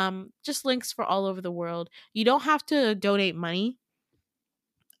 Just links for all over the world. You don't have to donate money.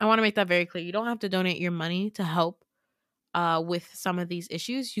 I want to make that very clear. You don't have to donate your money to help with some of these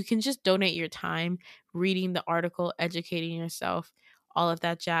issues. You can just donate your time, reading the article, educating yourself, all of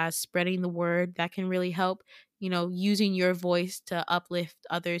that jazz, spreading the word. That can really help. Using your voice to uplift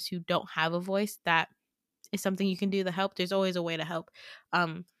others who don't have a voice. That is something you can do to help. There's always a way to help.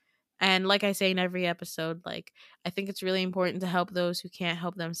 And like I say in every episode, like, I think it's really important to help those who can't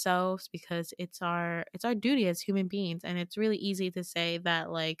help themselves, because it's our duty as human beings. And it's really easy to say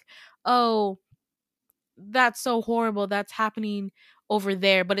that, like, oh, that's so horrible, that's happening over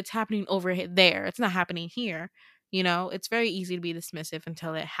there, but it's happening over there, it's not happening here. It's very easy to be dismissive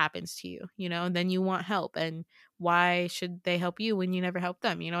until it happens to you, and then you want help, and why should they help you when you never help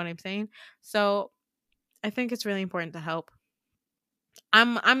them? You know what I'm saying? So I think it's really important to help.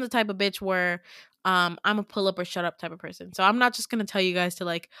 I'm the type of bitch where I'm a pull up or shut up type of person. So I'm not just gonna tell you guys to,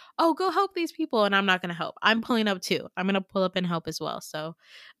 like, oh, go help these people, and I'm not gonna help. I'm pulling up too. I'm gonna pull up and help as well. So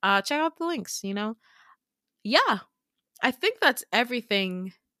check out the links, Yeah, I think that's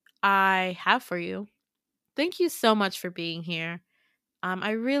everything I have for you. Thank you so much for being here.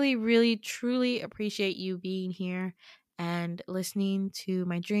 I really, really, truly appreciate you being here and listening to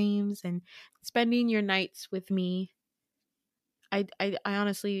my dreams and spending your nights with me. I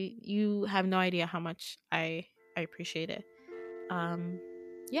honestly, you have no idea how much I appreciate it. Um,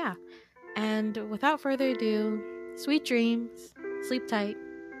 yeah. And without further ado, sweet dreams, sleep tight.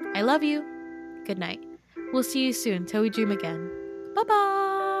 I love you. Good night. We'll see you soon till we dream again. Bye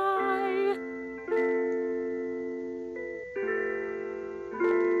bye.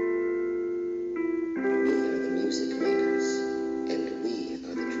 We are the music makers, and we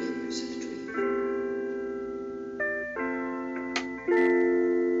are the dreamers of dreams.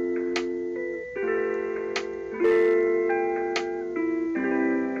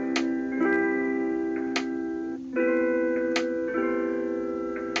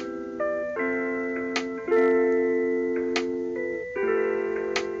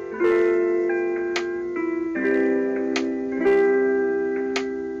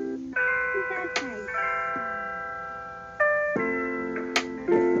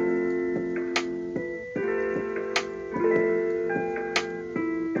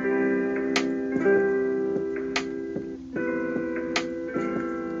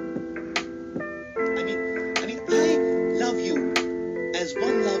 I love you as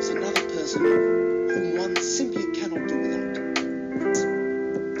one loves another person whom one simply cannot do without.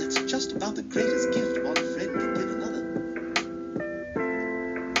 That's just about the greatest